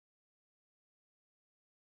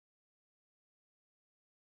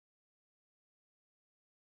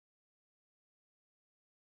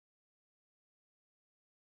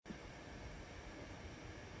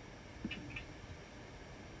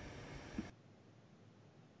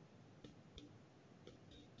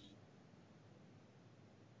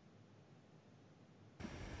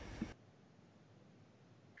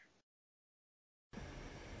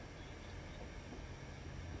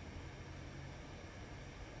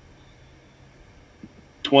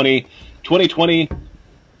2020. 2020,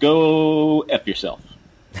 go F yourself.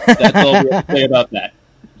 That's all we have to say about that.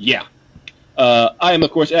 Yeah. I am,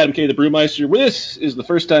 of course, Adam K. the Brewmeister. This is the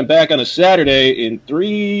first time back on a Saturday in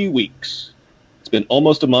 3 weeks. It's been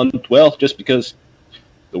almost a month. Well, just because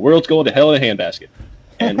the world's going to hell in a handbasket.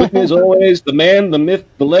 And with me, as always, the man, the myth,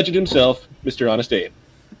 the legend himself, Mr. Honest Abe.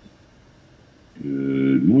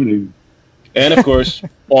 Good morning. And, of course,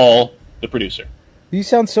 Paul, the producer. You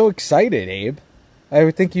sound so excited, Abe. I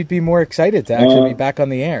would think you'd be more excited to actually be back on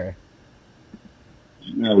the air.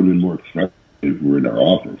 I would have been more excited if we were in our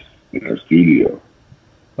office, in our studio.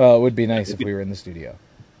 Well, it would be nice if we were in the studio.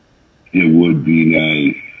 It would be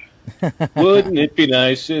nice. Wouldn't it be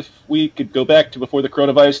nice if we could go back to before the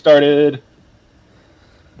coronavirus started?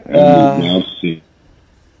 Now see.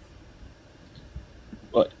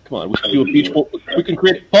 What? Come on, we should do a Beach Boys. We can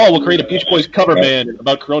create. Paul will create a Beach Boys cover band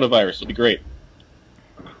about coronavirus. It'll be great.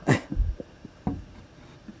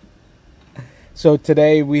 So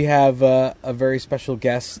today we have a very special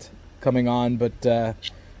guest coming on, but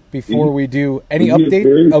before we do, any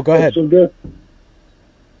update? Oh, go ahead. Guest?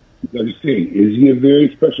 I was saying, is he a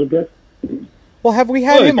very special guest? Well, have we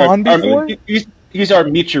had him on before? He's our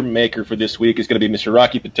meet maker for this week. Is going to be Mr.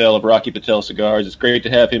 Rocky Patel of Rocky Patel Cigars. It's great to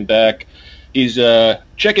have him back. He's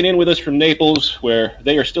checking in with us from Naples, where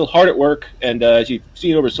they are still hard at work. And as you've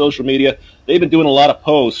seen over social media, they've been doing a lot of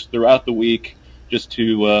posts throughout the week just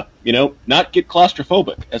to, not get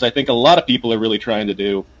claustrophobic, as I think a lot of people are really trying to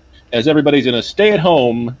do, as everybody's in a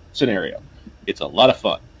stay-at-home scenario. It's a lot of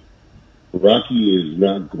fun. Rocky is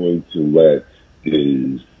not going to let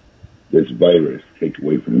this virus take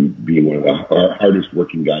away from him being one of the hardest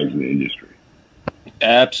working guys in the industry.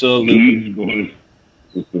 Absolutely. He's going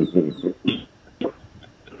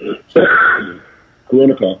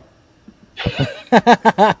Corona cough.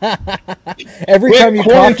 Every time you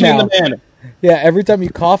cough now. Yeah, every time you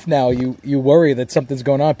cough now, you worry that something's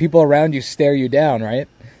going on. People around you stare you down, right?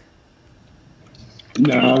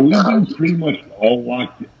 No, we've been pretty much all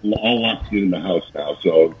locked in the house now.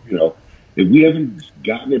 So, if we haven't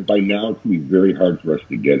gotten it by now, it's going to be very hard for us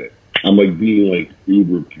to get it. I'm being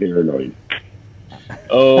uber paranoid.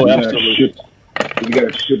 Oh, absolutely. We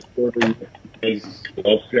got a ship order,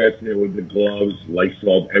 all set there with the gloves,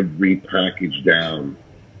 Lysol every package down.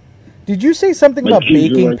 Did you say something about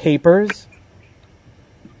baking papers?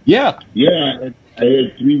 Yeah. Yeah, I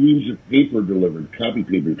had 3 reams of paper delivered, copy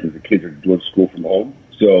paper, because the kids are doing school from home.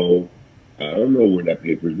 So I don't know where that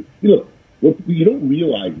paper is. What you don't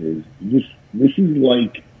realize is this is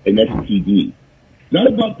like an STD. It's not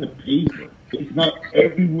about the paper. It's about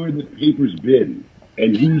everywhere the paper's been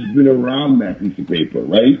and who's been around that piece of paper,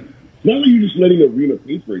 right? It's not like you're just letting a reel of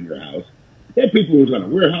paper in your house. That paper was on a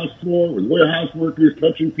warehouse floor with warehouse workers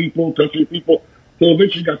touching people. So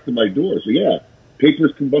eventually got to my door. So yeah, paper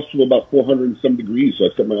is combustible about 400 and some degrees. So I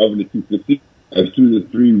set my oven to 250. I threw the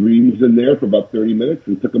 3 reams in there for about 30 minutes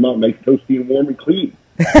and took them out nice, toasty, and warm and clean.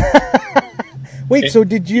 Wait, so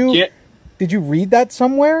did you read that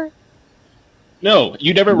somewhere? No,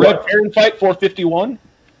 you never read Fahrenheit 451?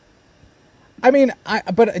 I mean,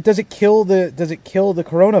 but does it kill the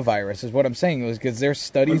coronavirus? Is what I'm saying. Because there's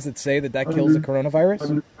studies that say that kills the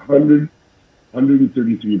coronavirus.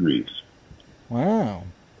 133 degrees. Wow.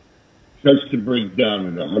 Starts to break down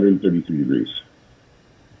at 133 degrees.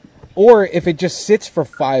 Or if it just sits for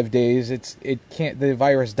 5 days, the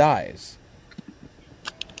virus dies.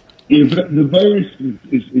 If the virus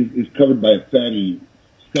is covered by a fatty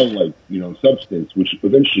cell-like, substance, which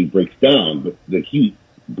eventually breaks down, but the heat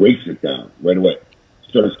breaks it down right away.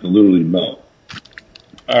 Starts to literally melt.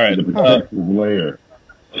 All right. The protective layer.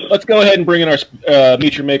 Let's go ahead and bring in our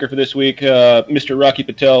meet maker for this week, Mr. Rocky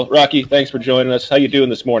Patel. Rocky, thanks for joining us. How you doing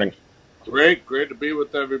this morning? Great to be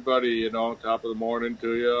with everybody, top of the morning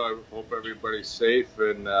to you. I hope everybody's safe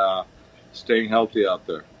and staying healthy out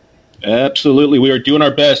there. Absolutely. We are doing our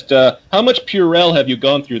best. How much Purell have you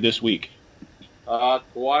gone through this week?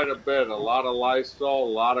 Quite a bit. A lot of Lysol,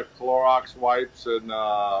 a lot of Clorox wipes, and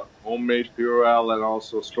homemade Purell, and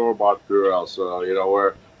also store-bought Purell.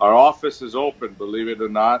 So, our office is open, believe it or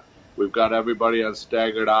not. We've got everybody on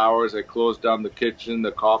staggered hours. They close down the kitchen,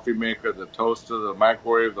 the coffee maker, the toaster, the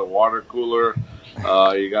microwave, the water cooler.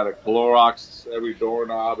 You got a Clorox every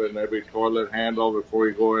doorknob and every toilet handle before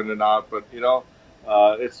you go in and out. But,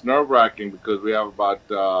 it's nerve-wracking because we have about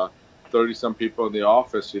 30-some people in the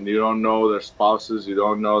office, and you don't know their spouses, you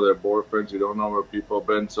don't know their boyfriends, you don't know where people have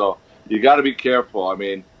been. So you got to be careful. I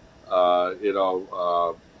mean,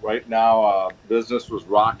 right now, business was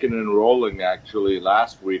rocking and rolling actually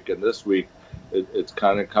last week, and this week it's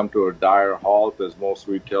kind of come to a dire halt as most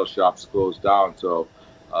retail shops close down. So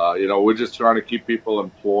We're just trying to keep people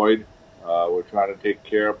employed. We're trying to take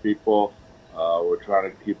care of people. We're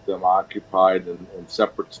trying to keep them occupied in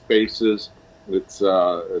separate spaces. It's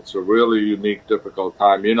a really unique, difficult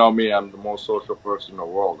time. You know me, I'm the most social person in the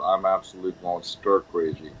world. I'm absolutely going stir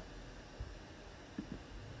crazy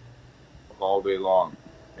all day long,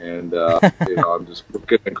 and I'm just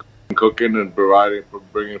cooking and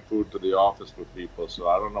bringing food to the office for people. So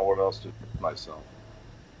I don't know what else to do with myself.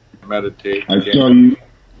 Meditate. I saw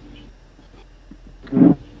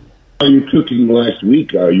you cooking last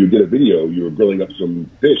week. You did a video. You were grilling up some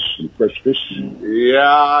fresh fish.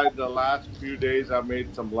 Yeah, the last few days I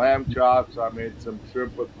made some lamb chops. I made some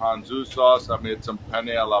shrimp with ponzu sauce. I made some penne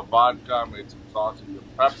alla vodka. I made some sausage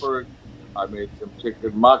and peppers. I made some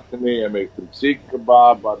chicken makhani. I made some seekh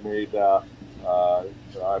kebab. I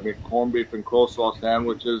made corned beef and coleslaw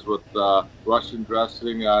sandwiches with Russian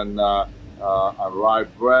dressing on rye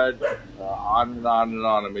bread. On and on and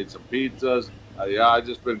on. I made some pizzas. I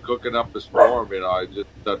just been cooking up a storm. I just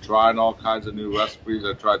trying all kinds of new recipes.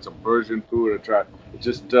 I tried some Persian food.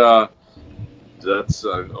 I'll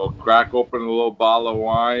crack open a little bottle of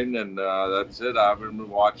wine, and that's it. I haven't been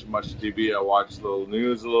watching much TV. I watched a little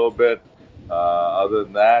news a little bit. Other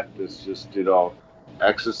than that, it's just,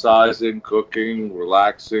 exercising, cooking,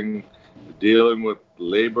 relaxing, dealing with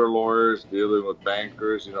labor lawyers, dealing with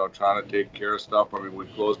bankers, trying to take care of stuff. I mean, we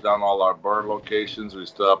closed down all our burn locations. We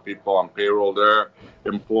still have people on payroll there,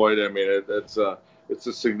 employed. I mean, it's a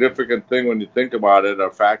significant thing when you think about it. Our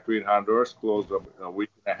factory in Honduras closed a week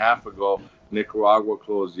and a half ago. Nicaragua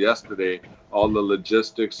closed yesterday. All the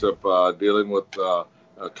logistics of dealing with a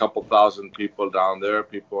couple thousand people down there,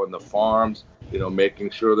 people in the farms, making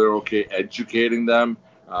sure they're okay, educating them.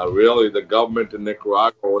 Really, the government in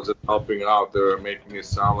Nicaragua wasn't helping out. They were making it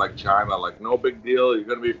sound like China, like, no big deal, you're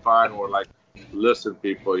going to be fine. We're like, listen,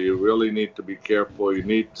 people, you really need to be careful. You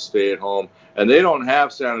need to stay at home. And they don't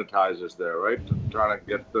have sanitizers there, right? Trying to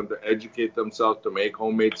get them to educate themselves to make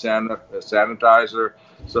homemade sanitizer.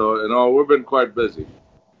 So, we've been quite busy.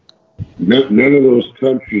 None of those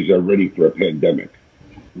countries are ready for a pandemic.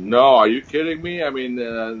 No, are you kidding me? I mean,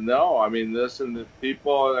 no. I mean, listen, the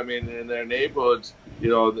people, in their neighborhoods,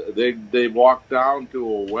 they walk down to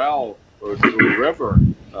a well or to a river,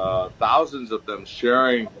 thousands of them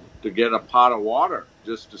sharing to get a pot of water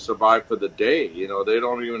just to survive for the day. They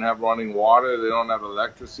don't even have running water. They don't have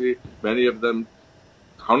electricity. Many of them,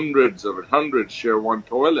 hundreds share one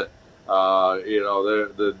toilet.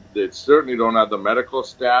 They certainly don't have the medical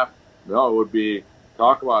staff. No, it would be,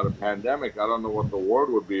 talk about a pandemic. I don't know what the word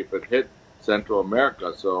would be if it hit Central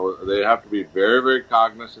America. So they have to be very, very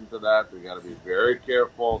cognizant of that. They got to be very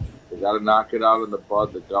careful. They got to knock it out in the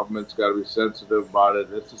bud. The government's got to be sensitive about it.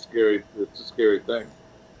 It's a scary thing.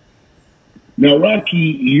 Now, Rocky,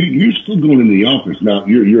 you're still going in the office now.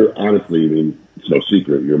 You're honestly, it's no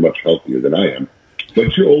secret, you're much healthier than I am.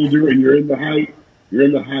 But you're older and you're in the high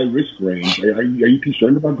risk range. Are you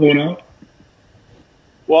concerned about going out?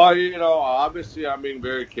 Well, obviously I'm being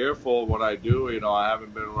very careful what I do. I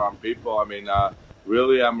haven't been around people.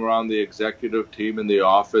 Really I'm around the executive team in the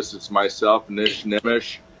office. It's myself, Nish,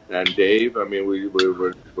 Nimish, and Dave.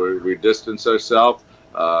 We distance ourselves.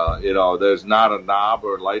 There's not a knob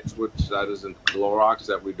or light switch that isn't Clorox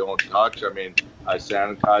that we don't touch. I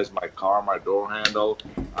sanitize my car, my door handle.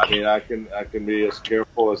 I can be as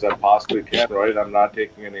careful as I possibly can, right? I'm not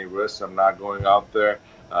taking any risks. I'm not going out there.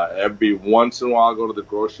 Every once in a while, I go to the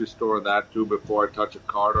grocery store, and that too, before I touch a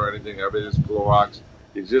cart or anything, everything's Clorox.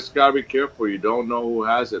 You just got to be careful. You don't know who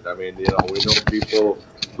has it. We know people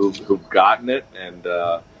who've gotten it, and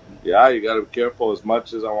you got to be careful. As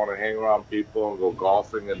much as I want to hang around people and go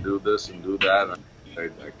golfing and do this and do that, I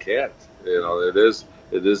can't.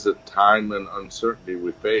 It is a time and uncertainty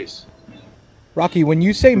we face. Rocky, when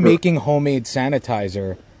you say making homemade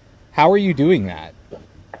sanitizer, how are you doing that?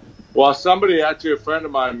 Well, somebody, actually a friend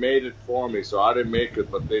of mine, made it for me, so I didn't make it,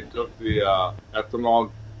 but they took the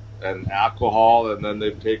ethanol and alcohol, and then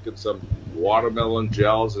they've taken some watermelon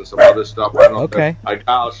gels and some other stuff. I don't know. Okay.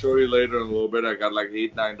 I'll show you later in a little bit. I got like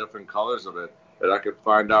 8-9 different colors of it, and I could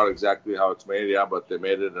find out exactly how it's made. Yeah, but they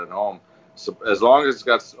made it at home. So as long as it's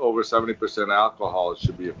got over 70% alcohol, it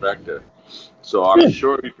should be effective. So I'm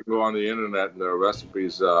sure you can go on the internet and there are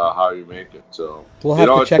recipes how you make it. So we'll have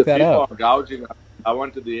to check that out. Gouging. I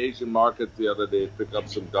went to the Asian market the other day to pick up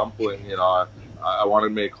some dumpling. I wanted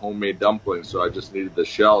to make homemade dumplings, so I just needed the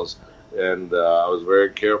shells. And I was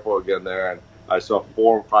very careful again there. And I saw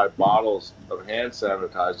 4 or 5 bottles of hand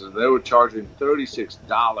sanitizer, and they were charging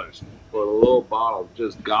 $36 for a little bottle,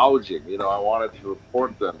 just gouging. I wanted to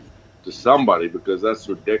report them to somebody because that's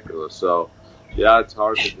ridiculous. So, yeah, it's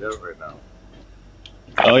hard to get right now.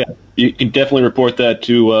 Oh, yeah. You can definitely report that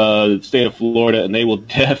to the state of Florida, and they will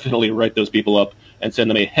definitely write those people up and send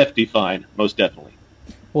them a hefty fine, most definitely.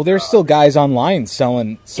 Well, there's still guys online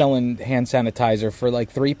selling hand sanitizer for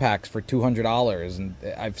like 3-packs for $200, and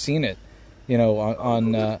I've seen it,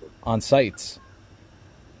 on sites.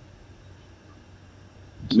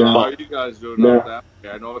 So how are you guys doing out that way?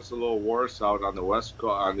 I know it's a little worse out on the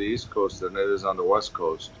on the East Coast than it is on the West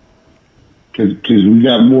Coast. Because we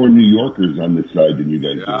got more New Yorkers on this side than you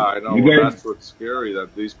guys do. Yeah, I know. That's what's scary,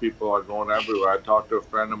 that these people are going everywhere. I talked to a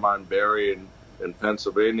friend of mine, Barry, in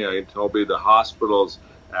Pennsylvania. He told me the hospitals,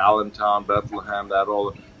 Allentown, Bethlehem,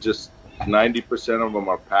 just 90% of them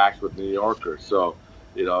are packed with New Yorkers. So,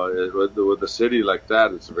 with a city like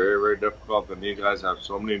that, it's very, very difficult. And you guys have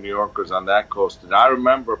so many New Yorkers on that coast. And I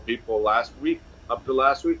remember people up to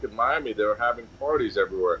last week in Miami, they were having parties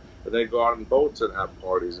everywhere. And they go out in boats and have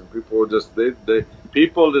parties. And people were just,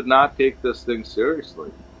 people did not take this thing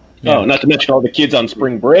seriously. No, not to mention all the kids on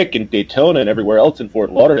spring break in Daytona and everywhere else in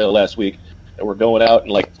Fort Lauderdale last week that were going out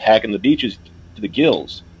and like packing the beaches to the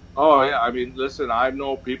gills. Oh, yeah. I mean, listen, I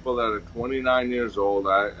know people that are 29 years old.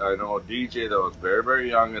 I know a DJ that was very, very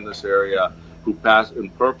young in this area who passed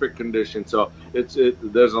in perfect condition. So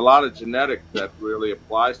there's a lot of genetic that really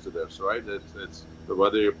applies to this, right? It's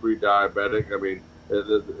whether you're pre-diabetic. I mean,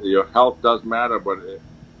 your health does matter, but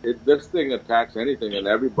this thing attacks anything and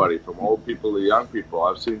everybody, from old people to young people.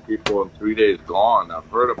 I've seen people in 3 days gone. I've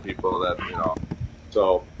heard of people that,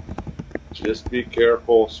 so just be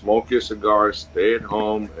careful, smoke your cigars, stay at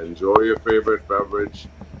home, enjoy your favorite beverage,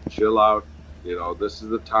 chill out. This is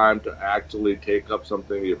the time to actually take up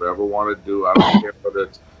something you've ever wanted to do. I don't care whether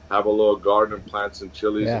it's have a little garden and plant some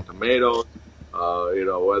chilies and tomatoes,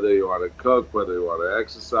 whether you want to cook, whether you want to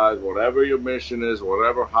exercise, whatever your mission is,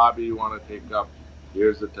 whatever hobby you want to take up,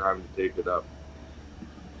 here's the time to take it up.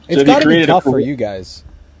 It's got to be tough for you guys.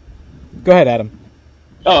 Go ahead, Adam.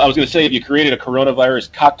 Oh, I was going to say, have you created a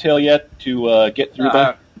coronavirus cocktail yet to get through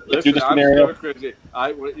through the scenario? I'm so crazy.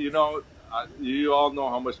 You all know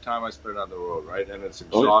how much time I spend on the road, right? And it's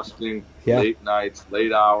exhausting. Late nights,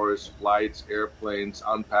 late hours, flights, airplanes,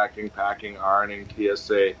 unpacking, packing, ironing,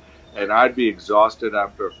 TSA. And I'd be exhausted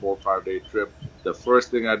after a 4 or 5 day trip. The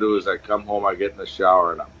first thing I do is I come home, I get in the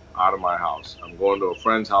shower, and I'm out of my house. I'm going to a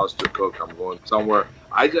friend's house to cook. I'm going somewhere.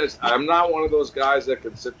 I'm not one of those guys that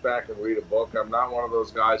can sit back and read a book. I'm not one of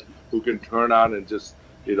those guys who can turn on and just,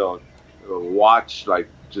 watch,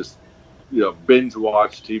 binge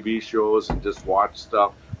watch TV shows and just watch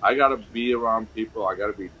stuff. I got to be around people. I got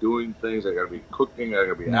to be doing things. I got to be cooking. I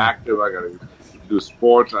got to be active. I got to do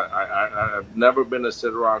sports. I've never been a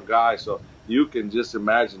sit-around guy, so you can just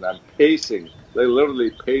imagine I'm pacing. They're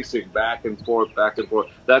literally pacing back and forth, back and forth.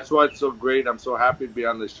 That's why it's so great. I'm so happy to be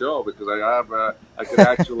on the show because I can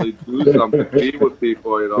actually do something, be with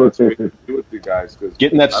people. It's great to be with you guys.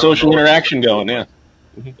 Getting that social interaction going, yeah.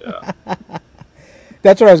 Yeah.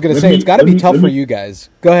 That's what I was going to say. It's got to be tough for you guys.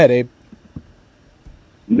 Go ahead, Abe.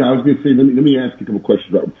 No, I was going to say, let me ask you a couple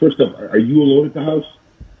questions about it. First off, are you alone at the house?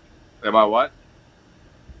 Am I what?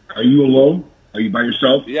 Are you alone? Are you by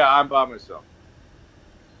yourself? Yeah, I'm by myself.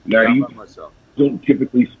 Now, you don't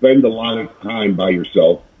typically spend a lot of time by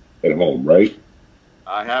yourself at home, right?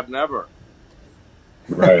 I have never.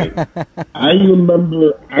 Right. I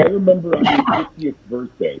remember on your 50th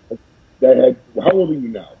birthday, how old are you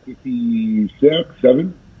now? 56,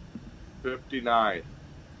 7? 59.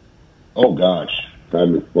 Oh, gosh.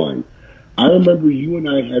 Time is flying. I remember you and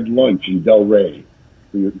I had lunch in Delray.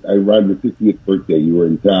 Around your 50th birthday, you were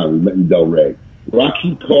in town. We met in Delray.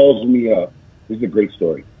 Rocky calls me up. This is a great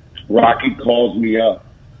story. Rocky calls me up,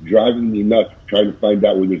 driving me nuts, trying to find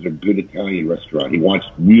out where there's a good Italian restaurant. He wants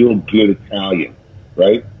real good Italian,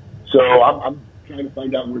 right? So I'm trying to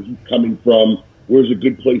find out where he's coming from. Where's a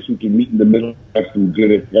good place we can meet in the middle, have some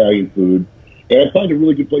good Italian food. And I find a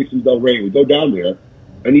really good place in Delray. We go down there,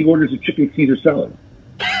 and he orders a chicken Caesar salad.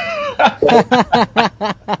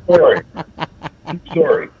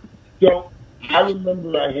 Sorry. So I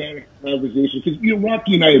remember I had a conversation, because,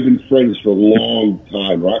 Rocky and I have been friends for a long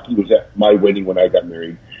time. Rocky was at my wedding when I got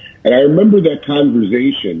married. And I remember that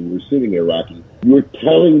conversation. We were sitting there, Rocky. You were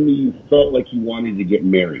telling me you felt like you wanted to get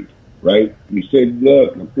married, right? You said,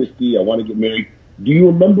 look, I'm 50, I want to get married. Do you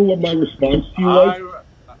remember what my response to you was?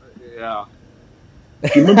 Yeah.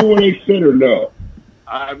 Do you remember what I said or no?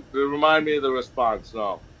 Remind me of the response,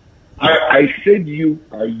 no. I said to you,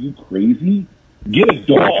 are you crazy? Get a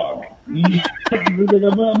dog. I'm getting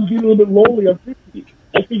a little bit lonely. I'm 50.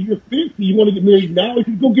 I said, you're 50. You want to get married now? I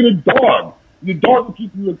said, go get a dog. The dog will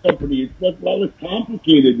keep you in company. It's a lot less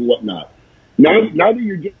complicated and whatnot. Now that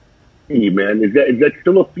you're getting married, man, is that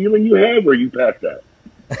still a feeling you have, or are you past that?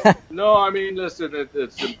 No, I mean, listen,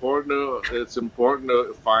 it's important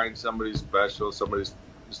to find somebody special, somebody to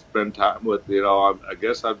spend time with. I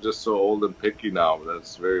guess I'm just so old and picky now.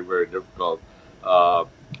 That's very, very difficult. Uh,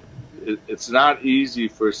 it's not easy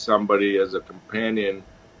for somebody as a companion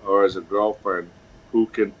or as a girlfriend who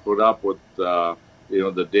can put up with the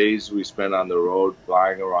days we spend on the road,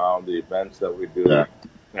 flying around, the events that we do, Yeah.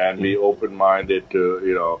 and be open-minded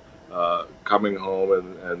to coming home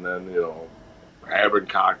and then having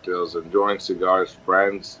cocktails, enjoying cigars,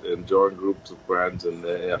 friends, enjoying groups of friends, and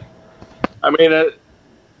I mean,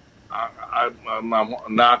 I'm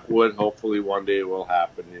knock wood. Hopefully, one day it will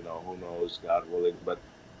happen. Who knows, God willing. But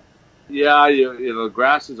yeah,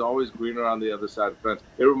 grass is always greener on the other side of the fence.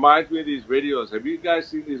 It reminds me of these videos. Have you guys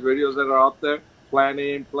seen these videos that are out there? Plan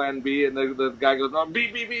A and Plan B, and the guy goes, "No,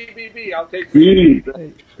 B, B, B, B, B. I'll take B."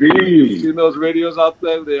 Speed. You've Speed. seen those videos out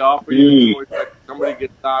there? They offer you the Speed. choice. Like somebody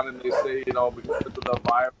gets on and they say, because of the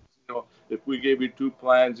virus, if we gave you two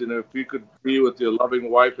plans, if you could be with your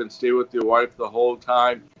loving wife and stay with your wife the whole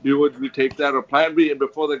time, would you take that or Plan B? And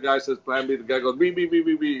before the guy says Plan B, the guy goes B, B, B,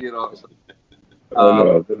 B, B. So, Oh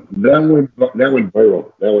no, that went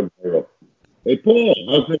viral. That went viral. Hey Paul,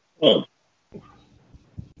 how's it going?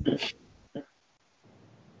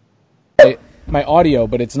 My audio,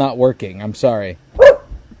 but it's not working. I'm sorry.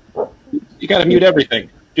 You got to mute everything.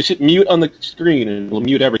 Just hit mute on the screen and it'll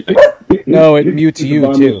mute everything. No, it mutes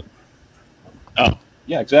you too. Oh,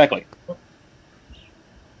 yeah, exactly.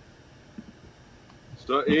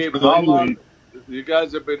 So Abe, how long? You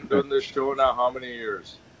guys have been doing this show now? How many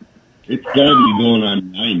years? It's got to be going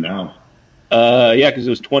on 9 now. Yeah, because it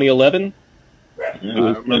was 2011. Yeah, it's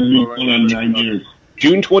got to be going on 9 years.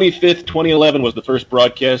 June 25th, 2011 was the first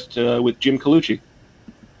broadcast with Jim Colucci.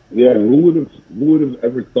 Yeah, who would have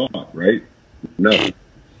ever thought, right? No.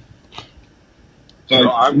 So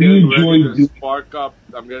I'm getting ready to spark up.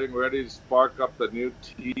 I'm getting ready to spark up the new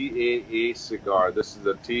TAA cigar. This is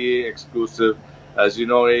a TA exclusive. As you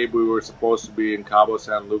know, Abe, we were supposed to be in Cabo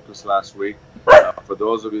San Lucas last week. For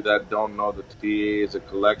those of you that don't know, the TA is a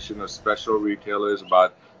collection of special retailers,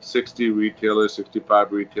 about 60 retailers,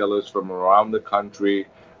 65 retailers from around the country.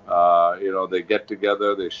 They get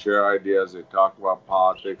together, they share ideas, they talk about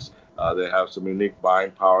politics. They have some unique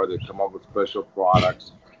buying power. They come up with special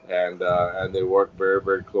products. And they work very,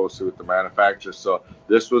 very closely with the manufacturer. So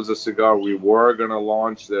this was a cigar we were going to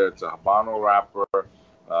launch there. It's a Habano wrapper,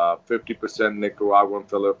 50% Nicaraguan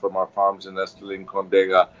filler from our farms in Esteli and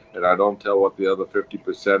Condega, and I don't tell what the other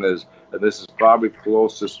 50% is. And this is probably the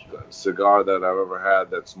closest cigar that I've ever had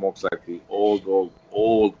that smokes like the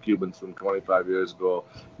old Cubans from 25 years ago.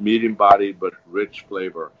 Medium body, but rich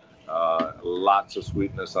flavor. Lots of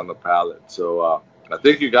sweetness on the palate. So I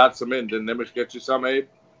think you got some in. Didn't Nimish get you some, Abe?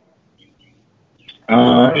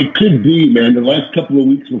 It could be, man. The last couple of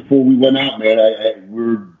weeks before we went out, man,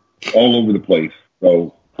 we're all over the place.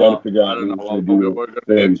 So trying to figure out I don't know. what to do. We're going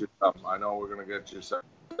to get you some. I know we're going to get you some.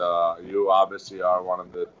 You obviously are one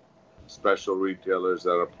of the special retailers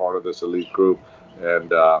that are part of this elite group, and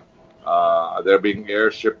they're being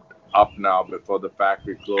airshipped up now before the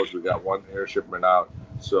factory closed. We got one air shipment out.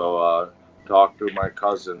 So talk to my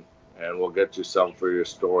cousin, and we'll get you some for your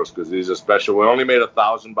stores because these are special. We only made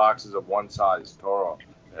 1,000 boxes of one size, Toro,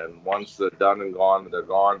 and once they're done and gone, they're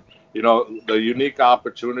gone. The unique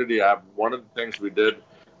opportunity, one of the things we did,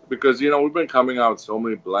 because, we've been coming out with so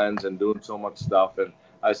many blends and doing so much stuff, and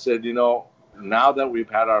I said, now that we've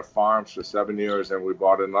had our farms for 7 years and we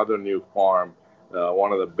bought another new farm,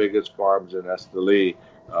 one of the biggest farms in Esteli,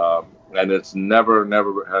 and it's never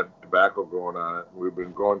had tobacco growing on it. We've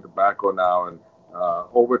been growing tobacco now, and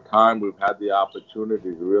over time, we've had the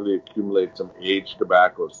opportunity to really accumulate some aged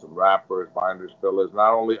tobaccos, some wrappers, binders, fillers,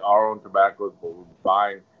 not only our own tobaccos, but we're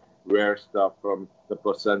buying rare stuff from the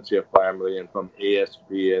Plasencia family and from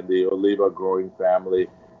ASP and the Oliva growing family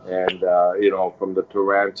and, from the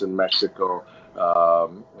Torrance in Mexico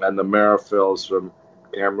and the Marifils from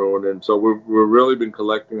Cameroon. And so we've really been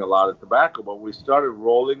collecting a lot of tobacco, but we started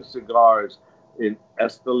rolling cigars in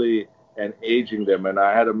Esteli and aging them. And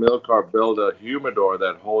I had Amilcar build a humidor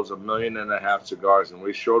that holds 1.5 million cigars. And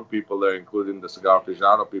we showed people there, including the Cigar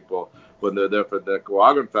Aficionado people, when they're there for the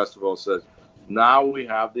Nicaraguan Festival, says, now we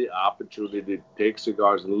have the opportunity to take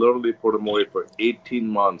cigars and literally put them away for 18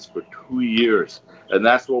 months, for 2 years. And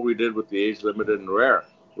that's what we did with the Age Limited and Rare.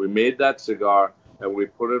 We made that cigar and we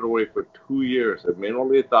put it away for 2 years. It made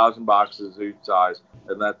only 1,000 boxes each size.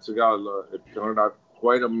 And that cigar, it turned out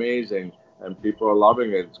quite amazing. And people are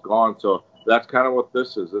loving it. It's gone. So that's kind of what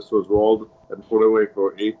this is. This was rolled and put away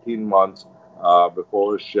for 18 months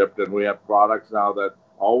before it was shipped. And we have products now that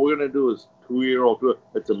all we're going to do is 2-year-old.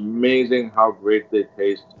 It's amazing how great they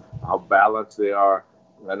taste, how balanced they are,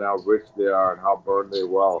 and how rich they are, and how burned they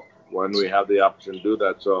well when we have the option to do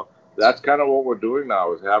that. So that's kind of what we're doing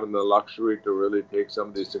now, is having the luxury to really take some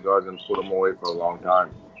of these cigars and put them away for a long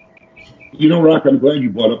time. You know, Rock, I'm glad you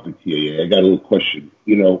brought up the TAA. I got a little question.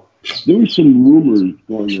 You know, there were some rumors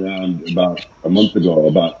going around about a month ago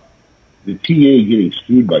about the TAA getting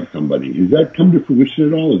sued by somebody. Has that come to fruition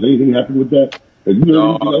at all? Has anything happened with that? Have you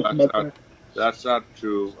heard anything else about that? That's not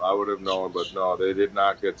true. I would have known, but no, they did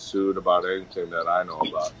not get sued about anything that I know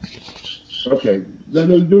about. Okay.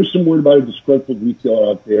 There was some word about a disgruntled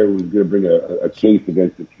retailer out there who was going to bring a case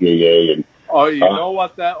against the TAA. And oh, you know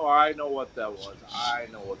what that, or I know what that was. I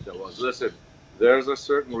know what that was. Listen, there's a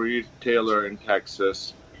certain retailer in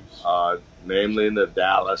Texas, namely in the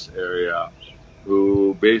Dallas area,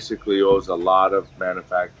 who basically owes a lot of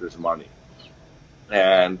manufacturers money.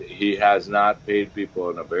 And he has not paid people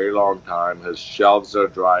in a very long time. His shelves are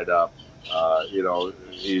dried up. You know,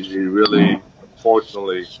 he really,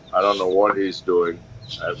 unfortunately, I don't know what he's doing.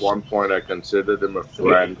 At one point, I considered him a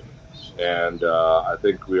friend. And I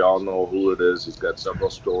think we all know who it is. He's got several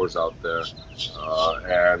stores out there.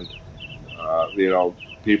 You know,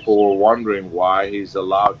 people were wondering why he's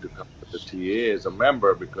allowed to come to the TA as a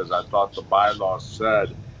member, because I thought the bylaws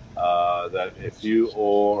said that if you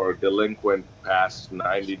owe or delinquent past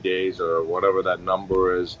 90 days or whatever that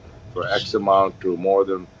number is for X amount to more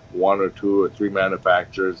than 1 or 2 or 3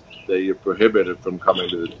 manufacturers, that you're prohibited from coming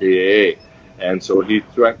to the TAA. And so he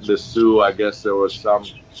threatened to sue. I guess there was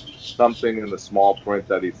something in the small print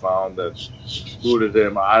that he found that excluded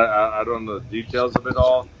him. I don't know the details of it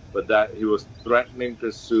all, but that he was threatening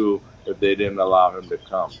to sue if they didn't allow him to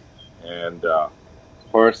come. And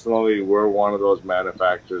personally, we're one of those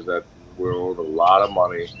manufacturers that we're owed a lot of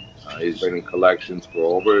money. He's been in collections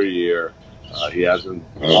for over a year. He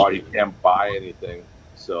can't buy anything.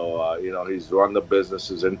 So, you know, he's run the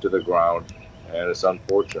businesses into the ground, and it's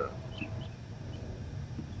unfortunate.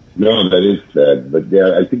 No, that is sad. But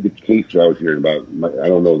yeah, I think the case I was hearing about, I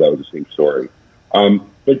don't know if that was the same story.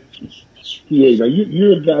 But TA, now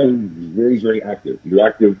you're a guy who's very, very active. You're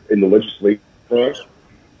active in the legislature,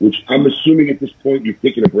 which I'm assuming at this point you're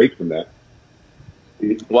taking a break from that.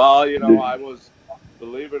 Well, you know, I was,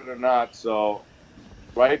 believe it or not, so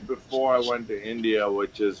right before I went to India,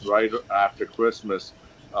 which is right after Christmas,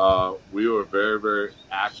 we were very, very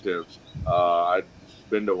active. I'd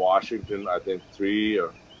been to Washington, I think, 3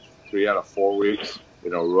 out of 4 weeks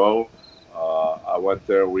in a row. I went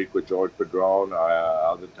there a week with George Padron.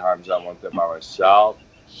 Other times I went there by myself.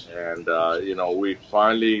 And, you know, we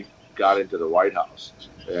finally got into the White House.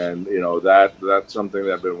 And, you know, that's something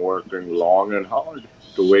that I've been working long and hard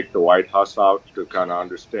to wake the White House out, to kind of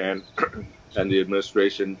understand, and the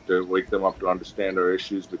administration to wake them up to understand our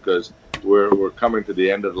issues, because we're coming to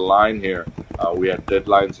the end of the line here. We had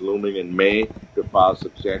deadlines looming in May to file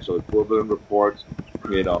substantial equivalent reports.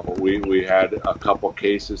 You know, we had a couple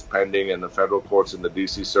cases pending in the federal courts in the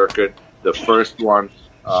D.C. Circuit. The first one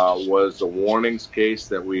was a warnings case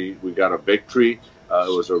that we got a victory.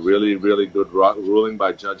 It was a really, really good ruling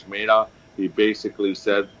by Judge Mehta. He basically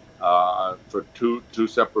said for two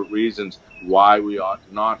separate reasons why we ought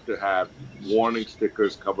not to have warning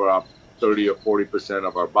stickers cover up 30 or 40%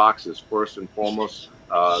 of our boxes. First and foremost,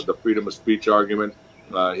 the freedom of speech argument.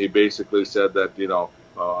 He basically said that, you know,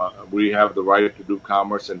 we have the right to do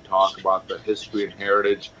commerce and talk about the history and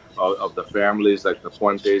heritage of the families like the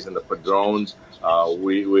Fuentes and the Padrones.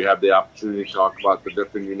 We have the opportunity to talk about the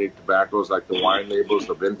different unique tobaccos like the wine labels,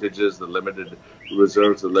 the vintages, the limited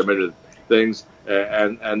reserves, the limited things,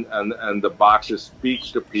 and the boxes speak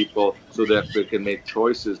to people so that they can make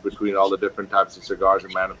choices between all the different types of cigars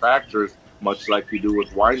and manufacturers, much like you do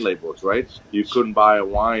with wine labels, right? You couldn't buy a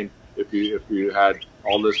wine if you had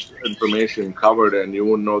all this information covered and you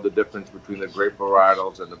wouldn't know the difference between the grape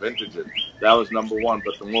varietals and the vintages. That was number one.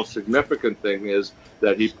 But the most significant thing is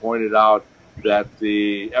that he pointed out that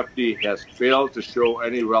the FDA has failed to show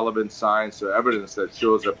any relevant science or evidence that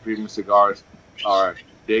shows that premium cigars are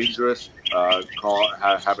dangerous, have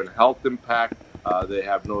a health impact. They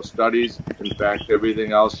have no studies. In fact,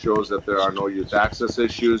 everything else shows that there are no youth access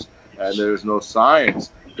issues, and there's no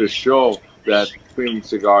science to show that premium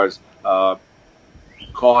cigars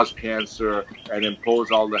cause cancer and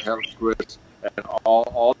impose all the health risks and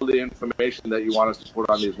all the information that you want us to put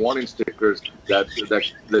on these warning stickers that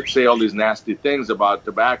say all these nasty things about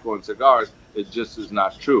tobacco and cigars. It just is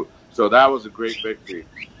not true. So that was a great victory.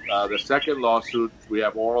 The second lawsuit, we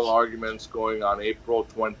have oral arguments going on April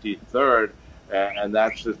 23rd, and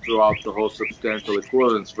that's to throw out the whole substantial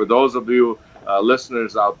equivalence. For those of you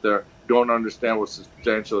listeners out there, don't understand what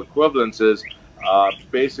substantial equivalence is,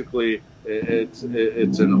 basically it's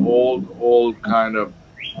an old kind of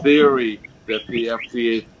theory that the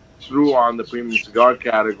FDA threw on the premium cigar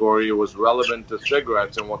category. It was relevant to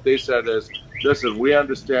cigarettes, and what they said is, listen, we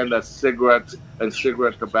understand that cigarettes and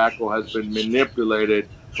cigarette tobacco has been manipulated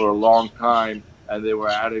for a long time, and they were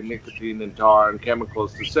adding nicotine and tar and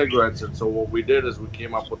chemicals to cigarettes, and so what we did is we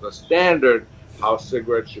came up with a standard how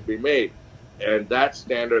cigarettes should be made. And that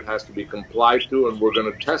standard has to be complied to, and we're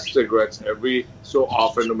going to test cigarettes every so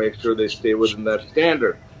often to make sure they stay within that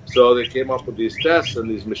standard. So they came up with these tests and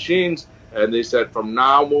these machines, and they said from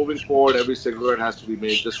now moving forward, every cigarette has to be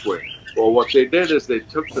made this way. Well, what they did is they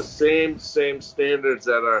took the same standards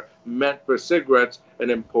that are meant for cigarettes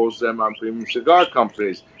and imposed them on premium cigar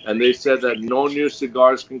companies. And they said that no new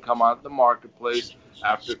cigars can come out in the marketplace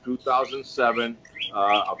after 2007,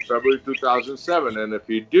 February 2007. And if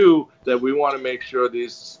you do, then we want to make sure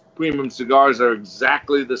these premium cigars are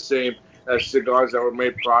exactly the same as cigars that were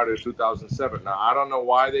made prior to 2007. Now, I don't know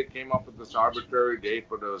why they came up with this arbitrary date,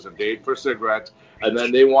 but there was a date for cigarettes, and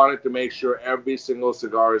then they wanted to make sure every single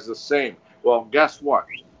cigar is the same. Well, guess what?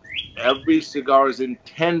 Every cigar is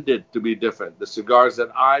intended to be different. The cigars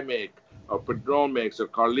that I make, or Padron makes, or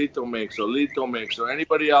Carlito makes, or Lito makes, or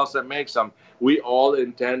anybody else that makes them, we all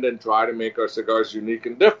intend and try to make our cigars unique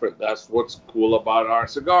and different. That's what's cool about our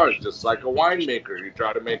cigars. Just like a winemaker, you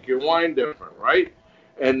try to make your wine different, right?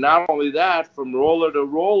 And not only that, from roller to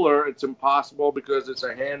roller, it's impossible because it's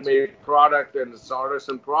a handmade product and it's an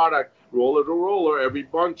artisan product. Roller to roller, every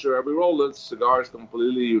bunch or every roller, the cigar is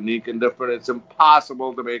completely unique and different. It's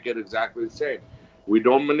impossible to make it exactly the same. We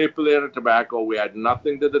don't manipulate the tobacco. We add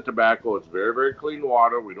nothing to the tobacco. It's very, very clean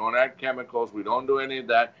water. We don't add chemicals. We don't do any of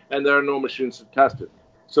that. And there are no machines to test it.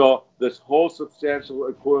 So this whole substantial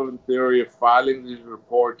equivalent theory of filing these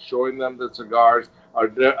reports, showing them the cigars are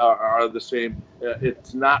the same,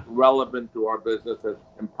 it's not relevant to our business. It's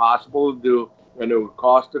impossible to do, and it would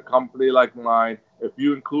cost a company like mine, if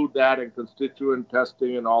you include that in constituent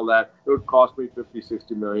testing and all that, it would cost me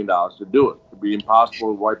 $50-60 million to do it. It would be impossible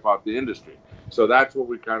to wipe out the industry. So that's what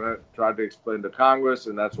we kind of tried to explain to Congress,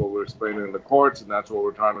 and that's what we're explaining in the courts, and that's what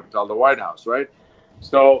we're trying to tell the White House, right?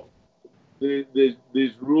 So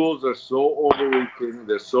these rules are so overreaching,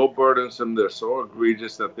 they're so burdensome, they're so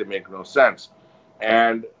egregious that they make no sense.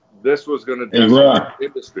 And this was going to decimate the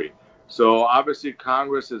industry. So obviously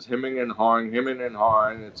Congress is hemming and hawing.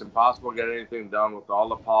 It's impossible to get anything done with all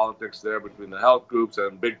the politics there between the health groups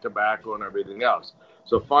and big tobacco and everything else.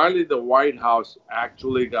 So finally the White House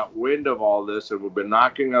actually got wind of all this, and we've been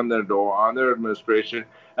knocking on their door, on their administration,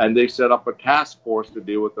 and they set up a task force to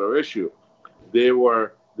deal with our issue. They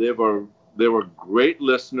were great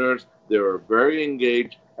listeners. They were very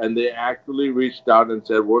engaged. And they actually reached out and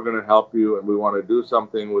said, we're going to help you and we want to do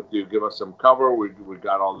something with you. Give us some cover. We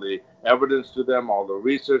got all the evidence to them, all the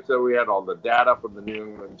research that we had, all the data from the New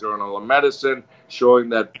England Journal of Medicine showing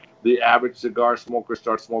that the average cigar smoker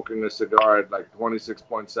starts smoking a cigar at like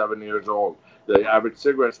 26.7 years old. The average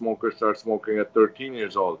cigarette smoker starts smoking at 13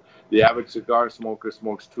 years old. The average cigar smoker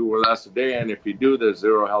smokes 2 or less a day. And if you do, there's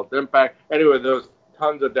zero health impact. Anyway, there's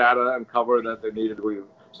tons of data and cover that they needed.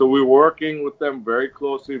 So we're working with them very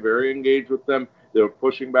closely, very engaged with them. They were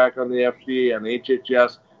pushing back on the FDA and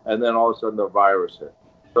HHS, and then all of a sudden the virus hit.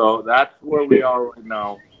 So that's where we are right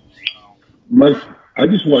now. Mike, I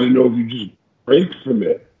just want to know if you just break from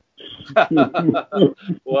it.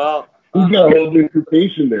 Well, we got a whole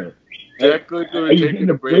dissertation there. Technically, we're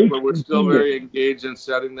taking a break, but we're still very engaged in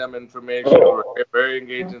sending them information. We're very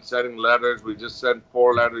engaged in sending letters. We just sent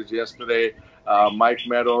 4 letters yesterday. Mike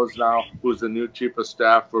Meadows now, who's the new chief of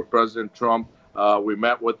staff for President Trump. We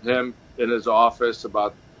met with him in his office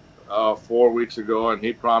about 4 weeks ago, and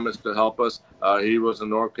he promised to help us. He was a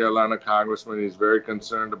North Carolina congressman. He's very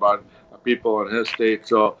concerned about people in his state.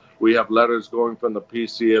 So we have letters going from the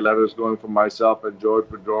PCA, letters going from myself and George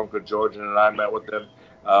Padron, because George and I met with him.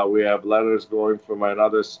 We have letters going from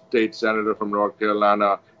another state senator from North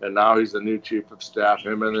Carolina, and now he's the new chief of staff.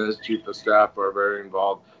 Him and his chief of staff are very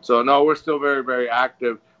involved. So, no, we're still very, very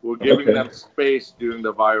active. We're giving them space during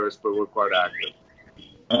the virus, but we're quite active.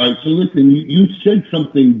 So listen, you said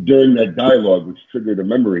something during that dialogue which triggered a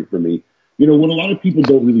memory for me. You know, what a lot of people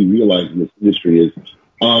don't really realize in this industry is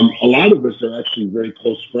a lot of us are actually very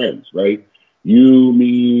close friends, right? You,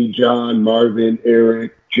 me, John, Marvin,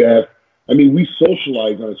 Eric, Jeff. I mean, we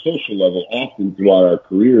socialize on a social level often throughout our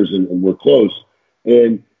careers, and we're close.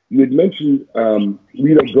 And you had mentioned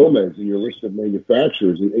Rito Gomez in your list of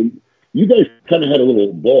manufacturers, and you guys kind of had a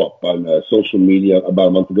little blow up on social media about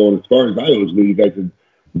a month ago. And as far as I always knew, you guys had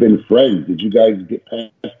been friends. Did you guys get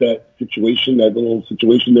past that situation, that little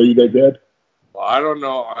situation there you guys had? Well, I don't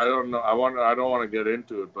know. I don't want to get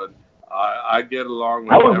into it, but I get along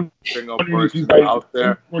with every single person out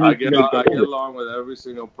there. I get along with every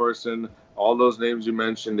single person. All those names you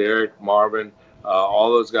mentioned, Eric, Marvin, all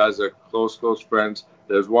those guys are close friends.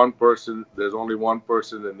 There's only one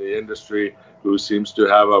person in the industry who seems to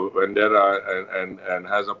have a vendetta and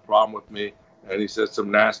has a problem with me. And he says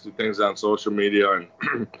some nasty things on social media,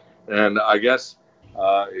 and I guess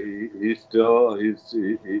I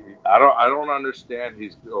don't understand.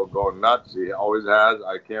 He's going nuts. He always has.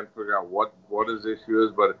 I can't figure out what his issue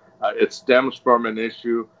is, but it stems from an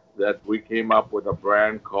issue that we came up with a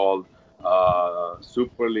brand called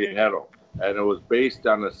Super Ligero, and it was based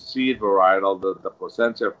on a seed varietal that the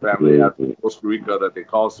Plasencia family had in Costa Rica that they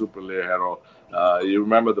call Super Ligero. You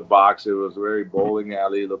remember the box? It was a very bowling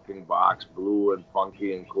alley looking box, blue and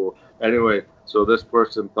funky and cool. Anyway, so this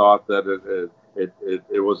person thought that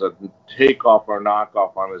it was a takeoff or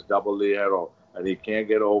knockoff on his double Ligero, and he can't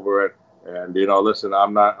get over it. And listen,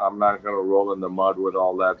 I'm not going to roll in the mud with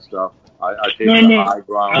all that stuff. I take the high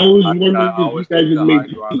ground. I always take the high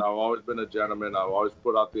ground. I've always been a gentleman. I've always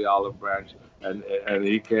put out the olive branch, and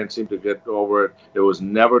he can't seem to get over it. It was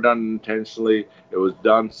never done intentionally. It was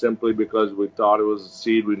done simply because we thought it was a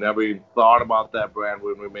seed. We never even thought about that brand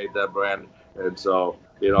when we made that brand, and so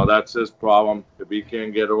that's his problem. If he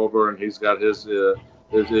can't get over and he's got his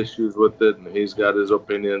issues with it and he's got his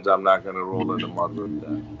opinions, I'm not going to roll in the mud with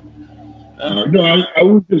that. No, I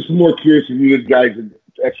was just more curious if you guys had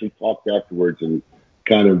actually talked afterwards and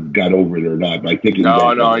kind of got over it or not. I think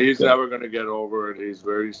no, he's never going to get over it. He's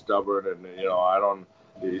very stubborn, and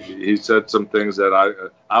he said some things that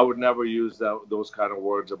I would never use those kind of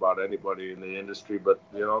words about anybody in the industry. But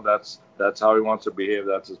that's how he wants to behave.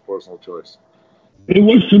 That's his personal choice. There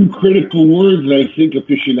was some critical words, and I think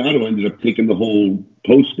Aficionado ended up taking the whole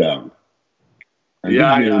post down.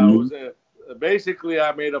 Basically,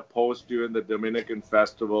 I made a post during the Dominican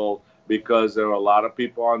Festival because there were a lot of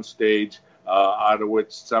people on stage, out of which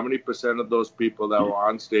 70% of those people that were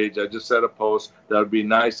on stage, I just said a post that would be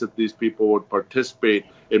nice if these people would participate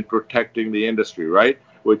in protecting the industry, right?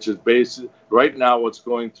 Which is right now what's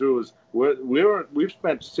going through is we've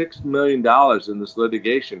spent $6 million in this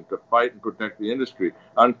litigation to fight and protect the industry,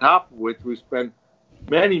 on top of which we spent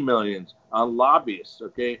many millions on lobbyists.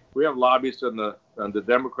 Okay, we have lobbyists on the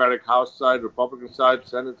Democratic House side, Republican side,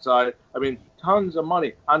 Senate side. I mean, tons of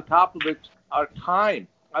money. On top of it, our time.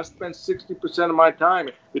 I spent 60% of my time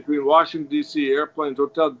between Washington, D.C., airplanes,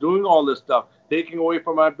 hotels, doing all this stuff, taking away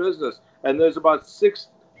from my business. And there's about 6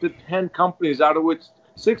 to 10 companies, out of which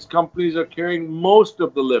 6 companies are carrying most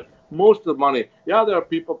of the lift, most of the money. Yeah, there are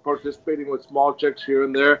people participating with small checks here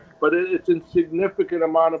and there, but it's a significant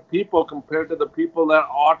amount of people compared to the people that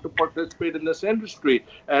ought to participate in this industry.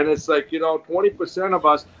 And it's like, 20% of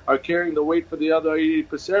us are carrying the weight for the other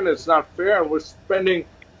 80%. It's not fair. And we're spending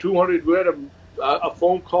 $200. We had a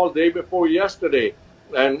phone call day before yesterday.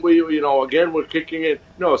 And we, again, we're kicking it,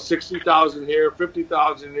 60,000 here,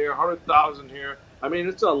 50,000 here, 100,000 here. I mean,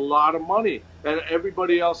 it's a lot of money, and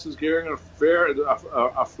everybody else is getting a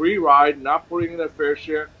free ride, not putting in their fair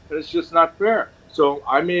share, and it's just not fair. So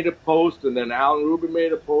I made a post, and then Alan Rubin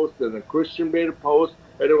made a post, and then Christian made a post,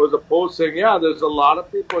 and it was a post saying, yeah, there's a lot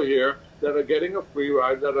of people here that are getting a free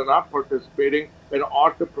ride that are not participating and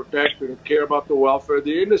ought to protect and care about the welfare of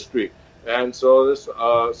the industry. And so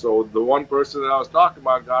so the one person that I was talking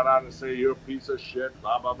about got on and say, you're a piece of shit,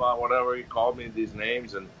 blah, blah, blah, whatever. He called me these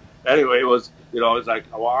names. And anyway, it was, it's like,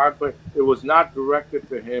 but it was not directed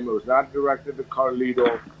to him. It was not directed to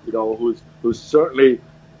Carlito, who's certainly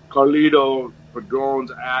Carlito,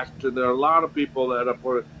 Padrones, Ashton. There are a lot of people that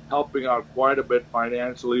are helping out quite a bit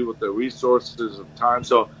financially with their resources and time.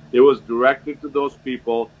 So it was directed to those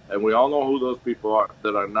people. And we all know who those people are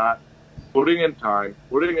that are not putting in time,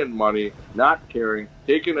 putting in money, not caring,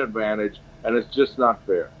 taking advantage, and it's just not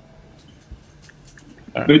fair.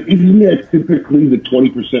 But isn't that typically the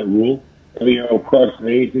 20% rule? I mean, across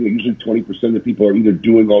anything, usually 20% of the people are either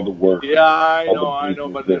doing all the work. Yeah, I know,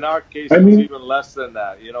 but in our case, it's even less than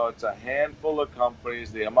that. It's a handful of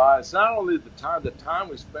companies. It's not only the time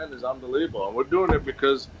we spend is unbelievable, and we're doing it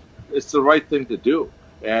because it's the right thing to do.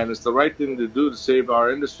 And it's the right thing to do to save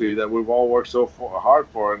our industry that we've all worked so hard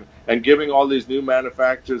for, and giving all these new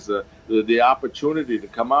manufacturers the opportunity to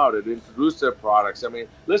come out and introduce their products. I mean,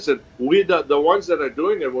 listen, the ones that are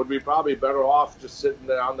doing it would be probably better off just sitting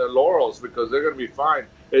there on their laurels because they're going to be fine.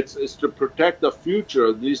 It's to protect the future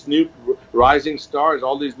of these new rising stars,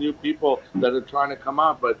 all these new people that are trying to come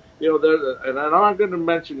out. But, and I'm not going to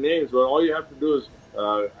mention names, but all you have to do is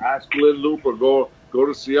ask Lynn Loop or go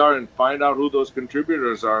to CR and find out who those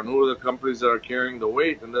contributors are and who are the companies that are carrying the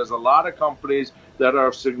weight. And there's a lot of companies that are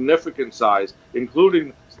of significant size,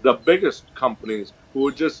 including the biggest companies, who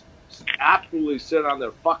would just absolutely sit on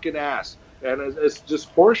their fucking ass. And it's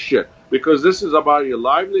just horseshit, because this is about your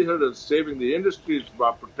livelihood, it's saving the industry, it's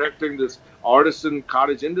about protecting this artisan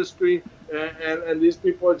cottage industry, and these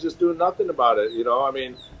people are just doing nothing about it. You know, I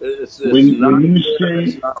mean, it's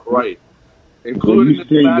not right. Including the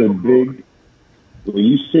tobacco growers. When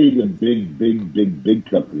you say the big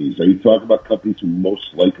companies, are you talking about companies who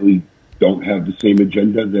most likely don't have the same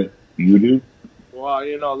agenda that you do? Well,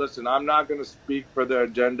 you know, listen, I'm not going to speak for their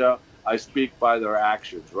agenda. I speak by their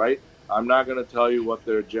actions, right? I'm not going to tell you what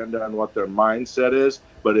their agenda and what their mindset is,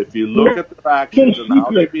 but if you look at their actions and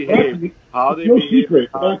how they behave, how they're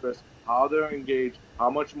engaged, how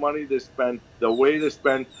much money they spend, the way they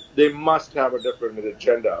spend, they must have a different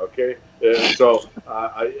agenda, okay? So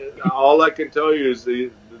all I can tell you is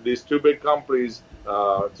these two big companies,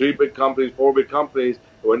 three big companies, four big companies,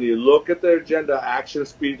 when you look at their agenda, actions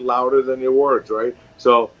speak louder than your words, right?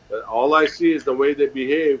 So all I see is the way they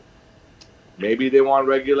behave. Maybe they want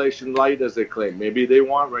regulation light, as they claim. Maybe they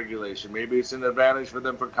want regulation. Maybe it's an advantage for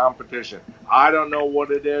them for competition. I don't know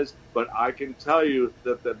what it is, but I can tell you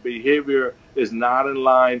that the behavior is not in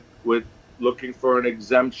line with looking for an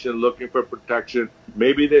exemption, looking for protection.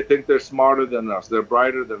 Maybe they think they're smarter than us, they're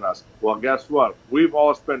brighter than us. Well, guess what? We've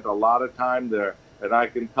all spent a lot of time there, and I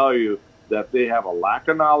can tell you that they have a lack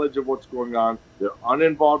of knowledge of what's going on. They're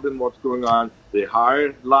uninvolved in what's going on. They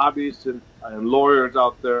hire lobbyists and lawyers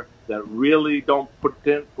out there that really don't put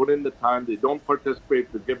in the time. They don't participate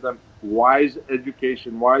to give them wise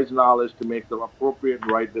education, wise knowledge to make the appropriate and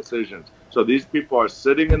right decisions. So these people are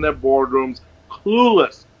sitting in their boardrooms,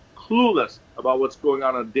 clueless about what's going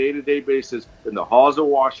on a day-to-day basis in the halls of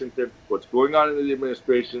Washington, what's going on in the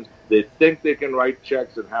administrations. They think they can write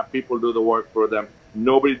checks and have people do the work for them.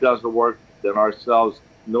 Nobody does the work than ourselves.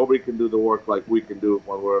 Nobody can do the work like we can do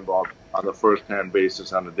when we're involved on a first-hand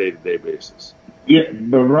basis, on a day-to-day basis. Yeah,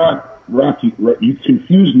 but Rocky, you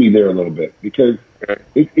confused me there a little bit, because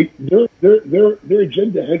their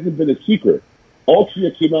agenda hasn't been a secret.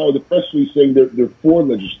 Altria came out with a press release saying they're for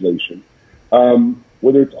legislation.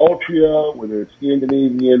 Whether it's Altria, whether it's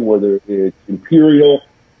Scandinavian, whether it's Imperial,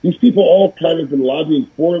 these people all kind of been lobbying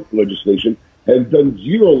for legislation, have done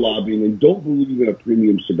zero lobbying, and don't believe in a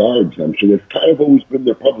premium cigar exemption. It's kind of always been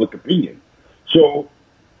their public opinion. So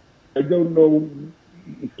I don't know.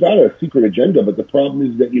 It's not a secret agenda, but the problem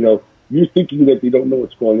is that, you're thinking that they don't know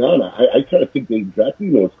what's going on. I kind of think they exactly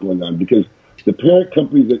know what's going on, because the parent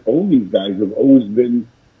companies that own these guys have always been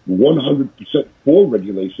 100% for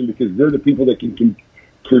regulation, because they're the people that can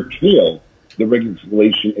curtail the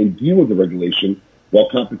regulation and deal with the regulation while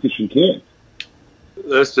competition can't.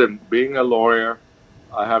 Listen, being a lawyer,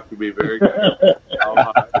 I have to be very careful how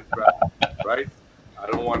I interact, right? I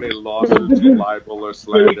don't want any lawsuits for libel or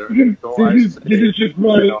slander. So I can give you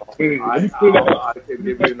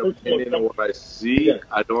an opinion of what I see.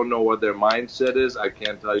 I don't know what their mindset is. I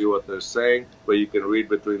can't tell you what they're saying, but you can read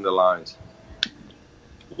between the lines.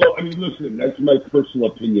 Well, I mean, listen, that's my personal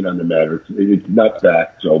opinion on the matter. It's not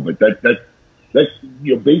that, but that's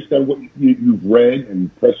based on what you've read and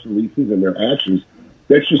press releases and their actions.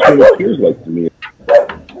 That's just what it appears like to me. It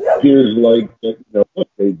appears like they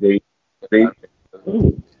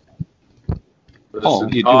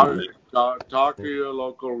talk to your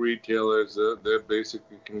local retailers. They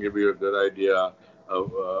basically can give you a good idea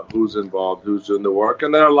of who's involved, who's doing the work.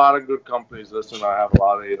 And there are a lot of good companies. Listen, I have a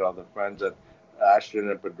lot of other friends at Ashton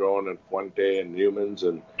and Padron and Fuente and Newman's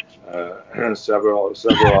and several others,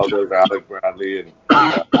 Alec Bradley and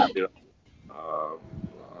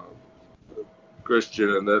Christian,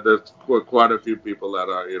 and there's quite a few people that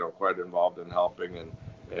are quite involved in helping,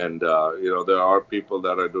 and there are people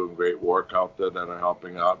that are doing great work out there that are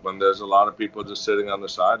helping out. When there's a lot of people just sitting on the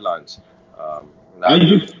sidelines. I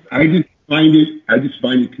just find it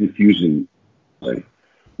confusing. Like,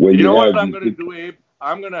 when you know what I'm going to do, Abe?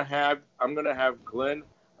 I'm gonna have Glenn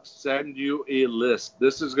send you a list.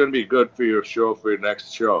 This is going to be good for your show, for your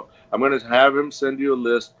next show. I'm going to have him send you a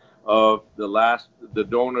list of the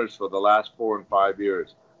donors for the last 4 and 5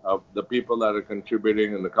 years, of the people that are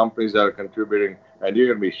contributing and the companies that are contributing, and you're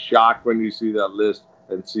going to be shocked when you see that list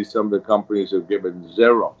and see some of the companies who've given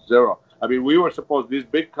zero. I mean, these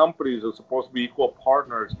big companies are supposed to be equal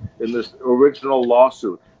partners in this original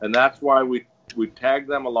lawsuit, and that's why we tagged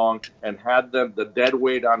them along and had them the dead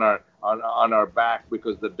weight on our back,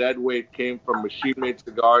 because the dead weight came from machine-made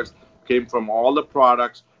cigars, came from all the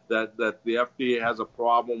products that the FDA has a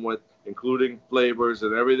problem with, including flavors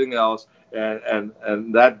and everything else. And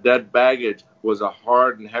that baggage was a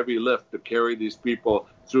hard and heavy lift to carry these people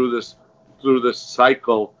through this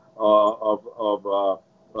cycle of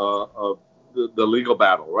the legal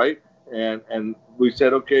battle, right? And we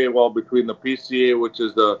said, okay, well, between the PCA, which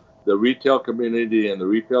is the retail community and the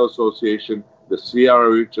retail association, the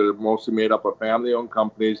CRA, which are mostly made up of family-owned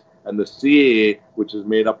companies, and the CAA, which is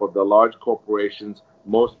made up of the large corporations,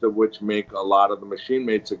 most of which make a lot of the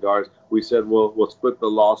machine-made cigars, we said we'll split the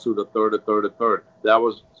lawsuit a third. That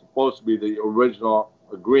was supposed to be the original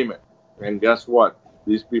agreement. And guess what?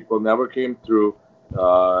 These people never came through.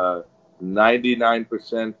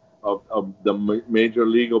 99% of the major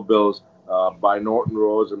legal bills by Norton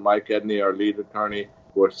Rose and Mike Edney, our lead attorney,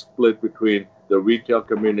 were split between the retail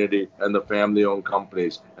community and the family-owned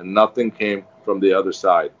companies, and nothing came from the other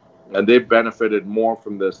side. And they benefited more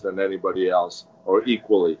from this than anybody else, or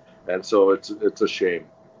equally. And so it's a shame.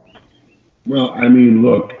 Well, I mean,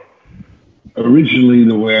 look, originally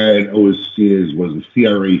the way I'd always see it was the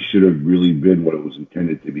CRA should have really been what it was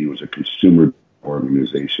intended to be, was a consumer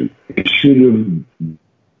organization. It should have,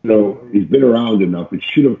 it's been around enough. It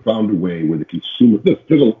should have found a way where the consumer,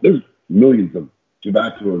 there's millions of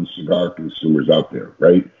tobacco and cigar consumers out there,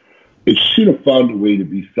 right? It should have found a way to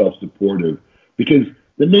be self-supportive, because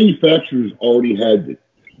the manufacturers already had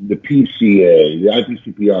the PCA, the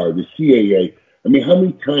IPCPR, the CAA. I mean, how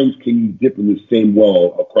many times can you dip in the same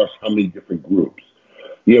well across how many different groups?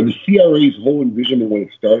 The CRA's whole envisionment when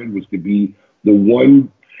it started was to be the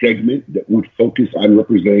one segment that would focus on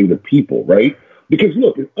representing the people, right? Because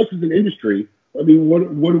look, us as an industry, I mean,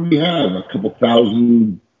 what do we have? A couple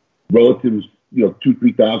thousand relatives, 2,000,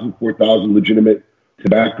 3,000, 4,000 legitimate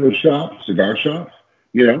tobacco shops, cigar shops,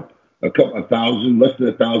 a thousand, less than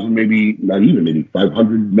 1,000, maybe not even, maybe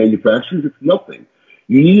 500 manufacturers. It's nothing.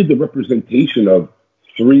 You needed the representation of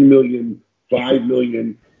 3 million, 5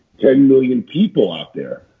 million, 10 million people out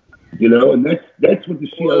there, and that's what the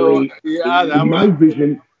CRA, in my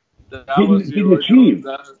vision, didn't achieve.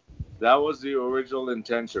 That was the original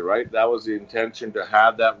intention, right? That was the intention, to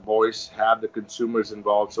have that voice, have the consumers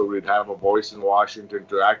involved, so we'd have a voice in Washington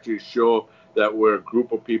to actually show that we're a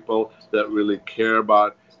group of people that really care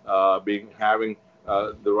about having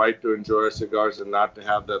the right to enjoy our cigars, and not to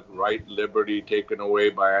have that right, liberty taken away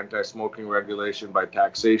by anti-smoking regulation, by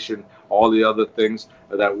taxation, all the other things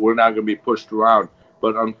that we're not going to be pushed around.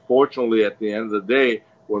 But unfortunately, at the end of the day,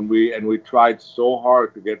 when we tried so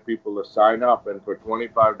hard to get people to sign up, and for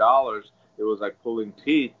 $25, it was like pulling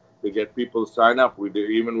teeth to get people to sign up.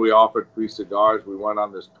 We offered free cigars. We went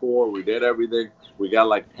on this tour. We did everything. We got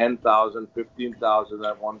like 10,000, 15,000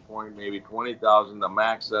 at one point, maybe 20,000, the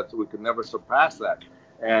max. We could never surpass that.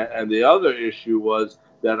 And the other issue was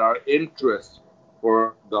that our interests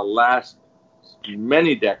for the last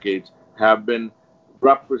many decades have been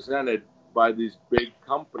represented by these big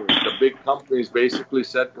companies. The big companies basically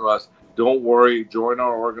said to us, don't worry, join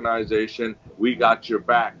our organization. We got your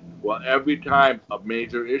back. Well, every time a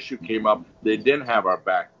major issue came up, they didn't have our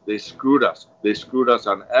back. They screwed us. They screwed us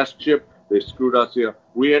on S-chip. They screwed us here.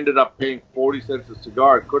 We ended up paying 40 cents a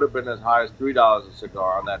cigar. It could have been as high as $3 a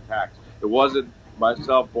cigar on that tax. It wasn't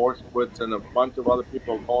myself, Borskowitz, and a bunch of other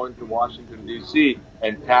people going to Washington, D.C.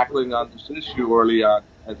 and tackling on this issue early on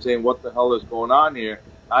and saying, what the hell is going on here?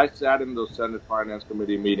 I sat in those Senate Finance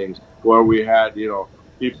Committee meetings where we had,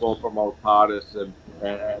 people from Altadis and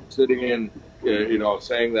sitting in,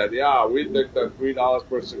 saying that, we think that $3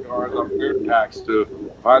 per cigar is unfair tax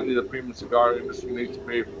to finally the premium cigar industry needs to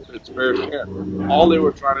pay its fair share. All they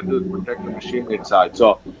were trying to do is protect the machine-made side.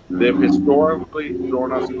 So they've historically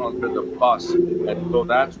thrown us under the bus. And so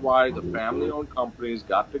that's why the family-owned companies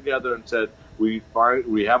got together and said, we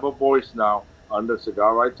have a voice now under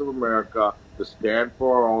Cigar Rights of America to stand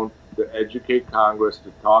for our own, to educate Congress, to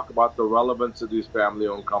talk about the relevance of these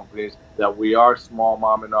family-owned companies, that we are small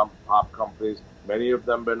mom-and-pop companies, many of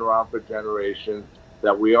them been around for generations,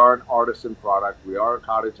 that we are an artisan product, we are a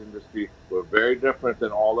cottage industry, we're very different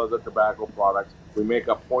than all other tobacco products. We make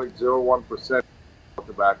a 0.01% of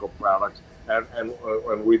tobacco products, and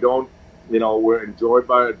we don't, we're enjoyed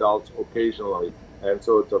by adults occasionally. And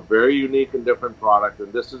so it's a very unique and different product,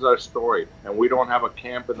 and this is our story. And we don't have a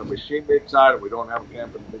camp in the machine-made side, and we don't have a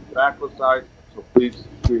camp in the tobacco side, so please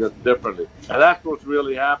treat us differently. And that's what's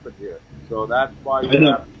really happened here. So that's why we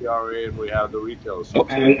have the CRA and we have the retail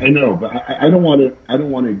association. I know, but I don't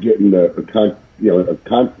want to get in a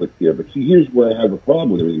conflict here. But see, here's where I have a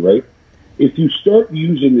problem with it, right? If you start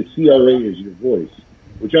using the CRA as your voice,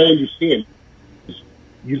 which I understand,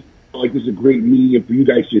 you like this is a great medium for you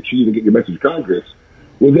guys to achieve and get your message to Congress,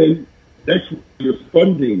 well then That's why you're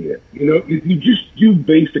funding it. You know, if you just do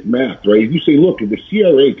basic math, right? If you say, look, if the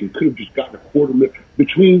CRA could have just gotten $250,000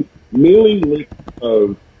 between mailing lists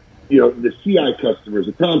of, you know, the CI customers,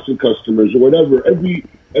 the Thompson customers, or whatever, every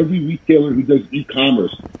retailer who does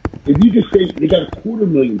e-commerce, if you just say they got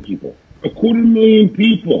 250,000 people, 250,000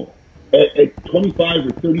 people at $25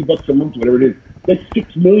 or $30 a month, whatever it is, that's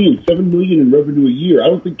 $6 million, $7 million in revenue a year. I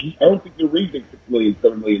don't think they're raising $6 million,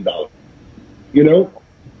 $7 million. You know,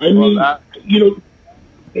 I mean, you know,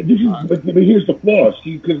 this is, but here's the flaw.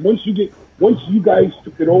 See, because once you guys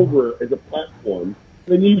took it over as a platform,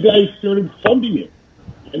 then you guys started funding it,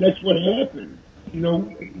 and that's what happened. You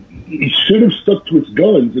know, it should have stuck to its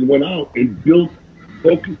guns and went out and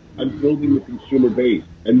focused on building the consumer base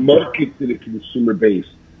and market to the consumer base,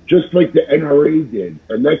 just like the NRA did.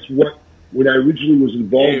 And that's what, when I originally was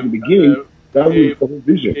involved in the beginning, that was the whole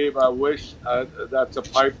vision. Dave, I wish that's a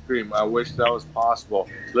pipe dream. I wish that was possible.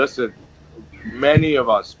 Listen, many of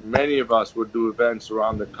us would do events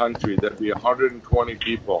around the country. There'd be 120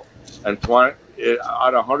 people, and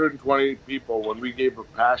out of 120 people, when we gave a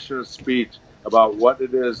passionate speech about what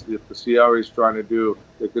it is that the CRA is trying to do,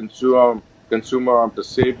 the consumer arm to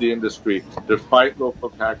save the industry, to fight local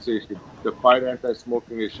taxation, to fight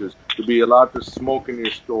anti-smoking issues, to be allowed to smoke in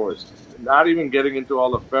your stores, not even getting into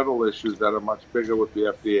all the federal issues that are much bigger with the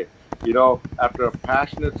FDA. You know, after a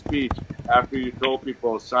passionate speech, after you told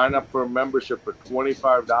people sign up for a membership for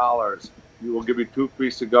 $25, we will give you 2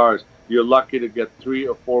 free cigars. You're lucky to get 3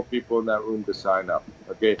 or 4 people in that room to sign up.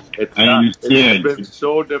 Okay, it's been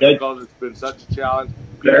so difficult. It's been such a challenge.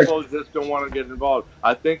 People just don't want to get involved.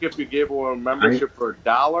 I think if you gave away a membership for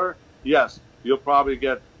 $1, yes, you'll probably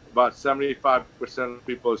get about 75% of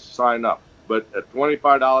people sign up. But at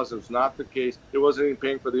 $25, it's not the case. It wasn't even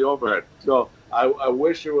paying for the overhead. So I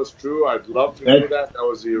wish it was true. I'd love to do that. That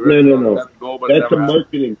was the original goal, but that's the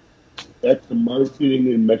marketing. That's the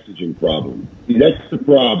marketing and messaging problem. See, that's the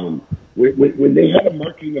problem. When they had a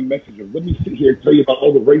marketing and messaging, let me sit here and tell you about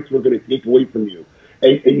all the rights we're going to take away from you.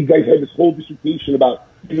 And you guys had this whole dissertation about,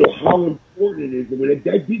 you know, how important it is. And when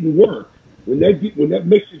that didn't work, when that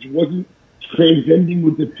message wasn't transcending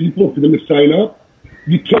with the people for them to sign up,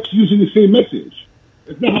 you kept using the same message.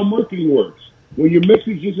 That's not how marketing works. When your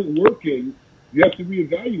message isn't working, you have to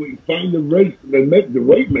reevaluate and find the right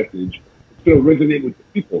message that's going to resonate with the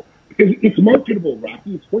people. Because it's marketable,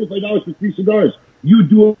 Rocky. It's $25 for 3 cigars. You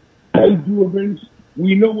do, I do events.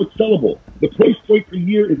 We know what's sellable. The price point per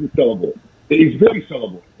year isn't sellable. It's very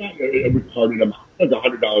sellable. It's not a retarded amount. It's like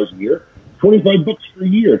 $100 a year. $25 per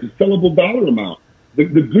year. It's a sellable dollar amount. The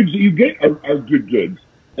goods that you get are good goods.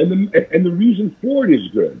 And the reason for it is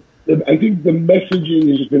good. I think the messaging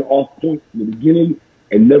has just been off point from the beginning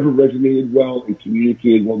and never resonated well and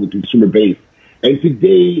communicated well with the consumer base. And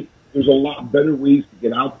today, there's a lot better ways to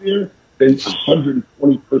get out there than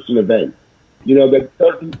 120-person event. You know, that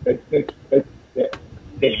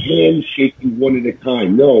the handshaking one at a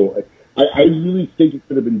time. No, I really think it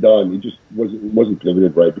could have been done. It just wasn't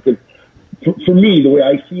pivoted right. Because for me, the way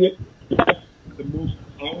I see it, that's the most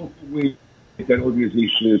powerful way that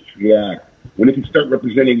organization is to react. When it can start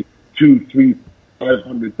representing 2, 3,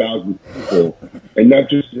 500,000 people, and not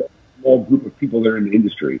just a small group of people that are in the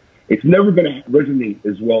industry. It's never going to resonate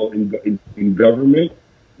as well in government,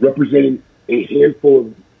 representing a handful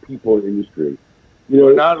of people in the industry. You know,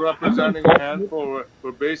 we're not representing a handful.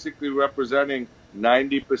 We're basically representing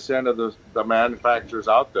 90% of the manufacturers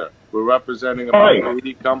out there. We're representing about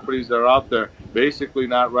 80 companies that are out there, basically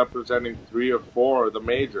not representing 3 or 4 of the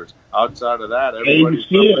majors. Outside of that, everybody's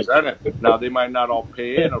represented. Now, they might not all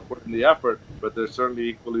pay in or put in the effort, but they're certainly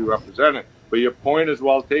equally represented. But your point is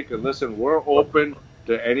well taken. Listen, we're open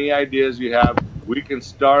to any ideas you have. We can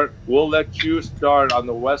start. We'll let you start on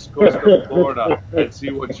the west coast of Florida and see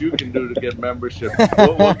what you can do to get membership.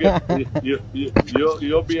 We'll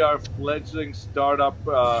you'll be our fledgling startup.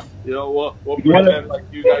 We'll pretend like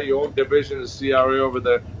you got your own division of CRA over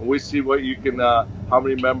there, and we see what you can, how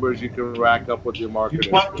many members you can rack up with your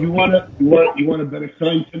marketing. You want to bet a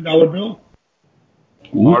signed $10 bill?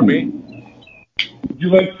 Pardon me? Would you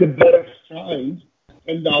like to bet a signed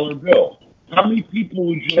 $10 bill? How many people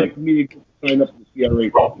would you like me to sign up to the CRA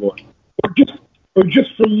for? Or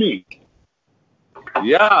just from me?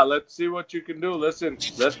 Yeah, let's see what you can do. Listen,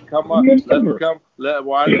 let's come up.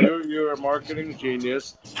 You're a marketing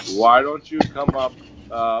genius. Why don't you come up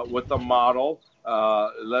with a model?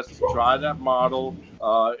 Let's try that model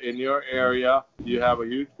in your area. You have a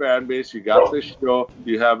huge fan base. You got this show.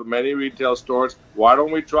 You have many retail stores. Why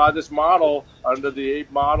don't we try this model under the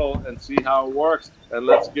 8 model and see how it works? And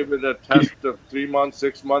let's give it a test of 3 months,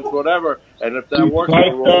 6 months, whatever. And if that works,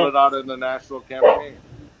 we'll roll it out in the national campaign.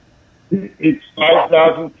 It's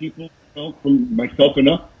 5,000 people, from myself and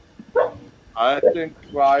up. I think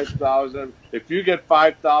 5,000. If you get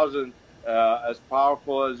 5,000 as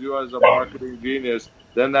powerful as you as a marketing genius,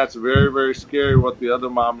 then that's very, very scary. What the other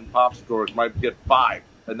mom and pop stores might get 5,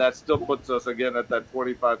 and that still puts us again at that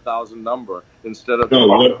 25,000 number instead of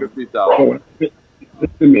 50,000.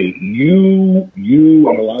 Listen to me. You,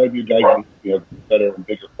 and a lot of you guys have better and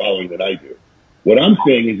bigger following than I do. What I'm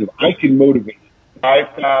saying is, if I can motivate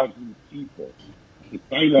 5,000 people to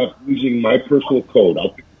sign up using my personal code, I'll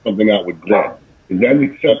figure something out with Glenn. Is that an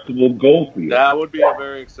acceptable goal for you? That would be a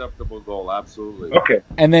very acceptable goal, absolutely. Okay.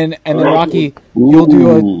 And then Rocky, you'll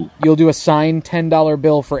do a signed $10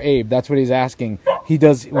 bill for Abe. That's what he's asking.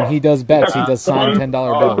 When he does bets, he does signed $10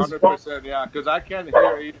 bills. 100%, yeah, because I can't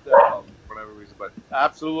hear Abe for whatever reason, but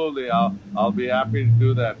absolutely, I'll be happy to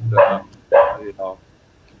do that.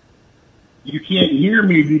 You can't hear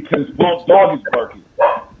me because Paul's dog is barking.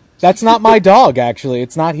 That's not my dog, actually.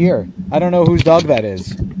 It's not here. I don't know whose dog that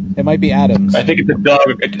is. It might be Adam's. I think it's a dog.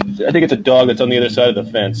 I think it's a dog that's on the other side of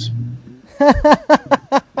the fence.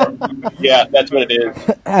 Yeah, that's what it is.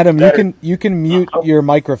 Adam, you can mute your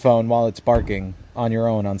microphone while it's barking on your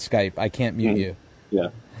own on Skype. I can't mute you. Yeah.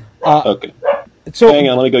 Okay. So hang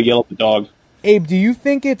on, let me go yell at the dog. Abe, do you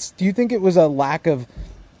think it was a lack of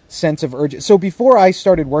sense of urgency? So before I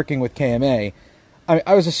started working with KMA,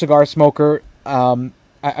 I was a cigar smoker.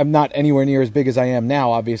 I'm not anywhere near as big as I am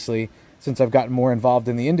now, obviously, since I've gotten more involved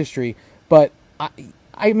in the industry. But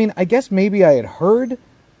I mean, I guess maybe I had heard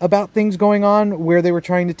about things going on where they were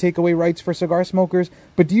trying to take away rights for cigar smokers.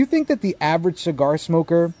 But do you think that the average cigar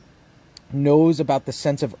smoker knows about the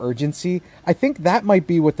sense of urgency? I think that might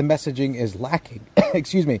be what the messaging is lacking.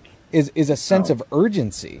 Excuse me, is a sense of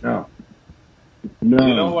urgency. No, You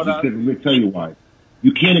know what because let me tell you why.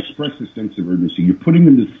 You can't express a sense of urgency. You're putting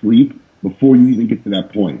them to sleep before you even get to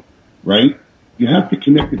that point, right? You have to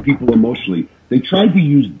connect with people emotionally. They tried to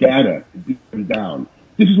use data to beat them down.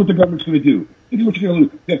 This is what the government's going to do. This is what you're going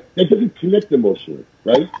to do. That doesn't connect emotionally,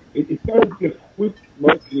 right? It's got to be a quick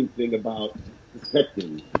marketing thing about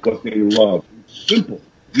protecting what they love. It's simple.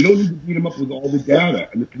 You don't need to beat them up with all the data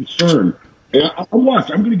and the concern. And I'm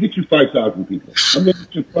going to get you 5,000 people. I'm going to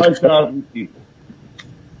get you 5,000 people.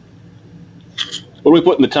 What are we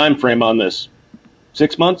putting the time frame on this?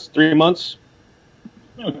 6 months? 3 months?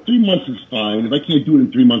 No, 3 months is fine. If I can't do it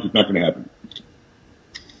in 3 months, it's not going to happen.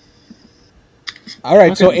 All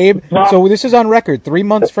right, so Abe, so this is on record. 3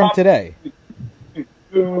 months from today.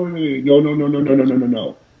 No. 3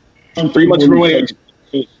 months from when?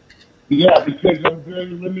 Yeah, because I'm very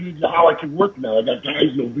limited to how I can work now. I got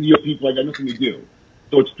guys, no video people. I got nothing to do.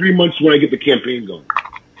 So it's 3 months when I get the campaign going.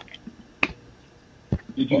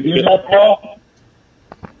 Did you hear that, Paul?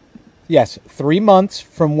 Yes, 3 months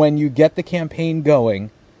from when you get the campaign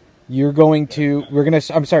going,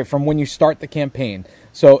 from when you start the campaign.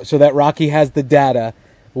 So that Rocky has the data.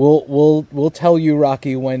 We'll tell you,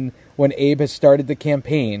 Rocky, when Abe has started the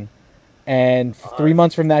campaign, and 3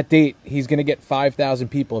 months from that date, he's going to get 5,000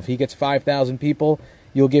 people. If he gets 5,000 people,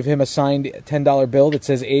 you'll give him a signed $10 bill that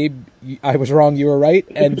says, Abe, I was wrong, you were right,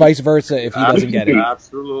 and vice versa if he doesn't get it.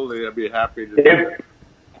 Absolutely, I'd be happy to do it.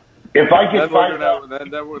 If I get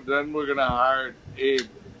then we're gonna hire Abe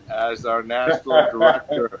as our national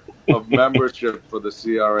director of membership for the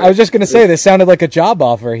CRA. I was just gonna say this sounded like a job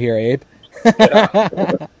offer here, Abe.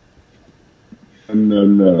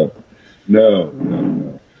 No.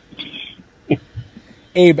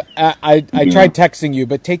 Abe, I tried texting you,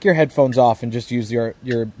 but take your headphones off and just use your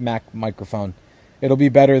Mac microphone. It'll be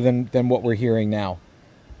better than what we're hearing now.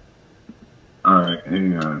 All right,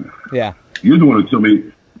 hang on. Yeah. You're the one who told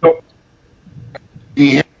me.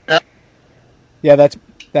 Yeah, that's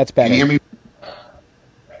better. Can you hear me?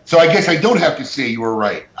 So I guess I don't have to say you were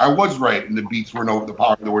right. I was right, and the beats were the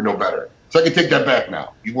power were no better. So I can take that back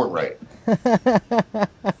now. You weren't right.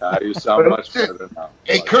 You sound much better now.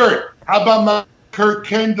 Hey, Kurt, how about my Kurt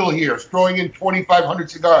Kendall here, throwing in 2,500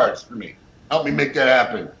 cigars for me? Help me make that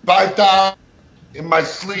happen. 5,000 in my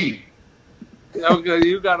sleeve. Okay,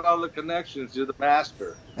 you got all the connections. You're the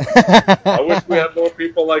master. I wish we had more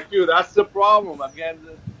people like you. That's the problem. Again,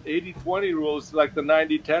 the 80-20 rule is like the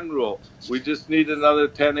 90-10 rule. We just need another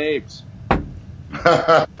 10 Abes.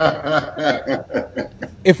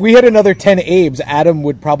 If we had another 10 Abes, Adam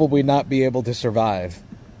would probably not be able to survive.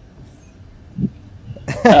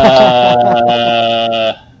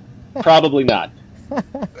 Probably not.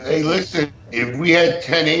 Hey, listen, if we had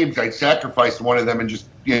 10 Abes, I'd sacrifice one of them and just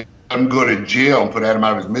let him go to jail and put Adam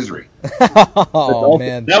out of his misery. Oh,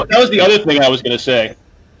 man. That was the other thing I was going to say.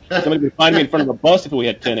 Somebody would find me in front of a bus if we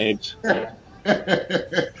had 10 Abes.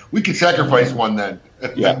 We could sacrifice one then.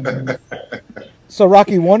 Yeah. So,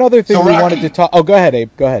 Rocky, one other thing we wanted to talk. Oh, go ahead,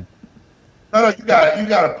 Abe. Go ahead. No, you got it. You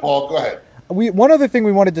got it, Paul. Go ahead. One other thing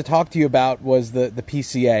we wanted to talk to you about was the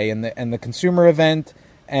PCA and the consumer event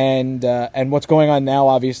and what's going on now,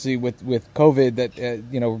 obviously with COVID. That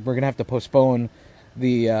we're going to have to postpone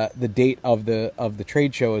the date of the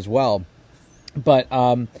trade show as well. But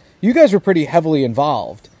you guys were pretty heavily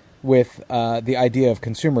involved with the idea of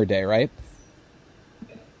Consumer Day, right?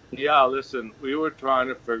 Yeah, listen, we were trying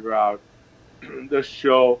to figure out this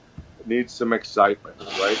show needs some excitement,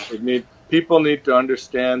 right? People need to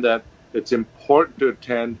understand that it's important to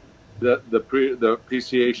attend the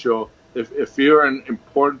PCA show if you're an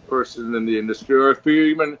important person in the industry, or if you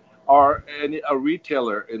even are a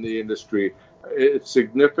retailer in the industry. It's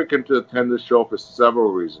significant to attend the show for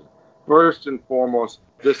several reasons. First and foremost,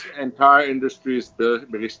 this entire industry is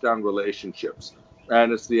based on relationships,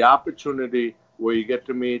 and it's the opportunity where you get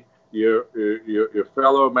to meet your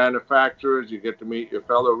fellow manufacturers, you get to meet your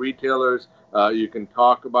fellow retailers. You can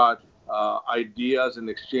talk about ideas and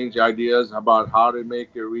exchange ideas about how to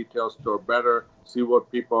make your retail store better. See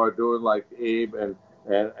what people are doing, like Abe and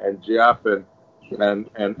Jeff and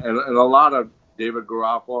a lot of David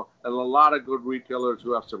Garofalo, and a lot of good retailers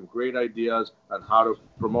who have some great ideas on how to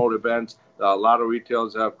promote events. A lot of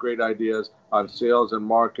retailers have great ideas on sales and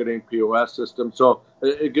marketing, POS systems. So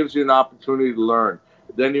it gives you an opportunity to learn.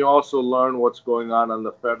 Then you also learn what's going on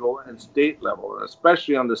the federal and state level. And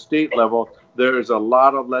especially on the state level, there is a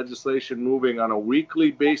lot of legislation moving on a weekly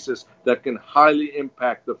basis that can highly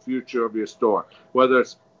impact the future of your store, whether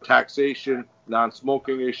it's taxation,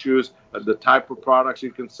 non-smoking issues, the type of products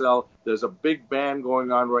you can sell. There's a big ban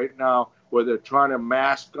going on right now where they're trying to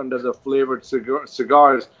mask under the flavored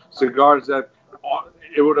cigars that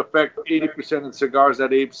it would affect 80% of the cigars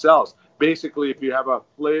that Abe sells. Basically, if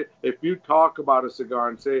you talk about a cigar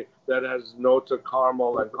and say that has notes of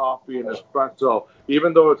caramel and coffee and espresso,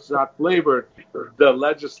 even though it's not flavored, the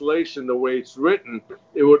legislation, the way it's written,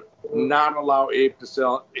 it would not allow Abe to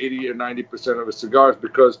sell 80 or 90% of his cigars,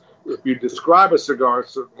 because if you describe a cigar a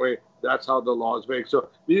certain way, that's how the law is made. So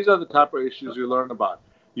these are the type of issues you learn about.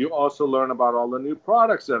 You also learn about all the new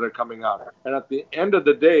products that are coming out. And at the end of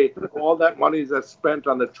the day, all that money that's spent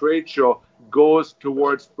on the trade show goes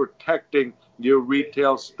towards protecting your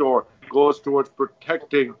retail store, goes towards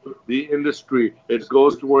protecting the industry. It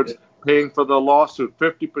goes towards paying for the lawsuit.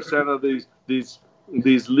 50% of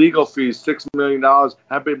these legal fees, $6 million,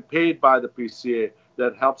 have been paid by the PCA.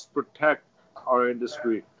 That helps protect our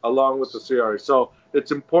industry along with the CRA. So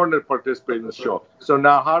it's important to participate in the show. So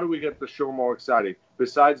now, how do we get the show more exciting?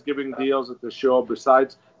 Besides giving deals at the show,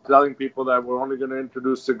 besides telling people that we're only going to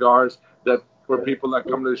introduce cigars that for people that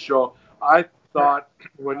come to the show, I thought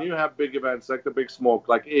when you have big events like the Big Smoke,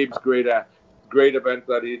 like Abe's great event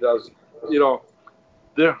that he does,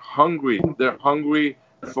 they're hungry. They're hungry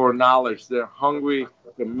for knowledge. They're hungry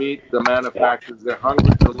to meet the manufacturers. They're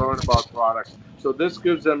hungry to learn about products. So this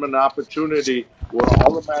gives them an opportunity where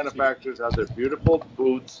all the manufacturers have their beautiful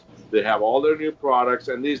booths. They have all their new products,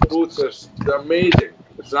 and these booths are amazing.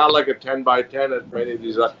 It's not like a 10 by 10 at many of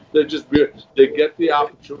these. They're just beautiful. They get the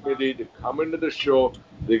opportunity to come into the show.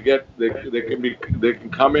 They can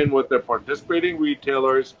come in with their participating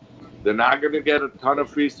retailers. They're not going to get a ton of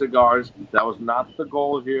free cigars. That was not the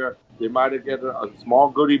goal here. They might have get a small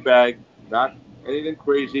goodie bag, not anything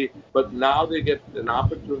crazy, but now they get an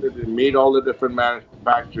opportunity to meet all the different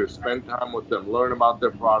manufacturers, spend time with them, learn about their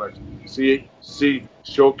products, see,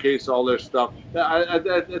 showcase all their stuff. I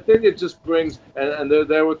think it just brings, and they're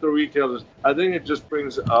there with the retailers, I think it just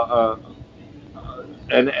brings an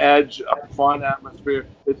edge, a fun atmosphere.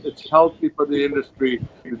 It's healthy for the industry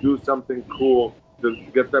to do something cool, to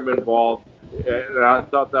get them involved. And I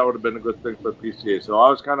thought that would have been a good thing for PCA. So I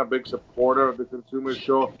was kind of a big supporter of the Consumer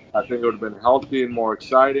Show. I think it would have been healthy and more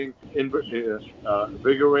exciting,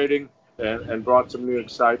 invigorating, and brought some new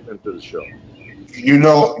excitement to the show. You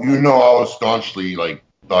know, I was staunchly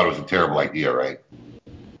thought it was a terrible idea, right?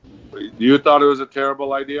 You thought it was a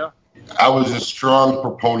terrible idea? I was a strong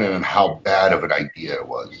proponent on how bad of an idea it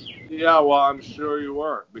was. Yeah, well, I'm sure you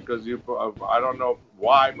were, because I don't know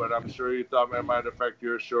why, but I'm sure you thought it might affect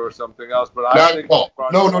your show or something else. But I think no,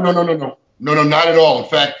 not at all. In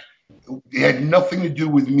fact, it had nothing to do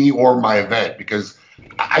with me or my event, because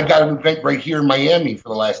I got an event right here in Miami for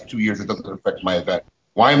the last 2 years that doesn't affect my event.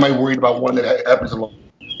 Why am I worried about one that happens in Las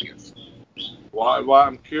Vegas? Well,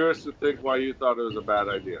 I'm curious to think why you thought it was a bad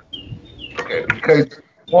idea. Okay, because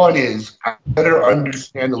one is I better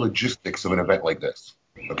understand the logistics of an event like this.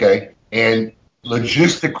 Okay, and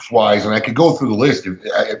logistics-wise, and I could go through the list.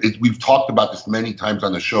 We've talked about this many times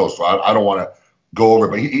on the show, so I don't want to go over it.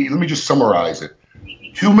 But let me just summarize it.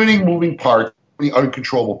 Too many moving parts, too many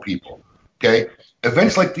uncontrollable people. Okay,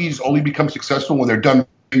 events like these only become successful when they're done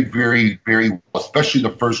very, very, very well, especially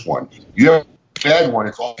the first one. You have a bad one,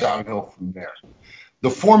 it's all downhill from there. The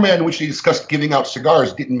format in which they discussed giving out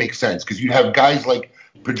cigars didn't make sense because you'd have guys like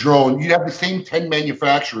Padron, you'd have the same 10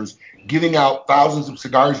 manufacturers giving out thousands of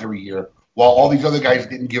cigars every year while all these other guys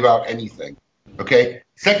didn't give out anything. Okay?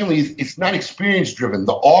 Secondly, it's not experience driven.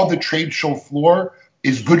 All the trade show floor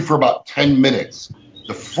is good for about 10 minutes.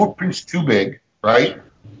 The footprint's too big, right?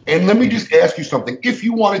 And let me just ask you something. If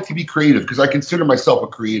you wanted to be creative, because I consider myself a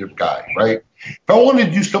creative guy, right? If I wanted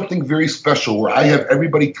to do something very special where I have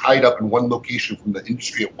everybody tied up in one location from the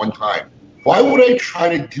industry at one time, why would I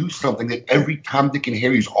try to do something that every Tom, Dick, and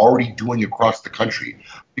Harry is already doing across the country?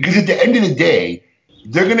 Because at the end of the day,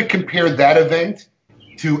 they're going to compare that event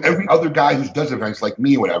to every other guy who does events like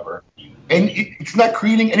me or whatever. And it's not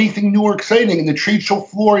creating anything new or exciting. And the trade show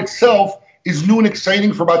floor itself is new and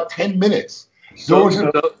exciting for about 10 minutes. So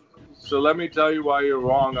let me tell you why you're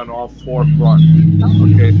wrong on all four fronts.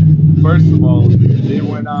 Okay, first of all, they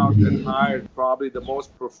went out and hired probably the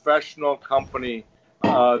most professional company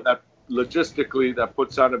that logistically that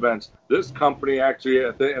puts on events. This company actually,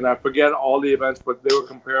 and I forget all the events, but they were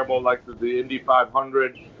comparable like to the Indy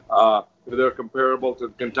 500. They're comparable to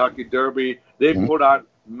the Kentucky Derby. They put on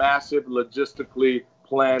massive logistically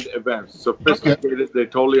planned events. Sophisticated. They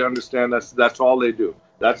totally understand that's all they do.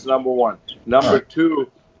 That's number one. Number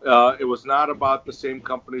two, it was not about the same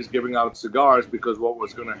companies giving out cigars, because what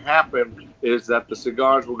was going to happen is that the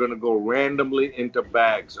cigars were going to go randomly into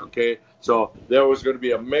bags, okay? So there was going to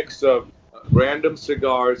be a mix of random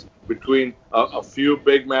cigars between a few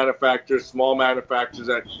big manufacturers, small manufacturers,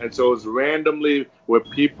 and so it's randomly where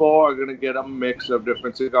people are going to get a mix of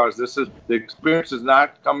different cigars. The experience is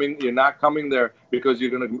not coming. You're not coming there because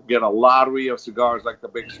you're going to get a lottery of cigars like the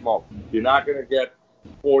Big Smoke. You're not going to get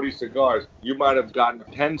 40 cigars. You might have gotten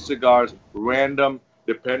 10 cigars random,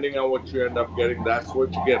 depending on what you end up getting. That's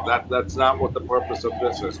what you get. That's not what the purpose of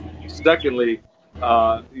this is. Secondly,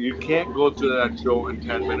 you can't go to that show in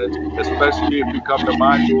 10 minutes, especially if you come to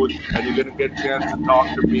my booth and you're going to get a chance to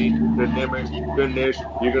talk to me, to Nimish, to Nish.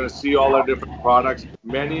 You're going to see all our different products.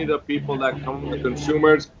 Many of the people that come, the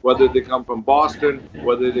consumers, whether they come from Boston,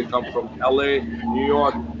 whether they come from LA, New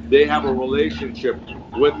York, they have a relationship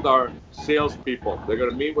with our salespeople. They're going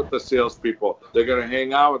to meet with the salespeople. They're going to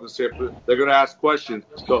hang out with the salespeople. They're going to ask questions.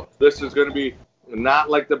 So this is going to be not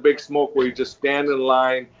like the Big Smoke where you just stand in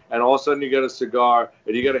line and all of a sudden you get a cigar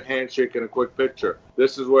and you get a handshake and a quick picture.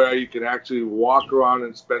 This is where you can actually walk around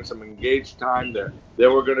and spend some engaged time there.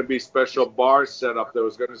 There were going to be special bars set up. There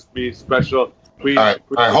was going to be special all right,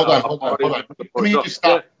 hold on. Let me just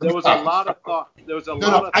stop. There was a lot of thought. There was a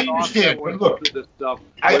lot of thought that went into this stuff.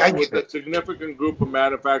 With a significant group of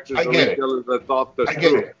manufacturers and retailers that thought this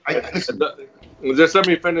through. Just let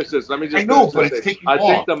me finish this. Let me just. I know, but it's taking I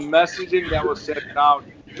think the messaging that was sent out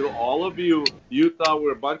to all of you, you thought we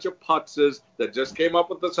were a bunch of putzes that just came up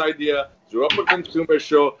with this idea, drew up a consumer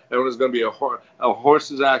show, and it was going to be a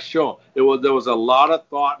horse's ass show. There was a lot of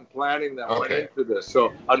thought and planning that went into this.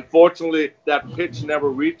 So unfortunately, that pitch never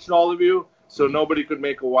reached all of you, so nobody could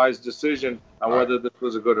make a wise decision on whether this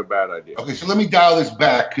was a good or bad idea. Okay, so let me dial this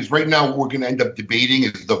back, because right now what we're going to end up debating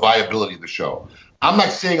is the viability of the show. I'm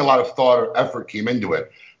not saying a lot of thought or effort came into it,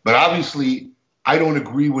 but obviously I don't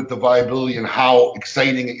agree with the viability and how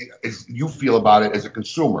exciting you feel about it as a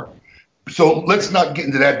consumer. So let's not get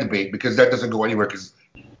into that debate, because that doesn't go anywhere, because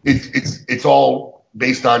it's all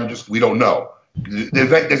based on just we don't know. The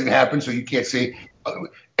event doesn't happen, so you can't say.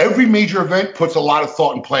 Every major event puts a lot of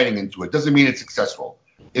thought and planning into it. Doesn't mean it's successful.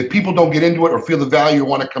 If people don't get into it or feel the value or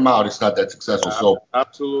want to come out, it's not that successful. So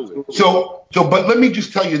absolutely. But let me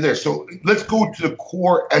just tell you this. So let's go to the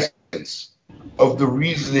core essence of the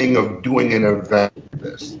reasoning of doing an event like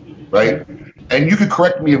this, right? And you could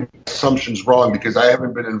correct me if assumption's wrong, because I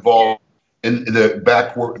haven't been involved in the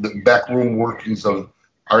backroom workings of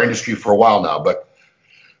our industry for a while now. But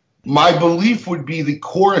my belief would be the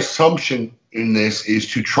core assumption in this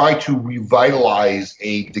is to try to revitalize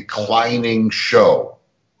a declining show,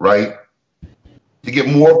 right? To get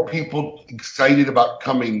more people excited about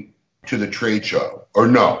coming to the trade show, or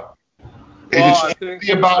no? Well, is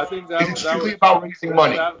it strictly about raising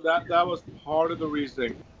money? That was part of the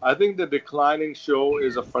reasoning. I think the declining show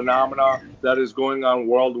is a phenomenon that is going on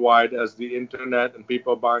worldwide as the internet and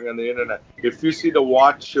people are buying on the internet. If you see the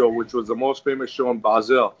Watch show, which was the most famous show in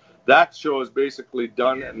Brazil, That show is basically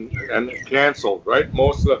done and canceled, right?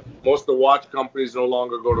 Most of the watch companies no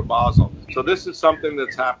longer go to Basel. So this is something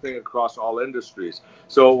that's happening across all industries.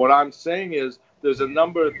 So what I'm saying is there's a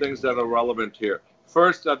number of things that are relevant here.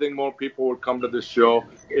 First, I think more people would come to this show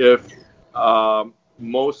if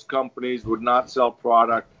most companies would not sell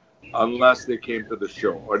product unless they came to the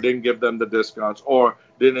show or didn't give them the discounts or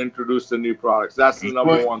didn't introduce the new products. That's the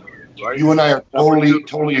number one thing, right? You and I are totally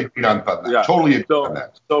agreed on that. Yeah. Totally agreed on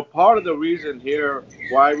that. So part of the reason here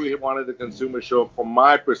why we wanted the consumer show, from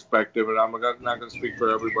my perspective, and I'm not going to speak for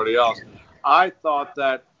everybody else, I thought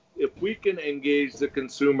that if we can engage the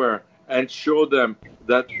consumer and show them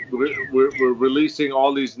that we're releasing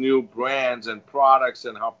all these new brands and products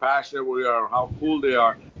and how passionate we are, how cool they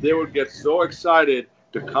are, they would get so excited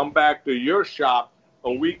to come back to your shop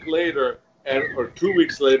a week later or 2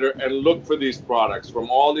 weeks later and look for these products from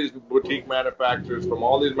all these boutique manufacturers, from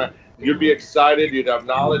all these you'd be excited, you'd have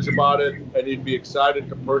knowledge about it, and you'd be excited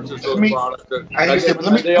to purchase those products.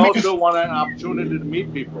 They also want an opportunity to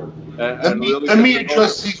meet people. Let me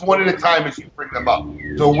address these one at a time as you bring them up.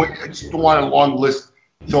 So I just don't want a long list.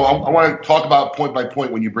 So I want to talk about point by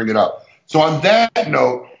point when you bring it up. So on that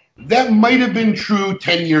note, that might have been true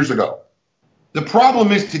 10 years ago. The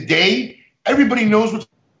problem is today, everybody knows what's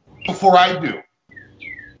before I do.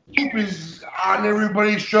 It is on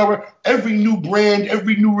everybody's show. Every new brand,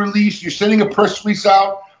 every new release, you're sending a press release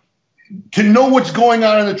out. To know what's going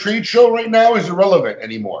on in the trade show right now is irrelevant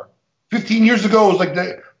anymore. 15 years ago, it was like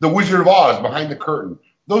the Wizard of Oz behind the curtain.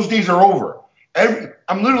 Those days are over.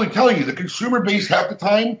 I'm literally telling you, the consumer base half the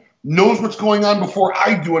time knows what's going on before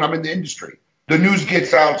I do, and I'm in the industry. The news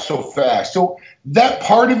gets out so fast. So that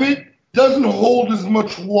part of it doesn't hold as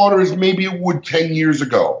much water as maybe it would 10 years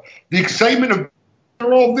ago. The excitement of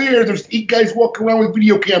they're all there. There's 8 guys walking around with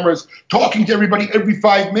video cameras talking to everybody every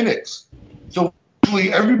 5 minutes. So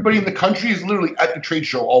actually everybody in the country is literally at the trade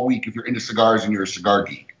show all week if you're into cigars and you're a cigar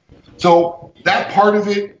geek. So that part of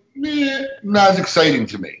it, not as exciting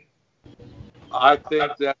to me. I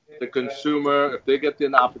think that the consumer, if they get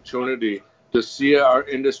the opportunity to see our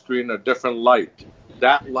industry in a different light,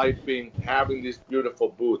 that light being having these beautiful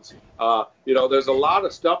booths. There's a lot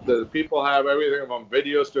of stuff that people have, everything from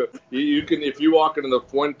videos to, you can, if you walk into the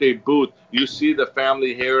Fuente booth, you see the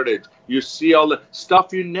family heritage. You see all the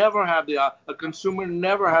stuff you never have, a consumer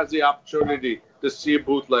never has the opportunity to see a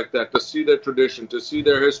booth like that, to see their tradition, to see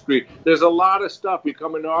their history. There's a lot of stuff. You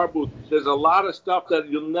come into our booth, there's a lot of stuff that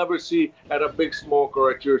you'll never see at a Big Smoke or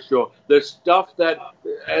at your show. There's stuff that,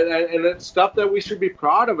 and it's stuff that we should be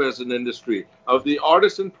proud of as an industry. Of the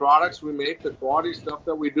artisan products we make, the quality stuff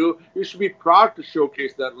that we do, you should be proud to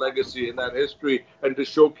showcase that legacy and that history and to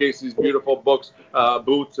showcase these beautiful booths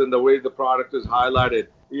and the way the product is highlighted.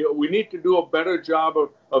 We need to do a better job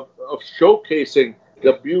of showcasing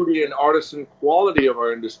the beauty and artisan quality of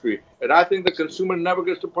our industry. And I think the consumer never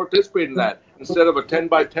gets to participate in that. Instead of a 10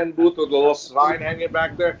 by 10 booth with a little sign hanging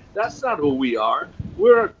back there, that's not who we are.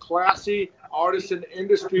 We're a classy artisan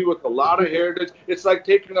industry with a lot of heritage. It's like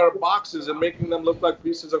taking our boxes and making them look like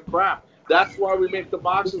pieces of crap. That's why we make the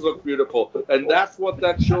boxes look beautiful. And that's what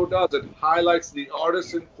that show does. It highlights the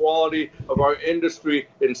artisan quality of our industry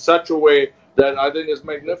in such a way that I think is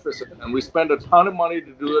magnificent. And we spend a ton of money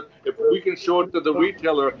to do it. If we can show it to the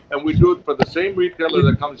retailer and we do it for the same retailer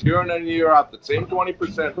that comes year in and year out, the same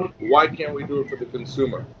 20%, why can't we do it for the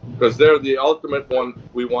consumer? Because they're the ultimate one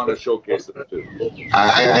we want to showcase it to.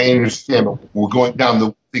 I understand, but we're going down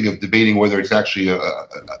the thing of debating whether it's actually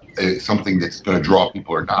something that's going to draw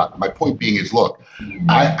people or not. My point being is, look,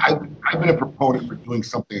 I've been a proponent for doing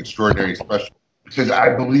something extraordinary and special because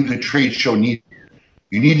I believe the trade show needs.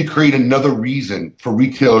 You need to create another reason for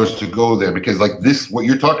retailers to go there because, like this, what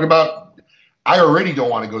you're talking about, I already don't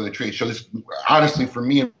want to go to the trade show. This, honestly, for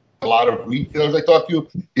me, and a lot of retailers I talk to,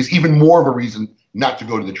 is even more of a reason not to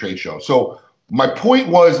go to the trade show. So my point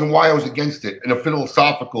was, and why I was against it, in a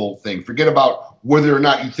philosophical thing, forget about whether or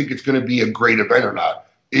not you think it's going to be a great event or not,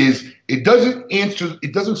 is it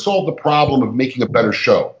doesn't solve the problem of making a better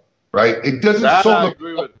show, right? It doesn't solve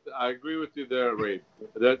I agree with you there, Ray.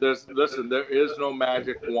 There is no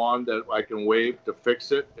magic wand that I can wave to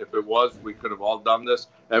fix it. If it was, we could have all done this.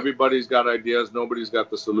 Everybody's got ideas. Nobody's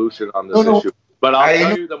got the solution on this issue. But I'll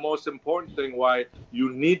tell you the most important thing why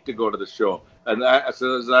you need to go to the show. And as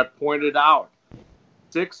I pointed out,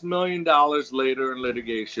 $6 million later in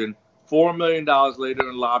litigation, $4 million later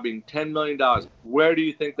in lobbying, $10 million. Where do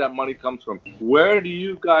you think that money comes from? Where do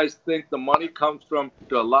you guys think the money comes from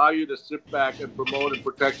to allow you to sit back and promote and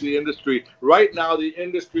protect the industry? Right now, the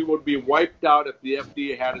industry would be wiped out if the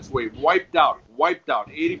FDA had its way. Wiped out.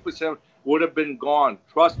 80% would have been gone.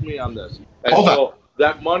 Trust me on this. And so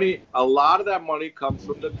that money, a lot of that money comes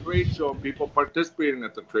from the trade show and people participating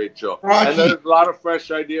at the trade show. Rocky. And there's a lot of fresh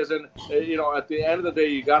ideas. And, at the end of the day,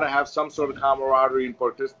 you got to have some sort of camaraderie and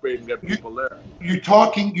participate and get people there. I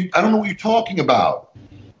don't know what you're talking about.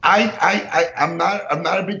 I'm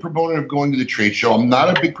not a big proponent of going to the trade show. I'm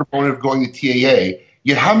not a big proponent of going to TAA.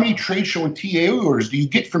 Yet how many trade show and TAA orders do you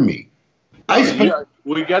get from me?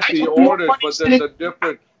 We get the orders, but there's a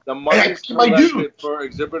difference. The money's collected for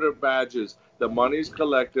exhibitor badges. The money's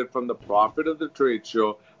collected from the profit of the trade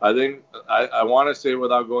show. I think I want to say,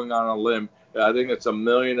 without going on a limb, I think it's $1.5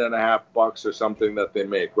 million or something that they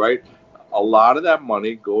make, right? A lot of that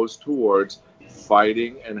money goes towards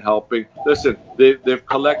fighting and helping. Listen, they've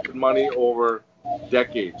collected money over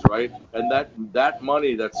decades, right? And that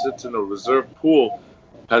money that sits in a reserve pool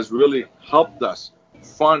has really helped us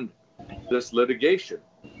fund this litigation.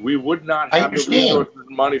 We would not have the resources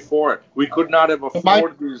and money for it. We could not have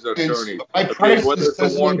afforded these attorneys. My presence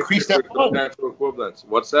doesn't increase that fund. Equivalents.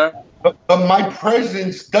 What's that? But my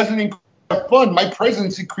presence doesn't increase that fund. My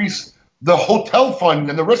presence increased the hotel fund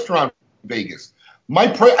and the restaurant in Vegas. I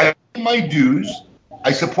pay my dues.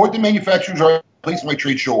 I support the manufacturers. I place my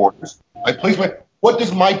trade show orders. What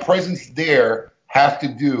does my presence there have to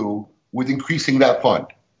do with increasing that fund?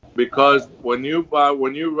 Because when you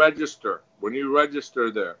register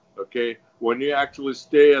there, okay, when you actually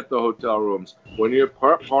stay at the hotel rooms, when you're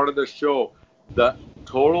part of the show, the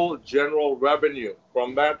total general revenue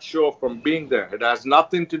from that show, from being there, it has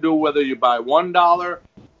nothing to do whether you buy $1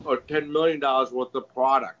 or $10 million worth of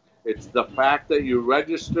product. It's the fact that you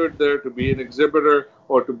registered there to be an exhibitor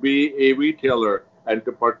or to be a retailer and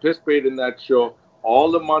to participate in that show.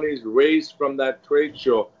 All the monies raised from that trade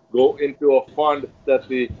show go into a fund that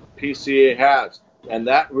the PCA has. And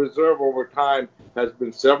that reserve over time has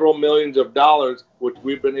been several millions of dollars, which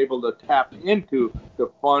we've been able to tap into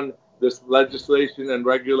to fund this legislation and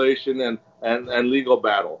regulation and legal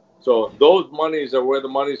battle. So those monies are where the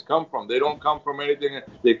monies come from. They don't come from anything.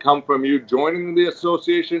 They come from you joining the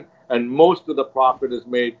association, and most of the profit is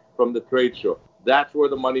made from the trade show. That's where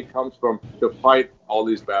the money comes from to fight all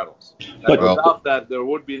these battles. And without that, there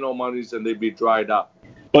would be no monies and they'd be dried up.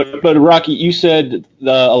 But Rocky, you said a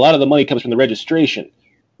lot of the money comes from the registration.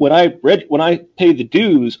 When I pay the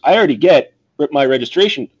dues, I already get my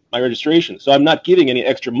registration. So I'm not giving any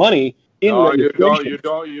extra money. No, you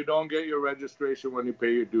don't get your registration when you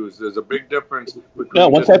pay your dues. There's a big difference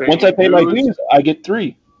between once I pay my dues, I get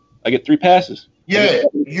 3. I get 3 passes. Yeah,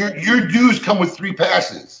 your dues come with 3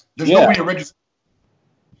 passes. There's no way to register.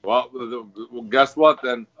 Well, guess what?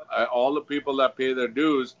 Then all the people that pay their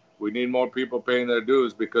dues, we need more people paying their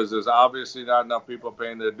dues because there's obviously not enough people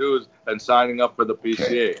paying their dues and signing up for the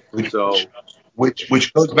PCA. Okay.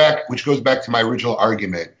 Which goes back to my original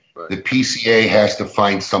argument. Right. The PCA has to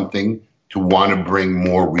find something to want to bring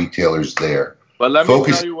more retailers there. But let me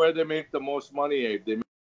tell you where they make the most money, Abe. They make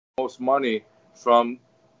the most money from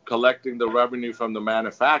collecting the revenue from the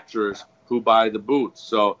manufacturers who buy the booths.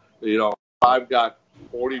 So, I've got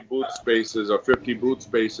 40 booth spaces or 50 booth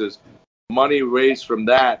spaces. Money raised from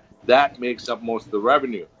that makes up most of the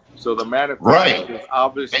revenue. So the manufacturers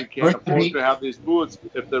obviously can't afford to have these booths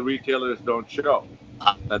if the retailers don't show.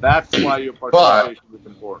 Now that's why your participation is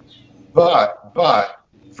important. But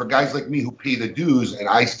for guys like me who pay the dues and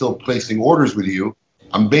I still placing orders with you,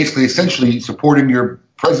 I'm essentially supporting your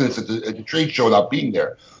presence at the trade show without being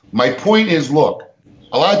there. My point is, look,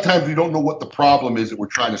 a lot of times we don't know what the problem is that we're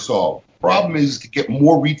trying to solve. The problem is to get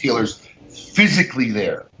more retailers physically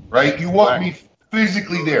there, right? You want me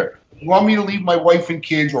physically there. You want me to leave my wife and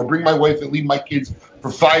kids or bring my wife and leave my kids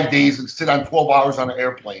for 5 days and sit on 12 hours on an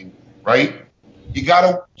airplane, right? You got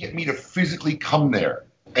to get me to physically come there.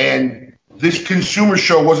 And this consumer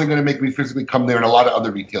show wasn't going to make me physically come there, and a lot of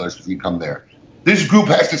other retailers physically come there. This group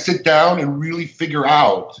has to sit down and really figure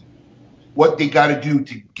out what they got to do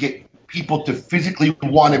to get people to physically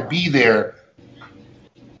want to be there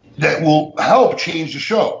that will help change the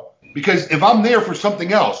show. Because if I'm there for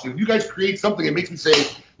something else, if you guys create something that makes me say,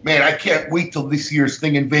 man, I can't wait till this year's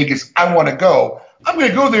thing in Vegas, I want to go, I'm going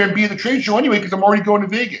to go there and be at the trade show anyway because I'm already going to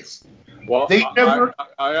Vegas. Well, they never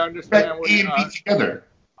I understand A and B together.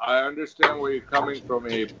 I understand where you're coming from,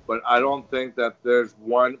 Abe, but I don't think that there's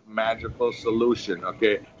one magical solution,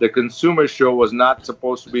 okay? The consumer show was not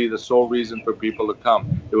supposed to be the sole reason for people to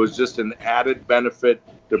come. It was just an added benefit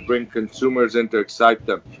to bring consumers in to excite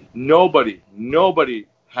them. Nobody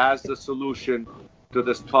has the solution to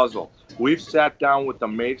this puzzle. We've sat down with the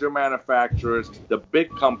major manufacturers, the big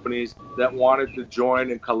companies that wanted to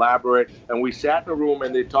join and collaborate, and we sat in a room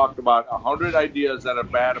and they talked about 100 ideas that are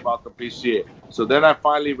bad about the PCA. So then I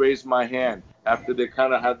finally raised my hand after they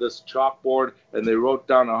kind of had this chalkboard and they wrote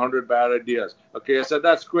down 100 bad ideas. Okay, I said,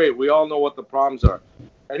 that's great. We all know what the problems are.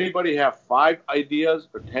 Anybody have 5 ideas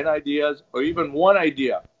or 10 ideas or even 1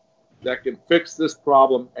 idea that can fix this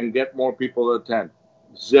problem and get more people to attend?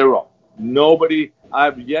 0. Nobody.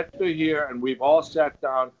 I've yet to hear, and we've all sat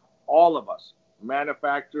down, all of us,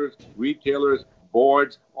 manufacturers, retailers,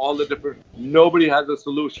 boards, all the different, nobody has a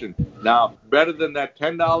solution. Now, better than that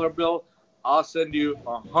 $10 bill, I'll send you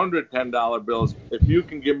 100 $10 bills if you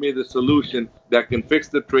can give me the solution that can fix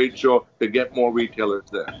the trade show to get more retailers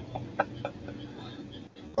there.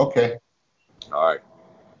 Okay. All right.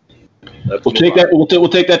 We'll take that. We'll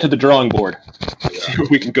take that to the drawing board. See where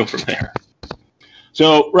we can go from there.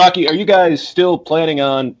 So, Rocky, are you guys still planning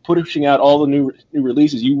on pushing out all the new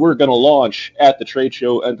releases you were going to launch at the trade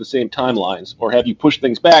show at the same timelines, or have you pushed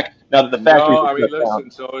things back now that the factory? No, I mean, listen.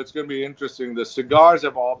 So it's going to be interesting. The cigars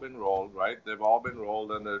have all been rolled, right? They've all been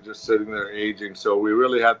rolled, and they're just sitting there aging. So we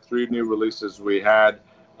really had 3 new releases. We had.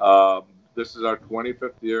 This is our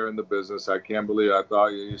 25th year in the business. I can't believe it. I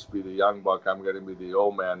thought you used to be the young buck. I'm going to be the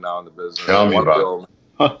old man now in the business. Tell me about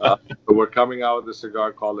it. We're coming out with a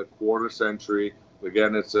cigar called the Quarter Century.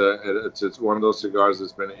 Again, it's one of those cigars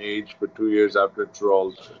that's been aged for 2 years after it's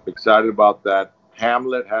rolled. Excited about that.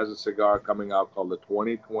 Hamlet has a cigar coming out called the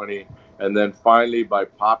 2020. And then finally, by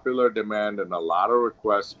popular demand and a lot of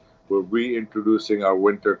requests, we're reintroducing our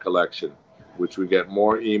winter collection, which we get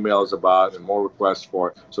more emails about and more requests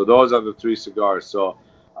for. So those are the 3 cigars. So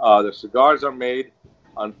the cigars are made.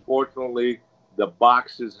 Unfortunately, the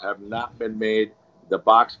boxes have not been made. The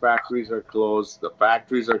box factories are closed. The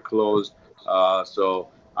factories are closed. So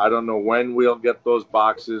I don't know when we'll get those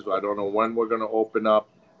boxes. I don't know when we're going to open up.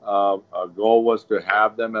 Our goal was to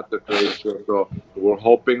have them at the trade show. So we're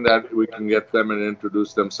hoping that we can get them and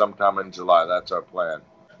introduce them sometime in July. That's our plan.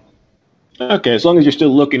 Okay, as long as you're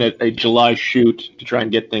still looking at a July shoot to try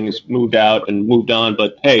and get things moved out and moved on,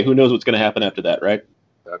 but hey, who knows what's going to happen after that, right?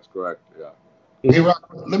 That's correct. Yeah. Hey, Rob,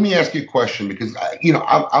 let me ask you a question because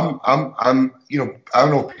I'm I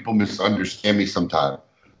don't know if people misunderstand me sometimes.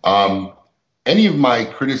 Any of my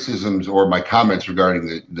criticisms or my comments regarding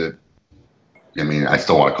I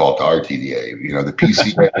still want to call it the RTDA, the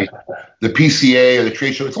PCA, the PCA or the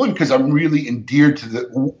trade show. It's only because I'm really endeared to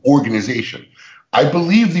the organization. I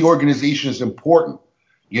believe the organization is important,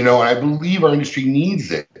 and I believe our industry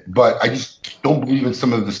needs it, but I just don't believe in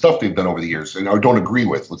some of the stuff they've done over the years and I don't agree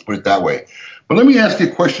with. Let's put it that way. But let me ask you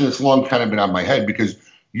a question that's long kind of been on my head because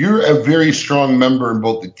you're a very strong member in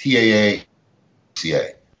both the TAA and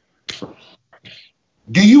PCA.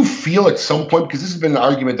 Do you feel at some point, because this has been an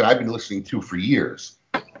argument that I've been listening to for years,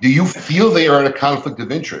 do you feel they are in a conflict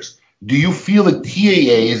of interest? Do you feel that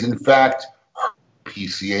TAA is in fact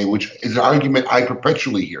PCA, which is an argument I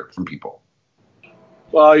perpetually hear from people?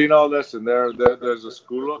 Well, listen, there's a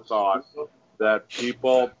school of thought that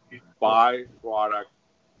people buy product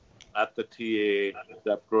at the TAA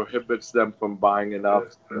that prohibits them from buying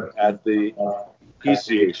enough at the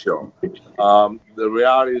PCA show. The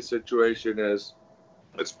reality of the situation is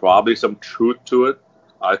it's probably some truth to it.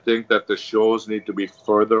 I think that the shows need to be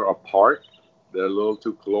further apart. They're a little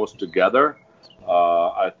too close together.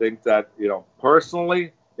 I think that,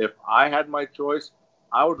 personally, if I had my choice,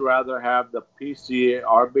 I would rather have the PCA,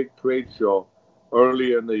 our big trade show,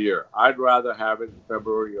 early in the year. I'd rather have it in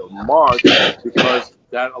February or March because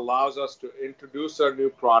that allows us to introduce our new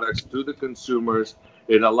products to the consumers.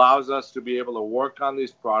 It allows us to be able to work on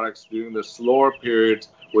these products during the slower periods,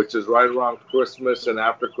 which is right around Christmas and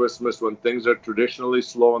after Christmas when things are traditionally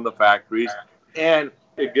slow in the factories. And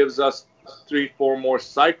it gives us 3-4 more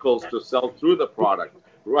cycles to sell through the product.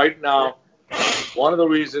 Right now, one of the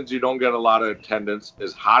reasons you don't get a lot of attendance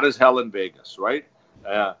is hot as hell in Vegas, right?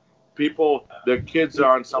 People, their kids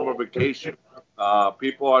are on summer vacation.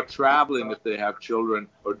 People are traveling if they have children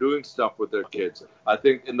or doing stuff with their kids. I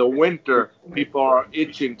think in the winter, people are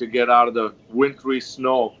itching to get out of the wintry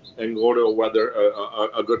snow and go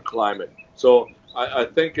to a good climate. So I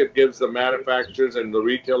think it gives the manufacturers and the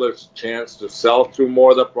retailers a chance to sell through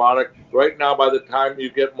more of the product. Right now, by the time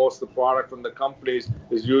you get most of the product from the companies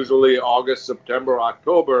is usually August, September,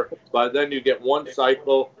 October. By then you get one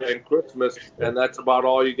cycle and Christmas, and that's about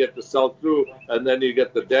all you get to sell through. And then you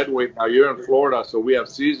get the dead weight. Now, you're in Florida, so we have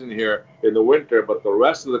season here in the winter, but the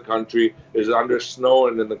rest of the country is under snow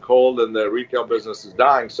and in the cold, and the retail business is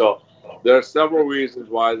dying. So there are several reasons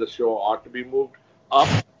why the show ought to be moved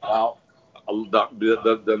up.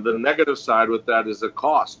 The negative side with that is the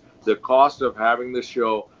cost. The cost of having the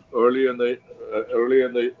show early in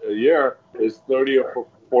the year is 30 or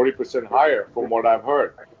 40% higher from what I've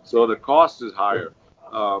heard. So the cost is higher.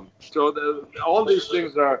 All these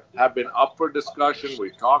things have been up for discussion.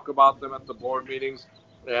 We talk about them at the board meetings.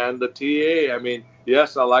 And the TA, I mean,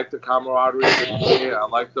 yes, I like the camaraderie of the TA. I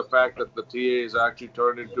like the fact that the TA is actually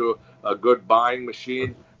turned into a good buying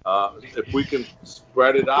machine. If we can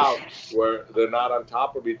spread it out where they're not on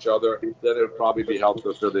top of each other, then it'll probably be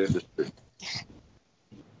helpful to the industry.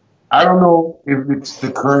 I don't know if it's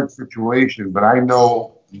the current situation, but I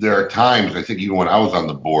know there are times, I think even when I was on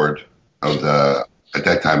the board of at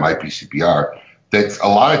that time, IPCPR, that a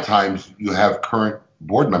lot of times you have current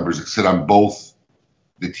board members that sit on both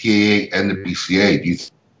the TAA and the BCA. Do you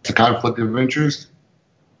think it's a conflict of interest?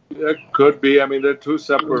 It could be. I mean, they're two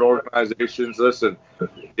separate organizations. Listen,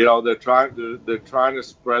 they're trying to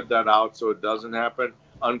spread that out so it doesn't happen.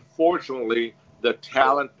 Unfortunately, the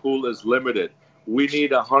talent pool is limited. We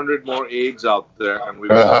need 100 more aides out there,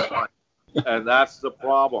 and that's the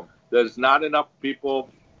problem. There's not enough people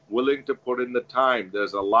willing to put in the time.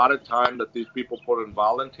 There's a lot of time that these people put in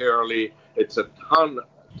voluntarily. It's a ton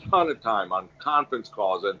of time on conference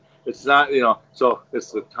calls, and it's not, so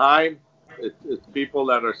it's the time. It's people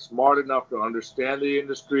that are smart enough to understand the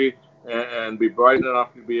industry and be bright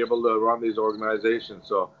enough to be able to run these organizations.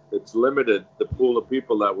 So it's limited, the pool of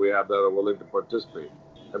people that we have that are willing to participate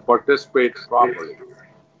and participate properly.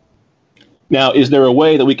 Now, is there a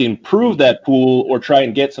way that we can improve that pool or try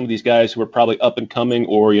and get some of these guys who are probably up and coming,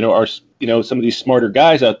 or are some of these smarter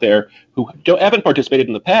guys out there who haven't participated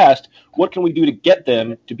in the past? What can we do to get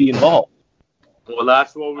them to be involved? Well,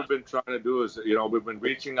 that's what we've been trying to do is, we've been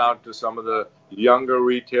reaching out to some of the younger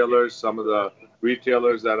retailers, some of the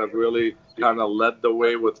retailers that have really kind of led the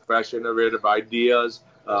way with fresh, innovative ideas.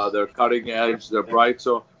 They're cutting edge, they're bright.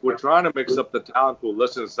 So we're trying to mix up the talent pool.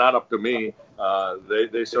 Listen, it's not up to me.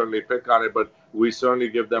 They certainly pick on it, but we certainly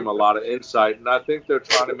give them a lot of insight. And I think they're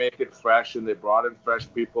trying to make it fresh, and they brought in fresh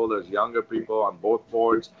people. There's younger people on both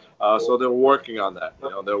boards. So they're working on that.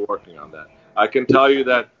 They're working on that.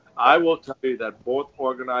 I will tell you that both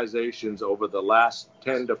organizations over the last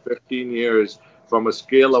 10 to 15 years, from a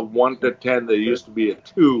scale of 1 to 10, there used to be a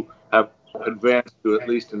 2, have advanced to at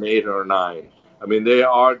least an 8 or a 9. I mean, they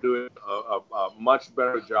are doing a much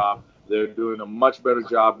better job. They're doing a much better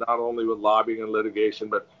job, not only with lobbying and litigation,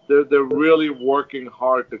 but they're really working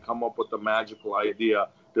hard to come up with a magical idea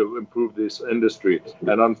to improve this industry.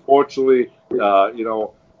 And unfortunately,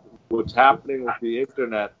 what's happening with the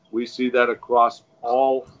internet, we see that across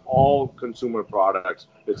all consumer products.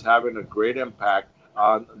 It's having a great impact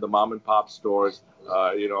on the mom and pop stores.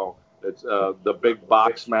 It's the big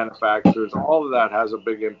box manufacturers. All of that has a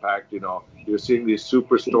big impact. You're seeing these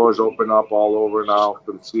superstores open up all over now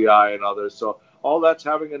from CI and others. So all that's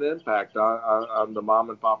having an impact on the mom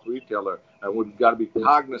and pop retailer. And we've got to be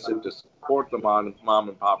cognizant to support the mom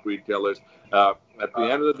and pop retailers. At the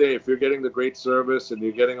end of the day, if you're getting the great service and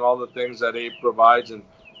you're getting all the things that Abe provides, and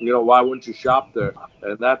why wouldn't you shop there?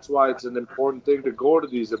 And that's why it's an important thing to go to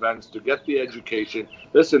these events, to get the education.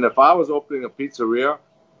 Listen, if I was opening a pizzeria,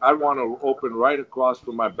 I'd want to open right across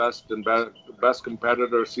from my best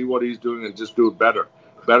competitor, see what he's doing, and just do it better.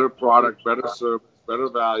 Better product, better service, better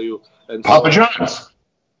value. And Papa John's.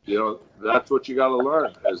 That's what you got to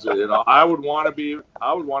learn. I would want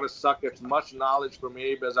to suck as much knowledge from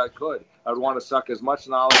Abe as I could. I would want to suck as much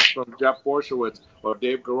knowledge from Jeff Borshowitz or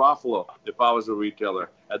Dave Garofalo if I was a retailer.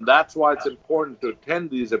 And that's why it's important to attend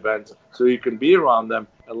these events so you can be around them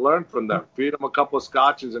and learn from them. Feed them a couple of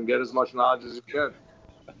scotches and get as much knowledge as you can.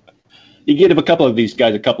 You give a couple of these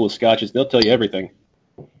guys a couple of scotches, they'll tell you everything.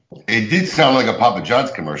 It did sound like a Papa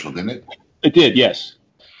John's commercial, didn't it? It did, yes.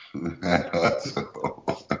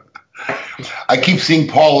 I keep seeing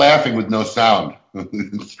Paul laughing with no sound.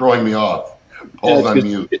 It's throwing me off. Paul's on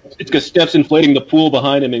mute. It's because Steph's inflating the pool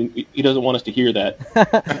behind him, and he doesn't want us to hear that.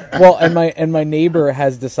 Well, and my neighbor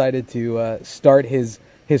has decided to start his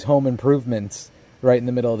home improvements right in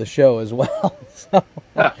the middle of the show as well. So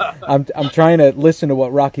I'm trying to listen to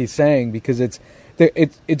what Rocky's saying, because it's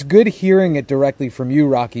good hearing it directly from you,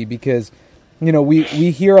 Rocky, because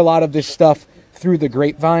we hear a lot of this stuff through the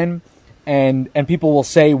grapevine, and people will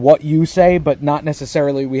say what you say, but not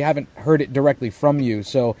necessarily, we haven't heard it directly from you.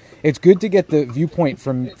 So it's good to get the viewpoint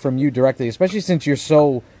from you directly, especially since you're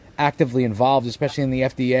so actively involved, especially in the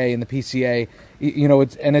FDA and the PCA.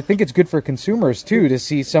 And I think it's good for consumers too to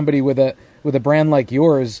see somebody with a brand like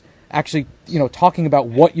yours actually, talking about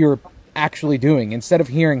what you're actually doing, instead of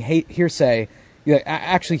hearing hearsay,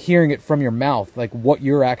 actually hearing it from your mouth, like what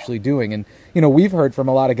you're actually doing. And, we've heard from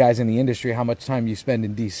a lot of guys in the industry how much time you spend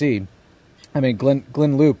in DC. I mean,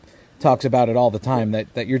 Glenn Loop talks about it all the time,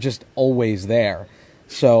 that you're just always there.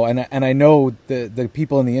 So, and I know the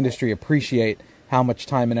people in the industry appreciate how much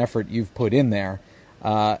time and effort you've put in there.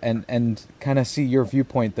 and kind of see your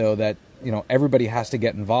viewpoint, though, that, you know, everybody has to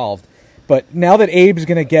get involved. But now that Abe's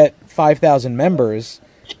going to get 5,000 members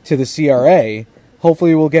to the CRA,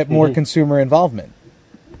 hopefully we'll get more consumer involvement.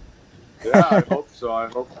 Yeah, I hope so. I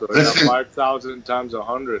hope so. Yeah, 5,000 times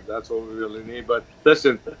 100. That's what we really need. But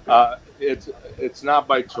listen, it's not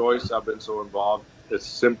by choice I've been so involved. It's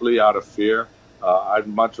simply out of fear. I'd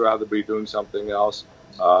much rather be doing something else.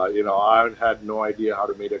 You know, I had no idea how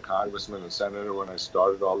to meet a congressman and senator when I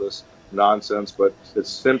started all this nonsense. But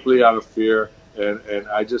it's simply out of fear. And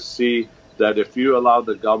I just see that if you allow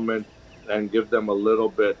the government and give them a little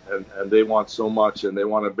bit, and they want so much, and they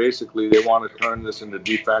want to turn this into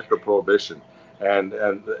de facto prohibition. And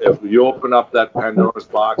if you open up that Pandora's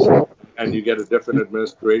box and you get a different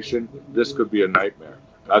administration, this could be a nightmare.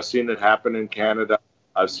 I've seen it happen in Canada.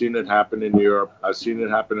 I've seen it happen in Europe. I've seen it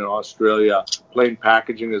happen in Australia. Plain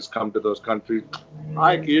packaging has come to those countries.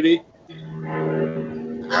 Hi, cutie.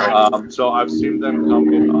 So I've seen them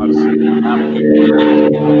come in. I've seen them happen.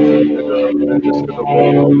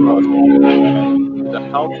 The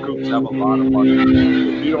health groups have a lot of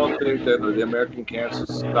money. If you don't think that the American Cancer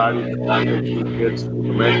Society, the Tobacco Kids,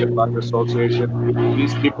 American Lung Association,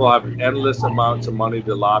 these people have endless amounts of money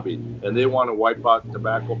to lobby, and they want to wipe out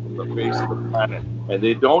tobacco from the face of the planet. And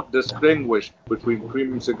they don't distinguish between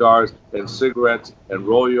premium cigars and cigarettes and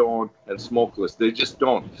roll your own and smokeless. They just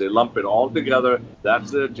don't. They lump it all together.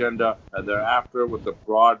 That's their agenda, and they're after it with a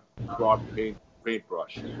broad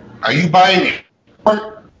paintbrush. Are you buying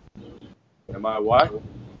airport? Am I what?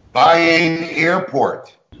 Buying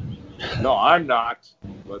airport. No, I'm not.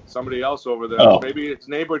 But somebody else over there. Oh. Maybe its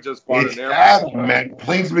neighbor just bought It's an airport. Adam, man.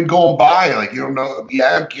 Planes have been going by. Like, you don't know. The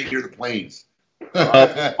Adam can't hear the planes.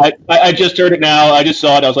 I just heard it now. I just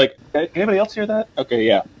saw it. I was like, anybody else hear that? Okay,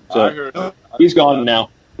 yeah. So I heard it. he's gone now.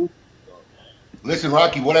 Listen,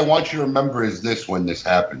 Rocky, what I want you to remember is this when this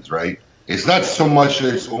happens, right? It's not so much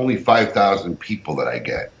that it's only 5,000 people that I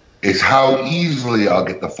get. It's how easily I'll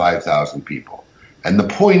get the 5,000 people. And the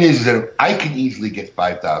point is that if I can easily get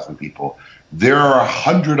 5,000 people, there are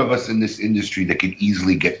 100 of us in this industry that can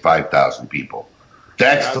easily get 5,000 people.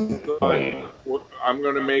 That's the point. I'm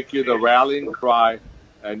going to make you the rallying cry,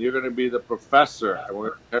 and you're going to be the professor. And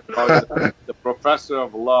we're going to call you the professor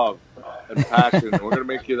of love and passion. We're going to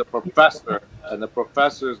make you the professor, and the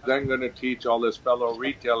professor is then going to teach all his fellow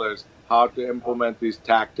retailers how to implement these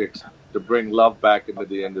tactics to bring love back into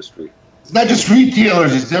the industry. It's not just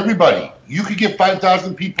retailers, it's everybody. You could get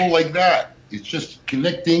 5,000 people like that. It's just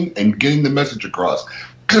connecting and getting the message across.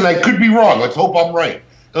 And I could be wrong. Let's hope I'm right.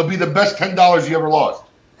 It'll be the best $10 you ever lost.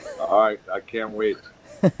 All right, I can't wait.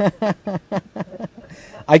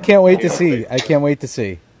 I can't wait to see. I can't wait to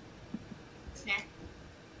see.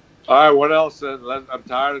 All right, what else? I'm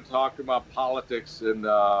tired of talking about politics and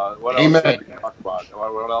what else Amen. can we talk about?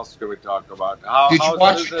 What else can we talk about? Did you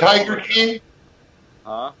watch Tiger King?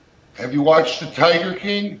 Huh? Have you watched The Tiger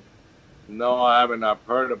King? No, I haven't. I've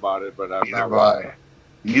heard about it, but I've Neither not have watched I.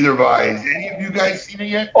 Neither have I. Has any of you guys seen it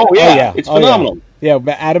yet? Oh, yeah. Oh, yeah. It's Oh, yeah. phenomenal. Yeah,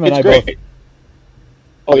 but Adam and It's I great. both.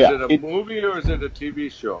 Oh, yeah. Is it a movie or is it a TV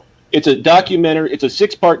show? It's a documentary. It's a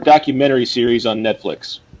 6-part documentary series on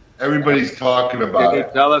Netflix. Everybody's talking about Can you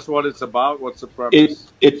it. tell us what it's about? What's the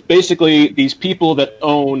premise? It's basically these people that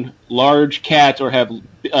own large cats or have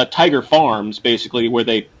tiger farms, basically, where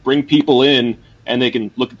they bring people in and they can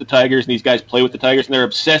look at the tigers, and these guys play with the tigers, and they're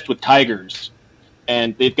obsessed with tigers.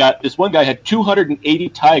 And they've got this one guy had 280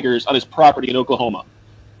 tigers on his property in Oklahoma,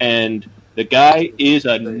 and the guy is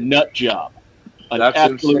a nut job, an That's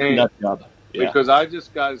absolute insane. nut job. Yeah. Because I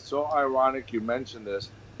just got so ironic you mentioned this,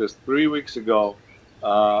 because 3 weeks ago,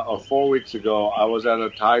 or 4 weeks ago, I was at a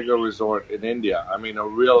tiger resort in India. I mean, a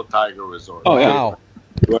real tiger resort. Oh, yeah.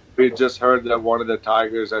 Wow. We just heard that one of the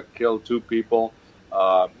tigers had killed 2 people.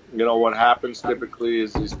 You know, what happens typically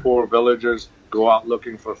is these poor villagers go out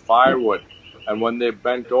looking for firewood. And when they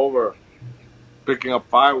bent over picking up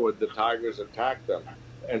firewood, the tigers attacked them.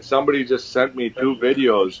 And somebody just sent me 2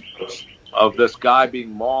 videos of this guy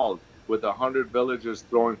being mauled with 100 villagers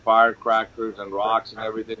throwing firecrackers and rocks and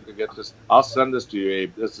everything to get this. I'll send this to you,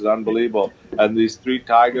 Abe. This is unbelievable. And these 3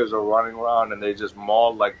 tigers are running around and they just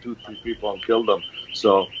mauled like 2-3 people and killed them.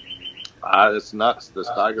 So it's nuts, this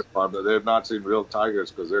tiger farm. They've not seen real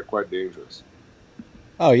tigers because they're quite dangerous.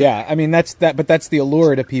 Oh yeah, I mean that's the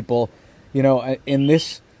allure to people. You know, in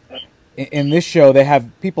this show, they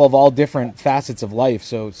have people of all different facets of life.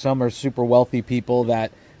 So some are super wealthy people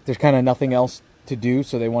that there's kind of nothing else to do,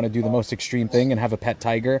 so they want to do the most extreme thing and have a pet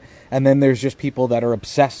tiger. And then there's just people that are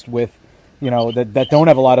obsessed with that don't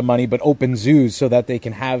have a lot of money but open zoos so that they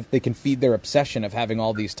can feed their obsession of having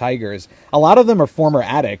all these tigers. A lot of them are former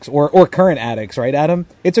addicts or current addicts, right, Adam?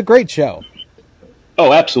 It's a great show.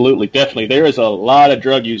 Oh, absolutely, definitely. There is a lot of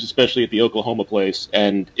drug use, especially at the Oklahoma place,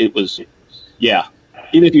 and it was, yeah.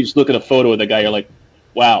 Even if you just look at a photo of the guy, you're like,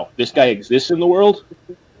 wow, this guy exists in the world?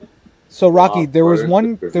 So, Rocky, there was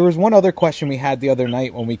one other question we had the other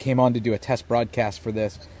night when we came on to do a test broadcast for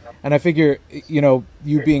this. And I figure, you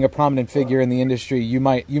being a prominent figure in the industry, you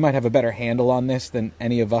might have a better handle on this than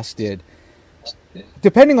any of us did.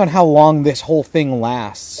 Depending on how long this whole thing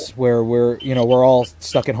lasts, where we're all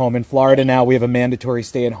stuck at home in Florida now, we have a mandatory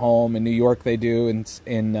stay at home. In New York, they do,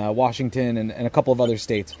 in Washington and a couple of other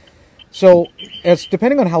states. So,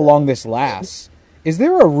 depending on how long this lasts, is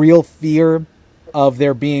there a real fear of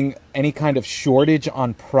there being any kind of shortage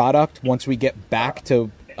on product once we get back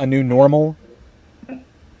to a new normal?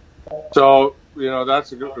 So,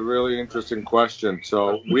 that's a really interesting question.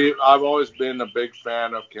 So I've always been a big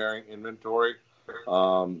fan of carrying inventory.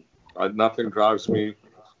 Nothing drives me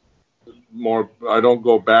more. I don't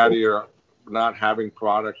go battier not having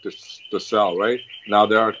product to sell, right? Now,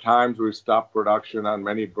 there are times we stop production on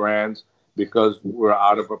many brands because we're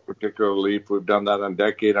out of a particular leaf. We've done that on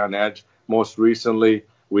Decade on Edge. Most recently,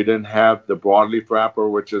 we didn't have the broadleaf wrapper,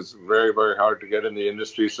 which is very, very hard to get in the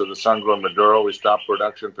industry. So the sun-grown Maduro, we stopped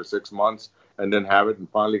production for 6 months and didn't have it and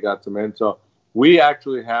finally got some in. So we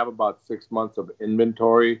actually have about 6 months of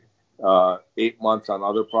inventory, 8 months on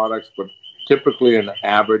other products, but typically an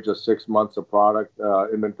average of 6 months of product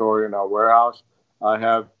inventory in our warehouse. I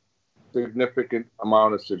have significant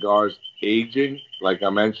amount of cigars aging, like I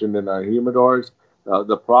mentioned, in our humidors.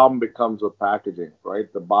 The problem becomes with packaging,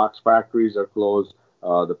 right? The box factories are closed.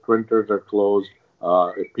 The printers are closed.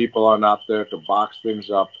 If people are not there to box things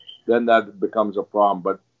up, then that becomes a problem.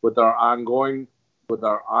 But with our ongoing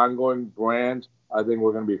brands, I think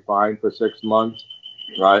we're going to be fine for 6 months.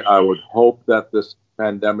 Right? I would hope that this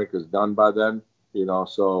pandemic is done by then.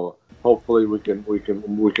 So hopefully we can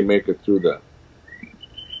make it through that.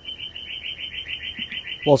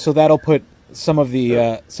 Well, so that'll put some of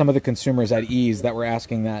the consumers at ease that were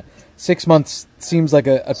asking that. 6 months seems like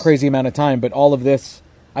a crazy amount of time, but all of this,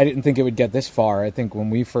 I didn't think it would get this far. I think when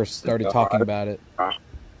we first started talking about it,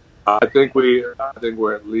 I think we're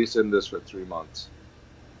at least in this for 3 months.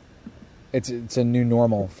 It's a new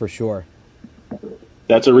normal for sure.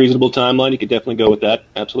 That's a reasonable timeline. You could definitely go with that.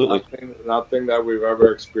 Absolutely. Nothing that we've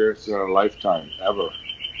ever experienced in our lifetime, ever.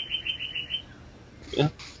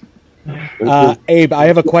 Yeah. Abe, I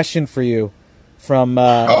have a question for you from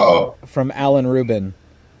Alan Rubin.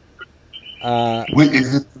 Wait,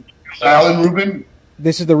 is it Alan Rubin?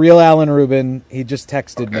 This is the real Alan Rubin. He just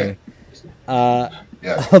texted me.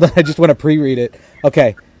 Yeah. Hold on, I just want to pre-read it.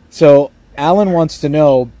 Okay, so Alan wants to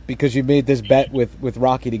know, because you made this bet with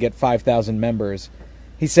Rocky to get 5,000 members.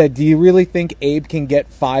 He said, do you really think Abe can get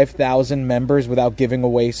 5,000 members without giving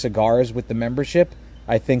away cigars with the membership?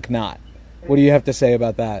 I think not. What do you have to say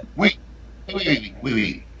about that? Wait.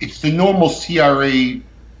 It's the normal CRA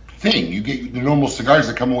thing. You get the normal cigars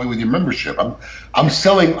that come away with your membership. I'm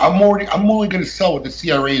only going to sell what the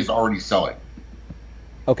CRA is already selling.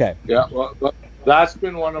 Okay. Yeah, well, that's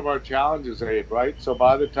been one of our challenges, Abe, right? So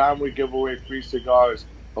by the time we give away free cigars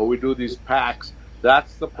or we do these packs,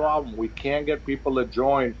 that's the problem. We can't get people to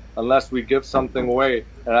join unless we give something away.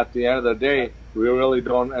 And at the end of the day, we really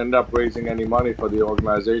don't end up raising any money for the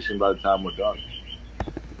organization by the time we're done.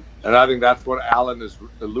 And I think that's what Alan is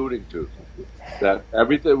alluding to, that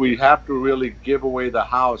everything we have to really give away the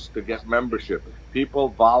house to get membership. People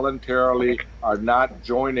voluntarily are not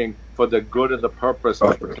joining for the good of the purpose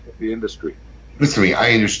of the industry. Listen to me,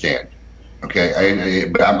 I understand. Okay,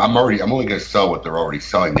 but I'm only going to sell what they're already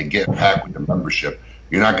selling. They get a pack with the membership.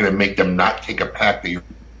 You're not going to make them not take a pack that you're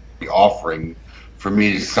offering for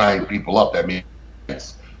me to sign people up. That makes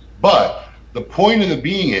sense. But the point of the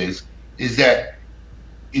being is that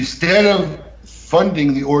instead of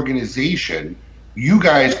funding the organization, you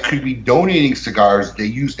guys could be donating cigars they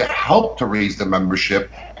use to help to raise the membership,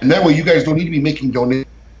 and that way you guys don't need to be making donations.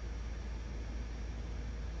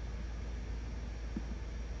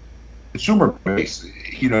 Consumer base,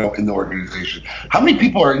 in the organization. How many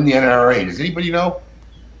people are in the NRA? Does anybody know?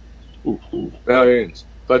 Millions.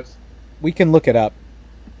 But we can look it up.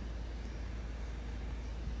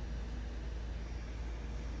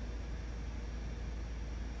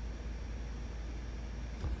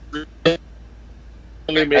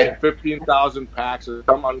 Only made 15,000 packs or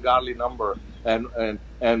some ungodly number, and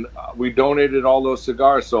we donated all those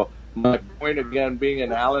cigars. So My point again being,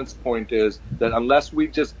 and Alan's point is that unless we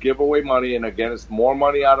just give away money, and again, it's more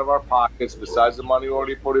money out of our pockets besides the money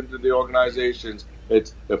already put into the organizations.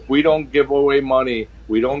 It's if we don't give away money,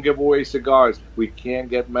 we don't give away cigars, we can't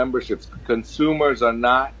get memberships. Consumers are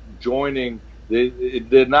not joining.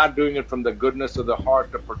 They're not doing it from the goodness of their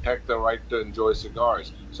heart to protect their right to enjoy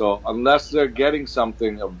cigars. So unless they're getting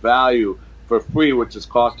something of value for free, which is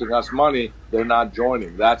costing us money, they're not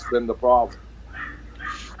joining. That's been the problem.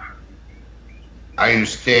 I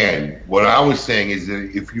understand. What I was saying is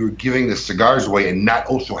that if you're giving the cigars away and not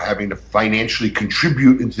also having to financially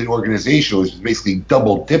contribute into the organization, which is basically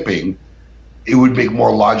double dipping, it would make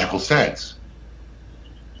more logical sense.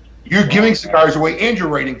 You're giving cigars away and you're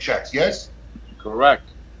writing checks, yes? Correct.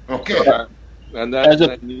 Okay. Correct. And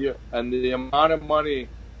the amount of money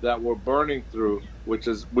that we're burning through, which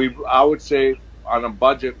is I would say on a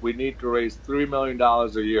budget we need to raise $3 million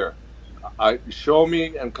a year. Show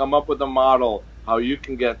me and come up with a model how you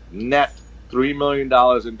can get net $3 million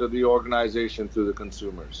into the organization through the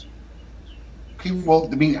consumers. Okay, well,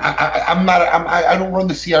 I mean, I don't run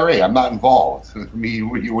the CRA. I'm not involved. I mean,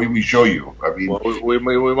 we show you. I mean, well, we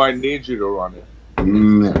might need you to run it.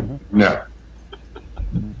 No.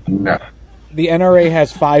 The NRA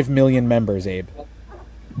has 5 million members, Abe.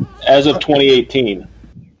 As of 2018.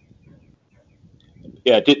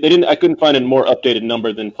 Yeah, they didn't. I couldn't find a more updated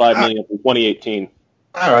number than 5 million from 2018.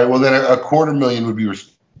 All right, well then a $250,000 would be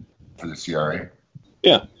for the CRA.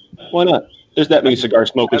 Yeah, why not? There's that many cigar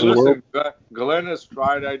smokers in the world. Glenn has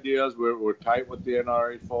tried ideas. We're tight with the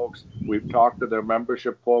NRA folks. We've talked to their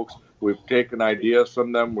membership folks. We've taken ideas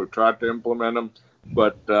from them. We've tried to implement them.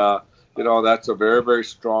 But, that's a very, very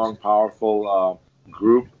strong, powerful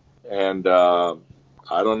group. And I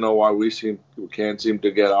don't know why we can't seem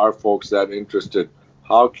to get our folks that interested.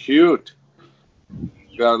 How cute.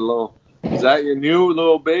 Got a little... Is that your new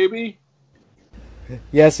little baby?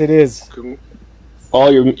 Yes, it is.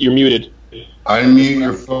 Paul, you're muted. Unmute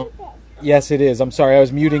your phone. Yes, it is. I'm sorry, I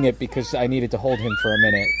was muting it because I needed to hold him for a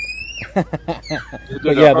minute.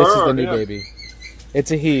 But yeah, this is the new baby.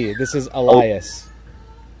 It's a he. This is Elias.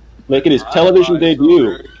 Making his television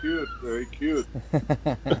debut. Very cute. Very cute.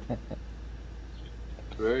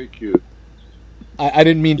 Very cute. I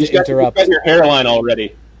didn't mean to interrupt. You've got your hairline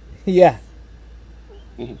already. Yeah.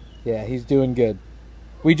 Yeah, he's doing good.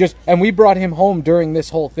 We brought him home during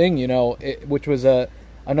this whole thing, which was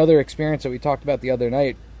another experience that we talked about the other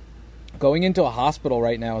night. Going into a hospital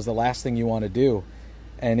right now is the last thing you want to do,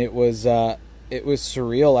 and it was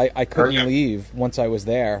surreal. I couldn't leave once I was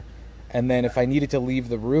there, and then if I needed to leave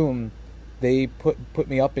the room, they put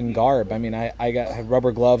me up in garb. I mean, I had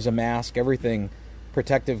rubber gloves, a mask, everything,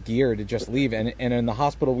 protective gear to just leave. And in the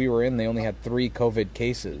hospital we were in, they only had 3 COVID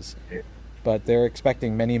cases. But they're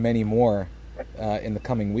expecting many, many more in the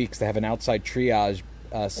coming weeks. They have an outside triage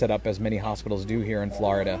set up, as many hospitals do here in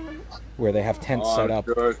Florida, where they have tents set up.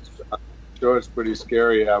 I'm sure it's pretty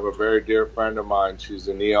scary. I have a very dear friend of mine. She's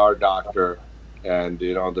an ER doctor, and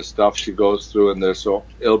the stuff she goes through, and they're so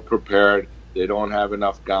ill-prepared. They don't have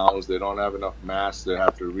enough gowns. They don't have enough masks. They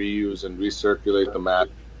have to reuse and recirculate the mask.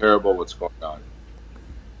 Terrible what's going on.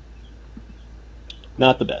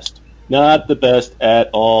 Not the best. Not the best at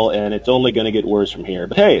all, and it's only going to get worse from here.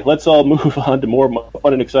 But hey, let's all move on to more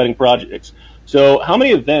fun and exciting projects. So how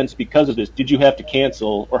many events, because of this, did you have to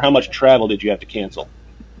cancel, or how much travel did you have to cancel?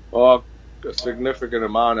 Well, a significant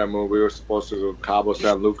amount. I mean, we were supposed to go to Cabo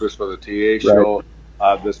San Lucas for the TA show.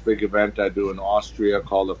 This big event I do in Austria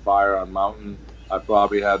called the Fire on Mountain. I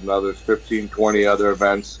probably had another 15, 20 other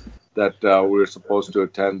events that we were supposed to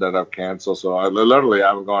attend that I've canceled. So I literally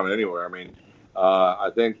haven't gone anywhere. I mean, I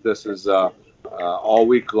think this is all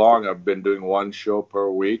week long. I've been doing one show per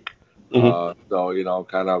week. So,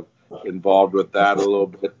 kind of involved with that a little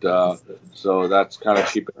bit. So that's kind of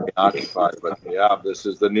keeping me occupied. But yeah, this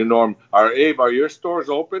is the new norm. Abe, are your stores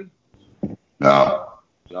open? No.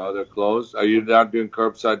 No, they're closed. Are you not doing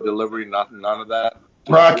curbside delivery? None of that?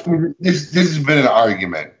 Brock, this has been an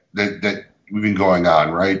argument that we've been going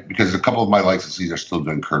on, right? Because a couple of my licensees are still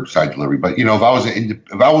doing curbside delivery. But if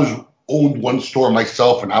I was owned one store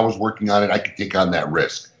myself and I was working on it, I could take on that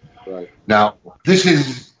risk. Right. Now, this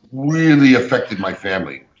has really affected my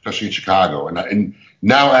family, especially in Chicago. And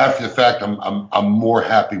now after the fact, I'm more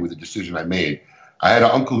happy with the decision I made. I had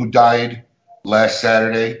an uncle who died last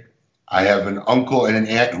Saturday. I have an uncle and an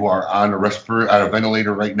aunt who are on a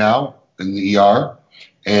ventilator right now in the ER.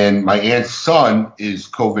 And my aunt's son is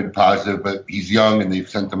COVID positive, but he's young and they've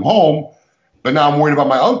sent him home. But now I'm worried about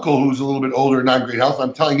my uncle who's a little bit older and not in great health.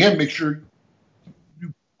 I'm telling him, make sure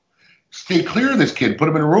you stay clear of this kid. Put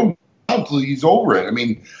him in a room until he's over it. I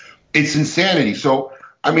mean, it's insanity. So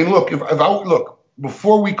I mean, look,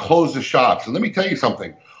 before we closed the shops, and let me tell you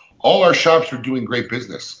something, all our shops were doing great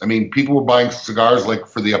business. I mean, people were buying cigars like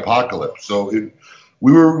for the apocalypse. So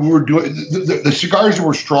we were doing the cigars that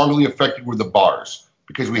were strongly affected were the bars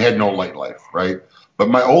because we had no nightlife, right? But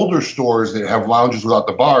my older stores that have lounges without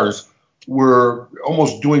the bars were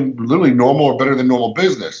almost doing literally normal or better than normal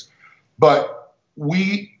business. But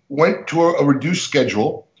we went to a reduced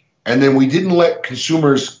schedule, and then we didn't let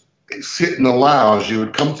consumers sit in the lounge. You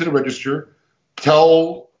would come to the register,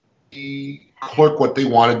 tell the clerk what they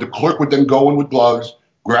wanted. The clerk would then go in with gloves,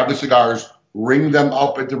 grab the cigars, ring them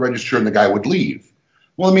up at the register, and the guy would leave.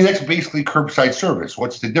 Well, I mean, that's basically curbside service.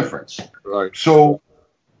 What's the difference? Right. So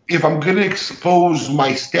if I'm going to expose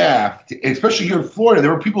my staff, especially here in Florida,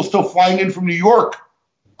 there were people still flying in from New York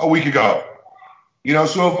a week ago. You know,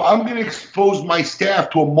 so if I'm going to expose my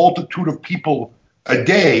staff to a multitude of people a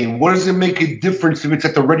day, what does it make a difference if it's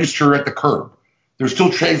at the register or at the curb? They're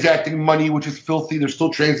still transacting money, which is filthy. They're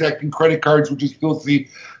still transacting credit cards, which is filthy.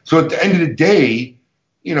 So at the end of the day,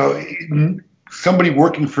 you know, somebody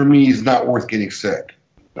working for me is not worth getting sick.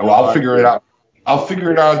 Well, I'll figure it out. I'll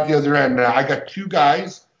figure it out at the other end. Now, I got 2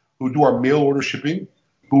 guys who do our mail order shipping,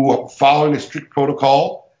 who are following a strict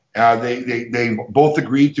protocol. They both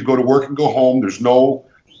agreed to go to work and go home. There's no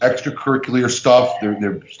extracurricular stuff.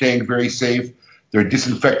 They're staying very safe. They're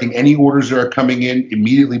disinfecting any orders that are coming in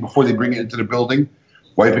immediately before they bring it into the building,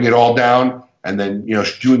 wiping it all down, and then, you know,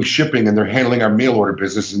 doing shipping, and they're handling our mail order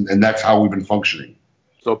business, and that's how we've been functioning.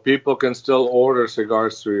 So people can still order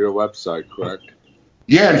cigars through your website, correct?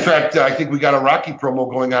 Yeah, in fact, I think we got a Rocky promo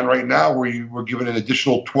going on right now where you were given an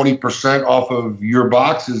additional 20% off of your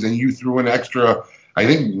boxes, and you threw in extra, I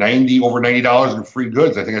think, over $90 in free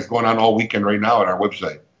goods. I think it's going on all weekend right now on our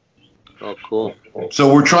website. Oh, cool.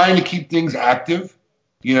 So we're trying to keep things active.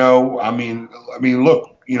 You know, I mean,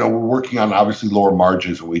 look, you know, we're working on obviously lower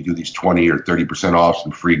margins when we do these 20 or 30% offs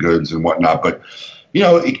and free goods and whatnot. But, you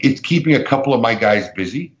know, it's keeping a couple of my guys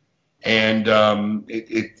busy. And I mean,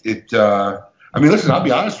 listen, I'll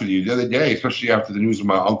be honest with you. The other day, especially after the news of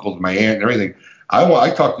my uncle and my aunt and everything,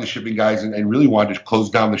 I talked to the shipping guys and really wanted to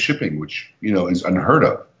close down the shipping, which, you know, is unheard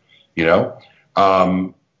of, you know.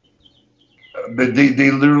 But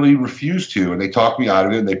they literally refused to, and they talked me out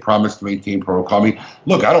of it, and they promised to maintain protocol. I mean,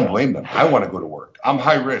 look, I don't blame them. I want to go to work. I'm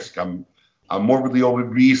high risk. I'm morbidly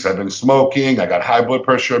obese. I've been smoking. I got high blood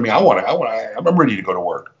pressure. I mean, I'm ready to go to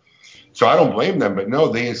work. So I don't blame them. But no,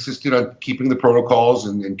 they insisted on keeping the protocols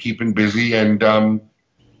and keeping busy. And, you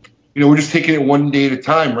know, we're just taking it one day at a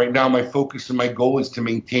time. Right now, my focus and my goal is to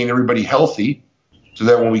maintain everybody healthy so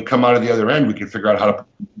that when we come out of the other end, we can figure out how to put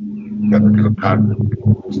together, because I'm confident.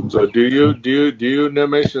 So do you,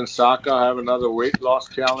 Nimish and Saka, have another weight loss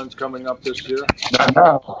challenge coming up this year? Not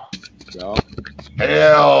now. No?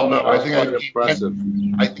 Hell no. That's quite impressive.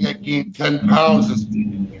 I think I gained 10 pounds this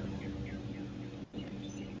week.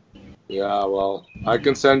 Yeah, well, I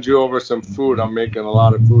can send you over some food. I'm making a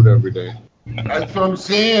lot of food every day. That's what I'm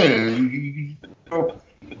saying.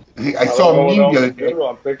 I saw a meme the other day.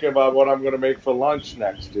 I'm thinking about what I'm going to make for lunch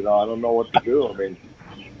next. You know, I don't know what to do. I mean,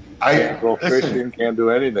 can't go fishing, can't do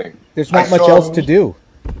anything. There's not much else to do.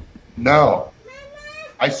 No.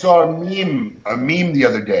 I saw a meme the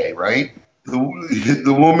other day, right? The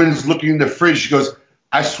woman's looking in the fridge. She goes,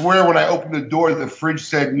 I swear when I opened the door, the fridge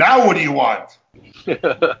said, now what do you want?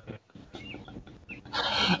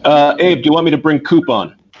 Abe, do you want me to bring Coop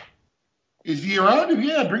on? Is he around?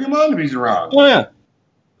 Yeah, bring him on if he's around. Oh, yeah.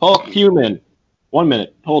 Hulk Human. 1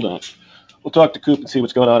 minute. Hold on. We'll talk to Coop and see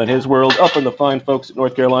what's going on in his world. Up in the fine folks at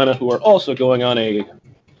North Carolina who are also going on a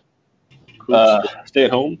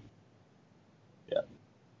stay-at-home. Yeah.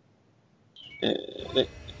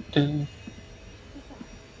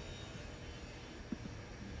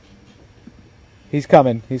 He's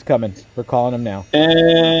coming. We're calling him now.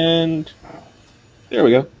 And there we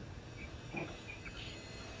go.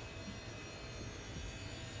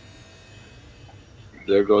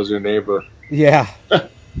 There goes your neighbor. Yeah.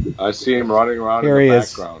 I see him running around Here in the he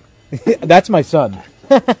background. That's my son.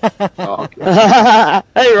 Oh, okay.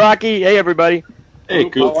 Hey, Rocky. Hey, everybody. Hey,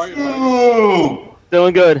 Coop. How are you, man? Ooh.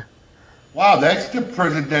 Doing good. Wow, that's the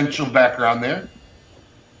presidential background there.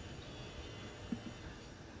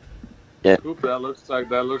 Yeah. Coop, that looks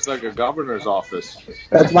like a governor's office.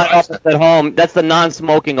 That's my office at home. That's the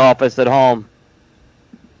non-smoking office at home.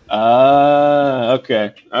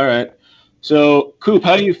 Okay. All right. So, Coop,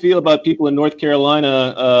 how do you feel about people in North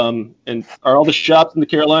Carolina? And are all the shops in the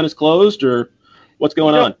Carolinas closed, or what's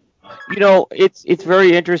going on? You know, it's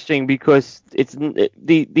very interesting because it's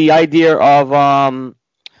the idea of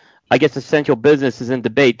I guess essential business is in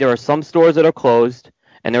debate. There are some stores that are closed,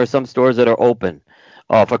 and there are some stores that are open.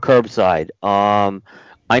 for curbside.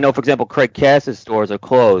 I know, for example, Craig Cass's stores are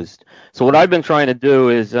closed. So what I've been trying to do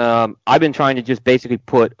is I've been trying to just basically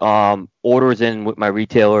put orders in with my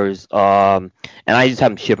retailers, and I just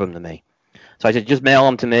have them ship them to me. So I said, just mail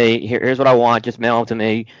them to me. Here's what I want. Just mail them to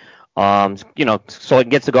me. So I can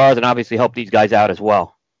get cigars and obviously help these guys out as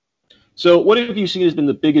well. So what have you seen has been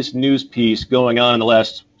the biggest news piece going on in the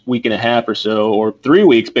last week and a half or so, or 3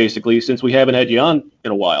 weeks basically, since we haven't had you on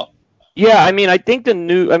in a while? Yeah, I mean, I think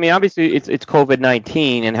obviously it's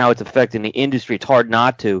COVID-19 and how it's affecting the industry. It's hard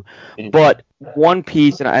not to. But one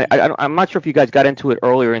piece, and I'm not sure if you guys got into it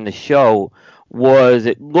earlier in the show, was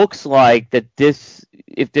it looks like that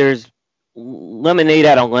if there's lemonade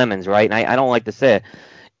out of lemons, right? And I don't like to say it,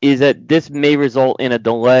 is that this may result in a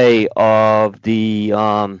delay of the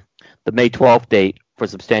May 12th date for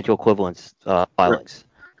substantial equivalence filings.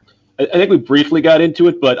 I think we briefly got into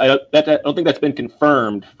it, but I don't think that's been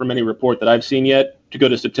confirmed from any report that I've seen yet to go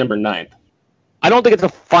to September 9th. I don't think it's a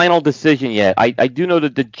final decision yet. I do know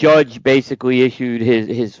that the judge basically issued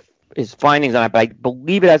his findings on it, but I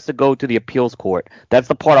believe it has to go to the appeals court. That's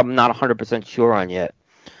the part I'm not 100% sure on yet.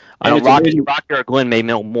 I know Rocky or Glenn may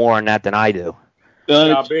know more on that than I do.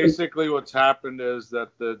 Basically what's happened is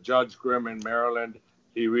that the Judge Grimm in Maryland,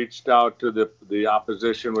 he reached out to the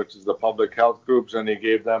opposition, which is the public health groups, and he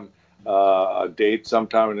gave them a date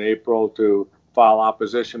sometime in April to file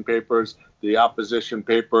opposition papers. The opposition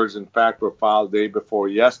papers, in fact, were filed the day before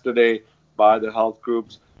yesterday by the health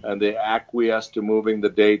groups, and they acquiesced to moving the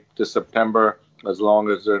date to September as long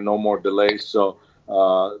as there are no more delays. So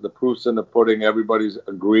the proof's in the pudding. Everybody's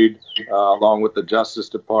agreed, along with the Justice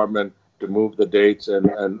Department, to move the dates,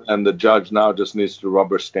 and the judge now just needs to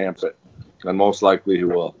rubber stamp it, and most likely he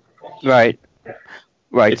will. Right.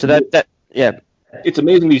 So yeah. It's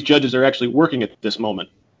amazing these judges are actually working at this moment,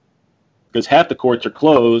 because half the courts are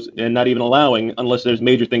closed and not even allowing unless there's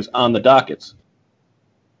major things on the dockets.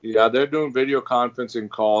 Yeah, they're doing video conferencing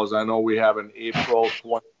calls. I know we have an April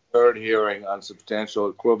 23rd hearing on substantial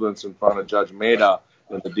equivalence in front of Judge Maida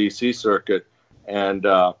in the D.C. Circuit, and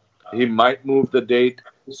he might move the date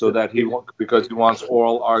so that because he wants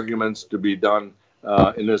oral arguments to be done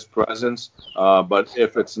in his presence. But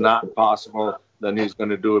if it's not possible, then he's going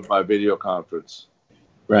to do it by video conference.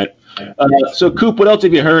 Right. So, Coop, what else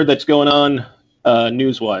have you heard that's going on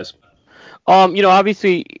news-wise?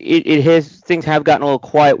 Obviously, things have gotten a little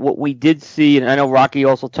quiet. What we did see, and I know Rocky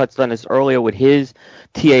also touched on this earlier with his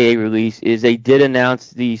TAA release, is they did announce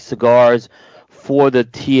the cigars for the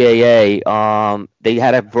TAA. They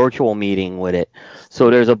had a virtual meeting with it. So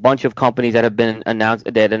there's a bunch of companies that have been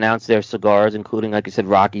announced their cigars, including, like I said,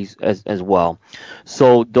 Rockies as well.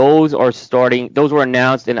 So those were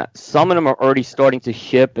announced, and some of them are already starting to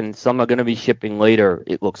ship, and some are going to be shipping later,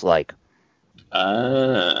 it looks like.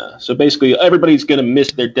 So basically everybody's going to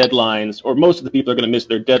miss their deadlines, or most of the people are going to miss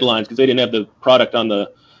their deadlines because they didn't have the product on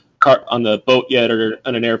the boat yet or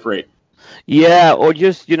on an air freight. Yeah, or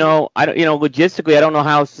just, logistically, I don't know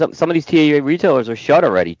how some of these TAA retailers are shut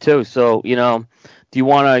already too. So,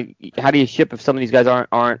 how do you ship if some of these guys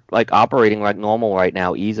aren't like operating like normal right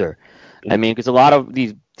now either? I mean, because a lot of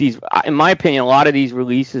these, in my opinion, a lot of these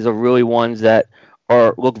releases are really ones that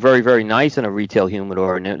look very, very nice in a retail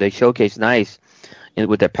humidor, and they showcase nice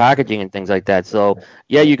with their packaging and things like that. So,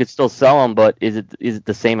 yeah, you could still sell them, but is it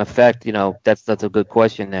the same effect? That's a good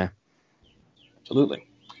question there. Absolutely.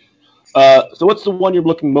 So what's the one you're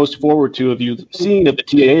looking most forward to of you seeing of the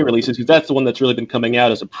TAA releases? Because that's the one that's really been coming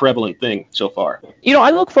out as a prevalent thing so far. I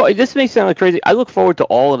look for, this may sound like crazy, I look forward to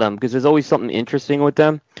all of them because there's always something interesting with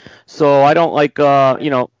them. So I don't like,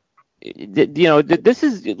 this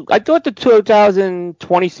is, I thought the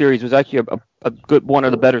 2020 series was actually a good one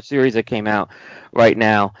of the better series that came out right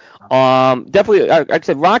now. Definitely, like I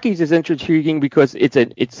said, Rockies is intriguing because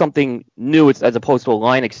it's something new. It's as opposed to a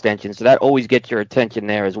line extension, so that always gets your attention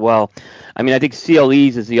there as well. I mean, I think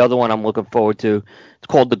CLEs is the other one I'm looking forward to. It's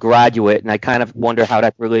called The Graduate, and I kind of wonder how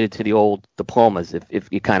that's related to the old diplomas, if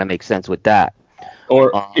it kind of makes sense with that.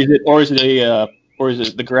 Or is it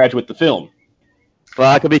The Graduate, the film? Well,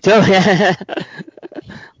 I could be too.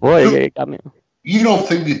 Boy, I mean, you don't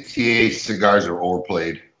think the TA cigars are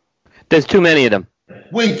overplayed? There's too many of them.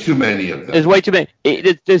 Way too many of them. There's way too many.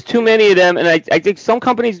 There's too many of them, and I think some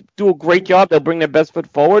companies do a great job. They'll bring their best foot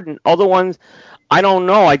forward, and other ones, I don't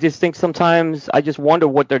know. I just think sometimes I just wonder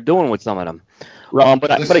what they're doing with some of them.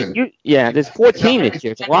 There's 14 this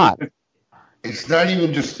year. It's a lot. It's not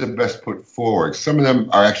even just the best foot forward. Some of them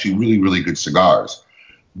are actually really, really good cigars,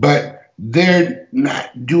 but they're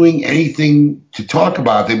not doing anything to talk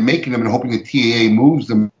about. They're making them and hoping the TAA moves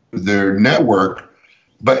them to their network.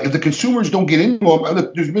 But if the consumers don't get into them,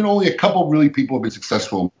 look, there's been only a couple really people who have been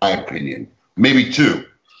successful, in my opinion. Maybe two,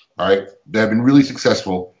 all right, that have been really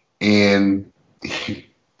successful. And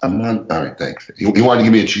I'm on. All right, thanks. He wanted to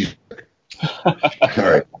give me a cheese. All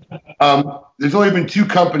right. There's only been two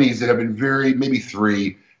companies that have been maybe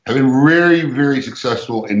three, have been very, very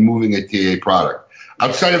successful in moving a TAA product.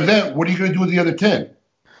 Outside of that, what are you going to do with the other 10?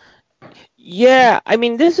 Yeah, I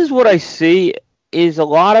mean, this is what I see is a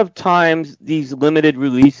lot of times these limited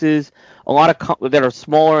releases, a lot of that are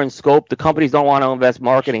smaller in scope, the companies don't want to invest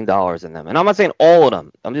marketing dollars in them. And I'm not saying all of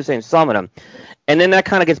them. I'm just saying some of them. And then that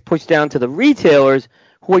kind of gets pushed down to the retailers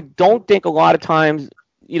who I don't think a lot of times,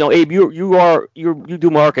 Abe, you do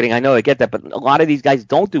marketing. I know, I get that, but a lot of these guys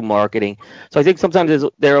don't do marketing. So I think sometimes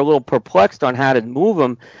they're a little perplexed on how to move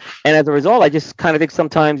them. And as a result, I just kind of think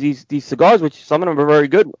sometimes these cigars, which some of them are very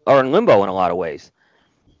good, are in limbo in a lot of ways.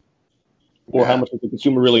 Or how much does the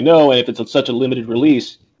consumer really know? And if it's such a limited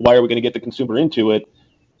release, why are we going to get the consumer into it?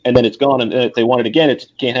 And then it's gone, and if they want it again, it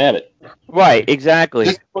can't have it. Right,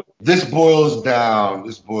 exactly. This boils down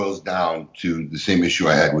to the same issue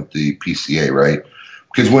I had with the PCA, right?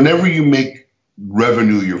 Because whenever you make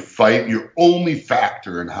revenue your only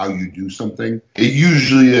factor in how you do something, it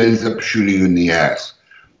usually ends up shooting you in the ass.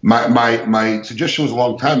 My suggestion was a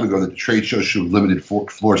long time ago that the trade show should have limited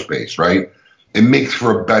floor space, right? It makes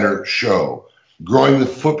for a better show. Growing the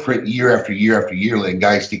footprint year after year after year, letting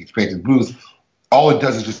guys take expansive booths, all it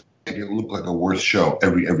does is just make it look like a worse show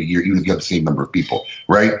every year, even if you have the same number of people,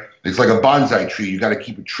 right? It's like a bonsai tree. You got to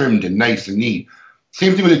keep it trimmed and nice and neat.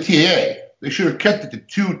 Same thing with the TAA. They should have kept it to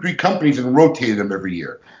 2 or 3 companies and rotated them every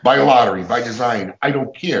year by lottery, by design. I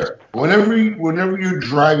don't care. Whenever your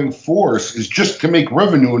driving force is just to make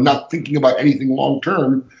revenue and not thinking about anything long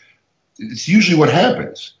term, it's usually what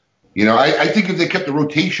happens. I think if they kept the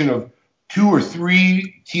rotation of 2 or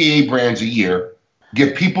 3 TAA brands a year,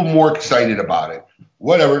 get people more excited about it,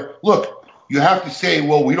 whatever. Look, you have to say,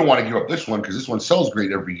 well, we don't want to give up this one because this one sells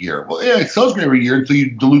great every year. Well, yeah, it sells great every year until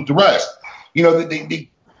you dilute the rest. You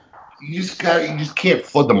just can't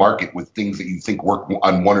flood the market with things that you think work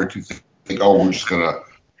on 1 or 2 things. Think, oh, we're just gonna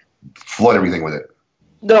flood everything with it.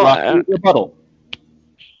 No, rebuttal.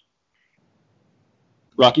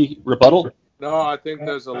 Rocky, rebuttal. No, I think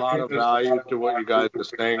there's a lot of value to what you guys are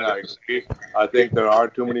saying. I agree. I think there are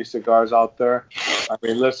too many cigars out there. I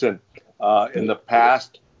mean, listen, in the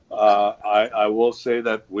past, I will say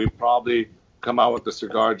that we probably come out with the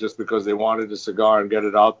cigar just because they wanted a cigar and get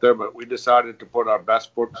it out there, but we decided to put our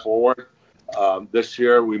best foot forward. This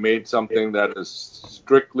year, we made something that is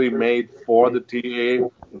strictly made for the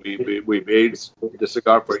TAA. We made the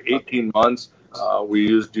cigar for 18 months. We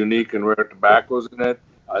used unique and rare tobaccos in it.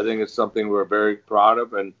 I think it's something we're very proud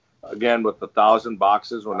of. And again, with 1,000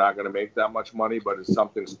 boxes, we're not going to make that much money, but it's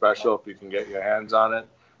something special if you can get your hands on it.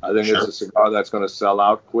 I think it's a cigar that's going to sell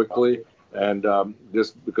out quickly, and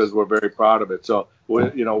just because we're very proud of it. So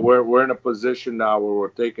we're in a position now where we're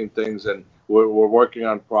taking things and we're working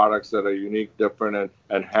on products that are unique, different,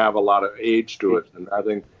 and have a lot of age to it. And I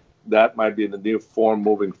think that might be the new form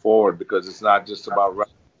moving forward, because it's not just about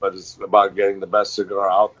revenue, but it's about getting the best cigar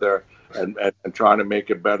out there and trying to make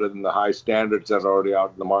it better than the high standards that are already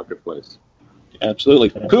out in the marketplace. Absolutely.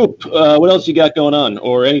 Coop, what else you got going on,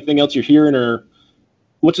 or anything else you're hearing, or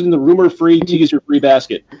what's in the rumor-free, teaser-free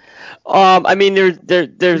basket? I mean,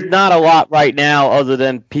 there's not a lot right now, other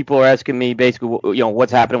than people are asking me basically,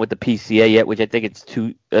 what's happening with the PCA yet, which I think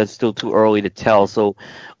it's still too early to tell. So,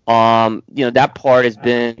 that part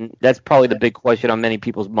that's probably the big question on many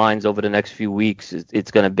people's minds over the next few weeks.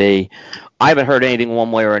 It's going to be. I haven't heard anything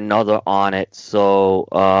one way or another on it. So,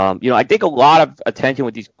 I think a lot of attention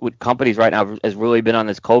with companies right now has really been on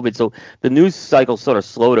this COVID. So the news cycle sort of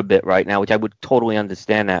slowed a bit right now, which I would totally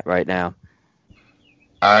understand that right now.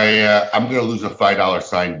 I'm going to lose a $5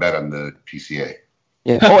 signed bet on the PCA.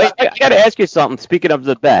 Yeah. Oh, I got to ask you something. Speaking of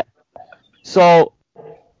the bet, so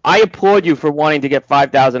I applaud you for wanting to get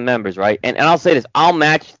 5,000 members, right? And I'll say this: I'll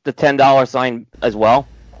match the $10 sign as well.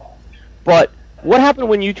 But what happened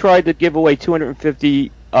when you tried to give away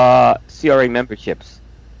 250 CRA memberships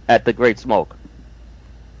at the Great Smoke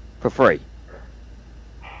for free?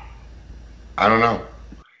 I don't know.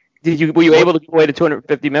 Were you able to give away the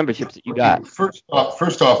 250 memberships that you got? First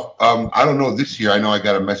off, I don't know this year. I know I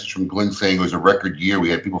got a message from Glenn saying it was a record year. We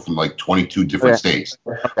had people from like 22 different states.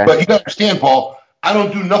 Okay. But you got to understand, Paul, I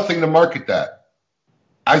don't do nothing to market that.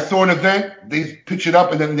 I throw an event, they pitch it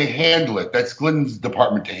up, and then they handle it. That's Glenn's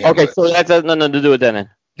department to handle it. Okay, so that has nothing to do with that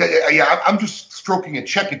then. Yeah, I'm just stroking a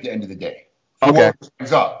check at the end of the day. Okay.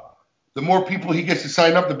 Signs up. The more people he gets to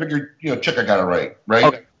sign up, the bigger check I got to write, right?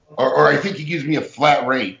 Okay. Or I think he gives me a flat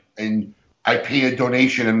rate. And I pay a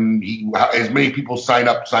donation, and as many people sign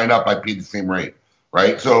up, I pay the same rate,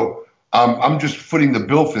 right? So I'm just footing the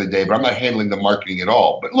bill for the day, but I'm not handling the marketing at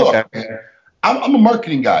all. But look, man, I'm a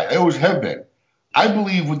marketing guy. I always have been. I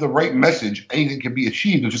believe with the right message, anything can be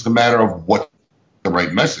achieved. It's just a matter of what the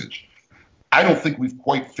right message. I don't think we've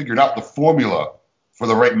quite figured out the formula for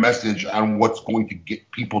the right message on what's going to get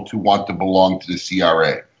people to want to belong to the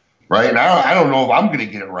CRA, right? And I don't know if I'm going to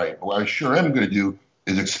get it right, but what I sure am going to do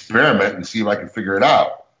is experiment and see if I can figure it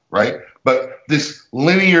out, right? But this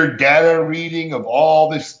linear data reading of all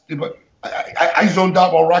this, I zoned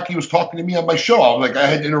out while Rocky was talking to me on my show. I was like, I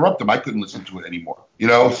had to interrupt him. I couldn't listen to it anymore,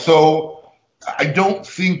 So I don't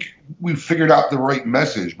think we've figured out the right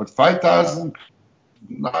message, but 5,000,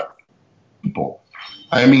 not people.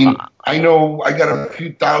 I mean, I know I got a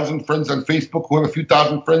few thousand friends on Facebook who have a few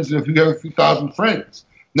thousand friends, and if you have a few thousand friends.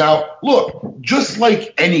 Now, look, just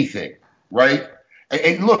like anything, right?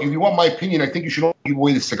 And look, if you want my opinion, I think you should only give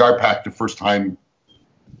away the cigar pack to first-time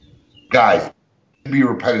guys. It should be a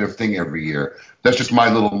repetitive thing every year. That's just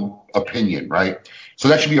my little opinion, right? So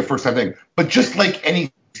that should be a first-time thing. But just like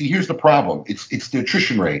any, see, here's the problem. It's the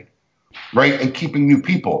attrition rate, right, and keeping new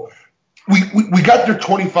people. We got their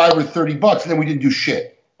 $25 or $30, and then we didn't do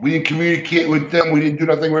shit. We didn't communicate with them. We didn't do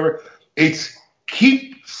nothing, whatever. It's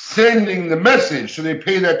keep sending the message so they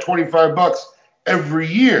pay that $25 every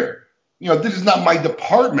year. This is not my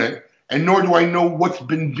department, and nor do I know what's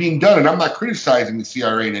been being done. And I'm not criticizing the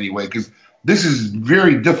CRA in any way because this is a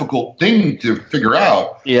very difficult thing to figure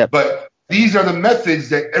out. Yeah. But these are the methods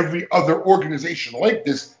that every other organization like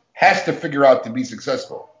this has to figure out to be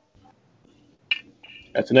successful.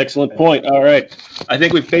 That's an excellent point. All right. I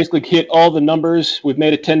think we've basically hit all the numbers. We've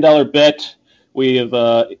made a $10 bet. We have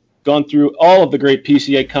gone through all of the great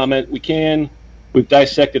PCA comment we can. We've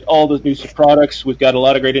dissected all the new products. We've got a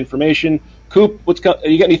lot of great information. Coop, you got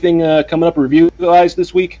anything coming up review-wise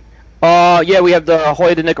this week? Yeah, we have the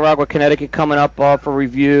Hoya de Nicaragua, Connecticut coming up for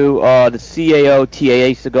review. The CAO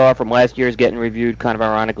TAA cigar from last year is getting reviewed, kind of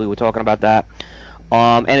ironically. We're talking about that.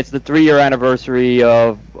 And it's the 3-year anniversary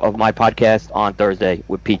of my podcast on Thursday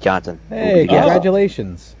with Pete Johnson. Hey,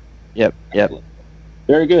 congratulations. Yep.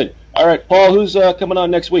 Very good. All right, Paul, who's coming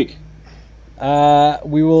on next week?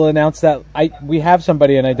 We will announce that. We have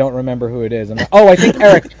somebody, and I don't remember who it is. I think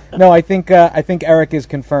Eric. No, I think Eric is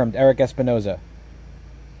confirmed. Eric Espinoza.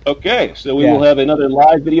 Okay, so we will have another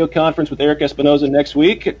live video conference with Eric Espinoza next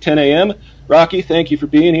week at 10 a.m. Rocky, thank you for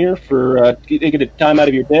being here, for taking the time out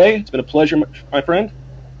of your day. It's been a pleasure, my friend.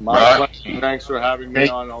 My pleasure. Thanks for having me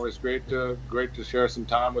on. Always great to share some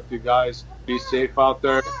time with you guys. Be safe out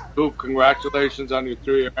there. Coop, congratulations on your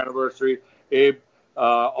 3-year anniversary. Abe,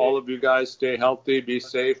 all of you guys stay healthy, be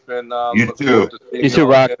safe, and you too. You too,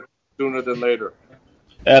 Rock. Sooner than later.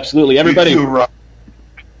 Absolutely. Everybody, you too, Rock.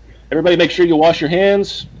 Everybody make sure you wash your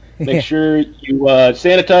hands, make sure you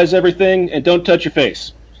sanitize everything, and don't touch your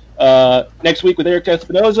face. Next week with Eric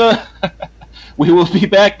Espinoza, we will be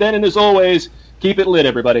back then, and as always, keep it lit,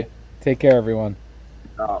 everybody. Take care, everyone.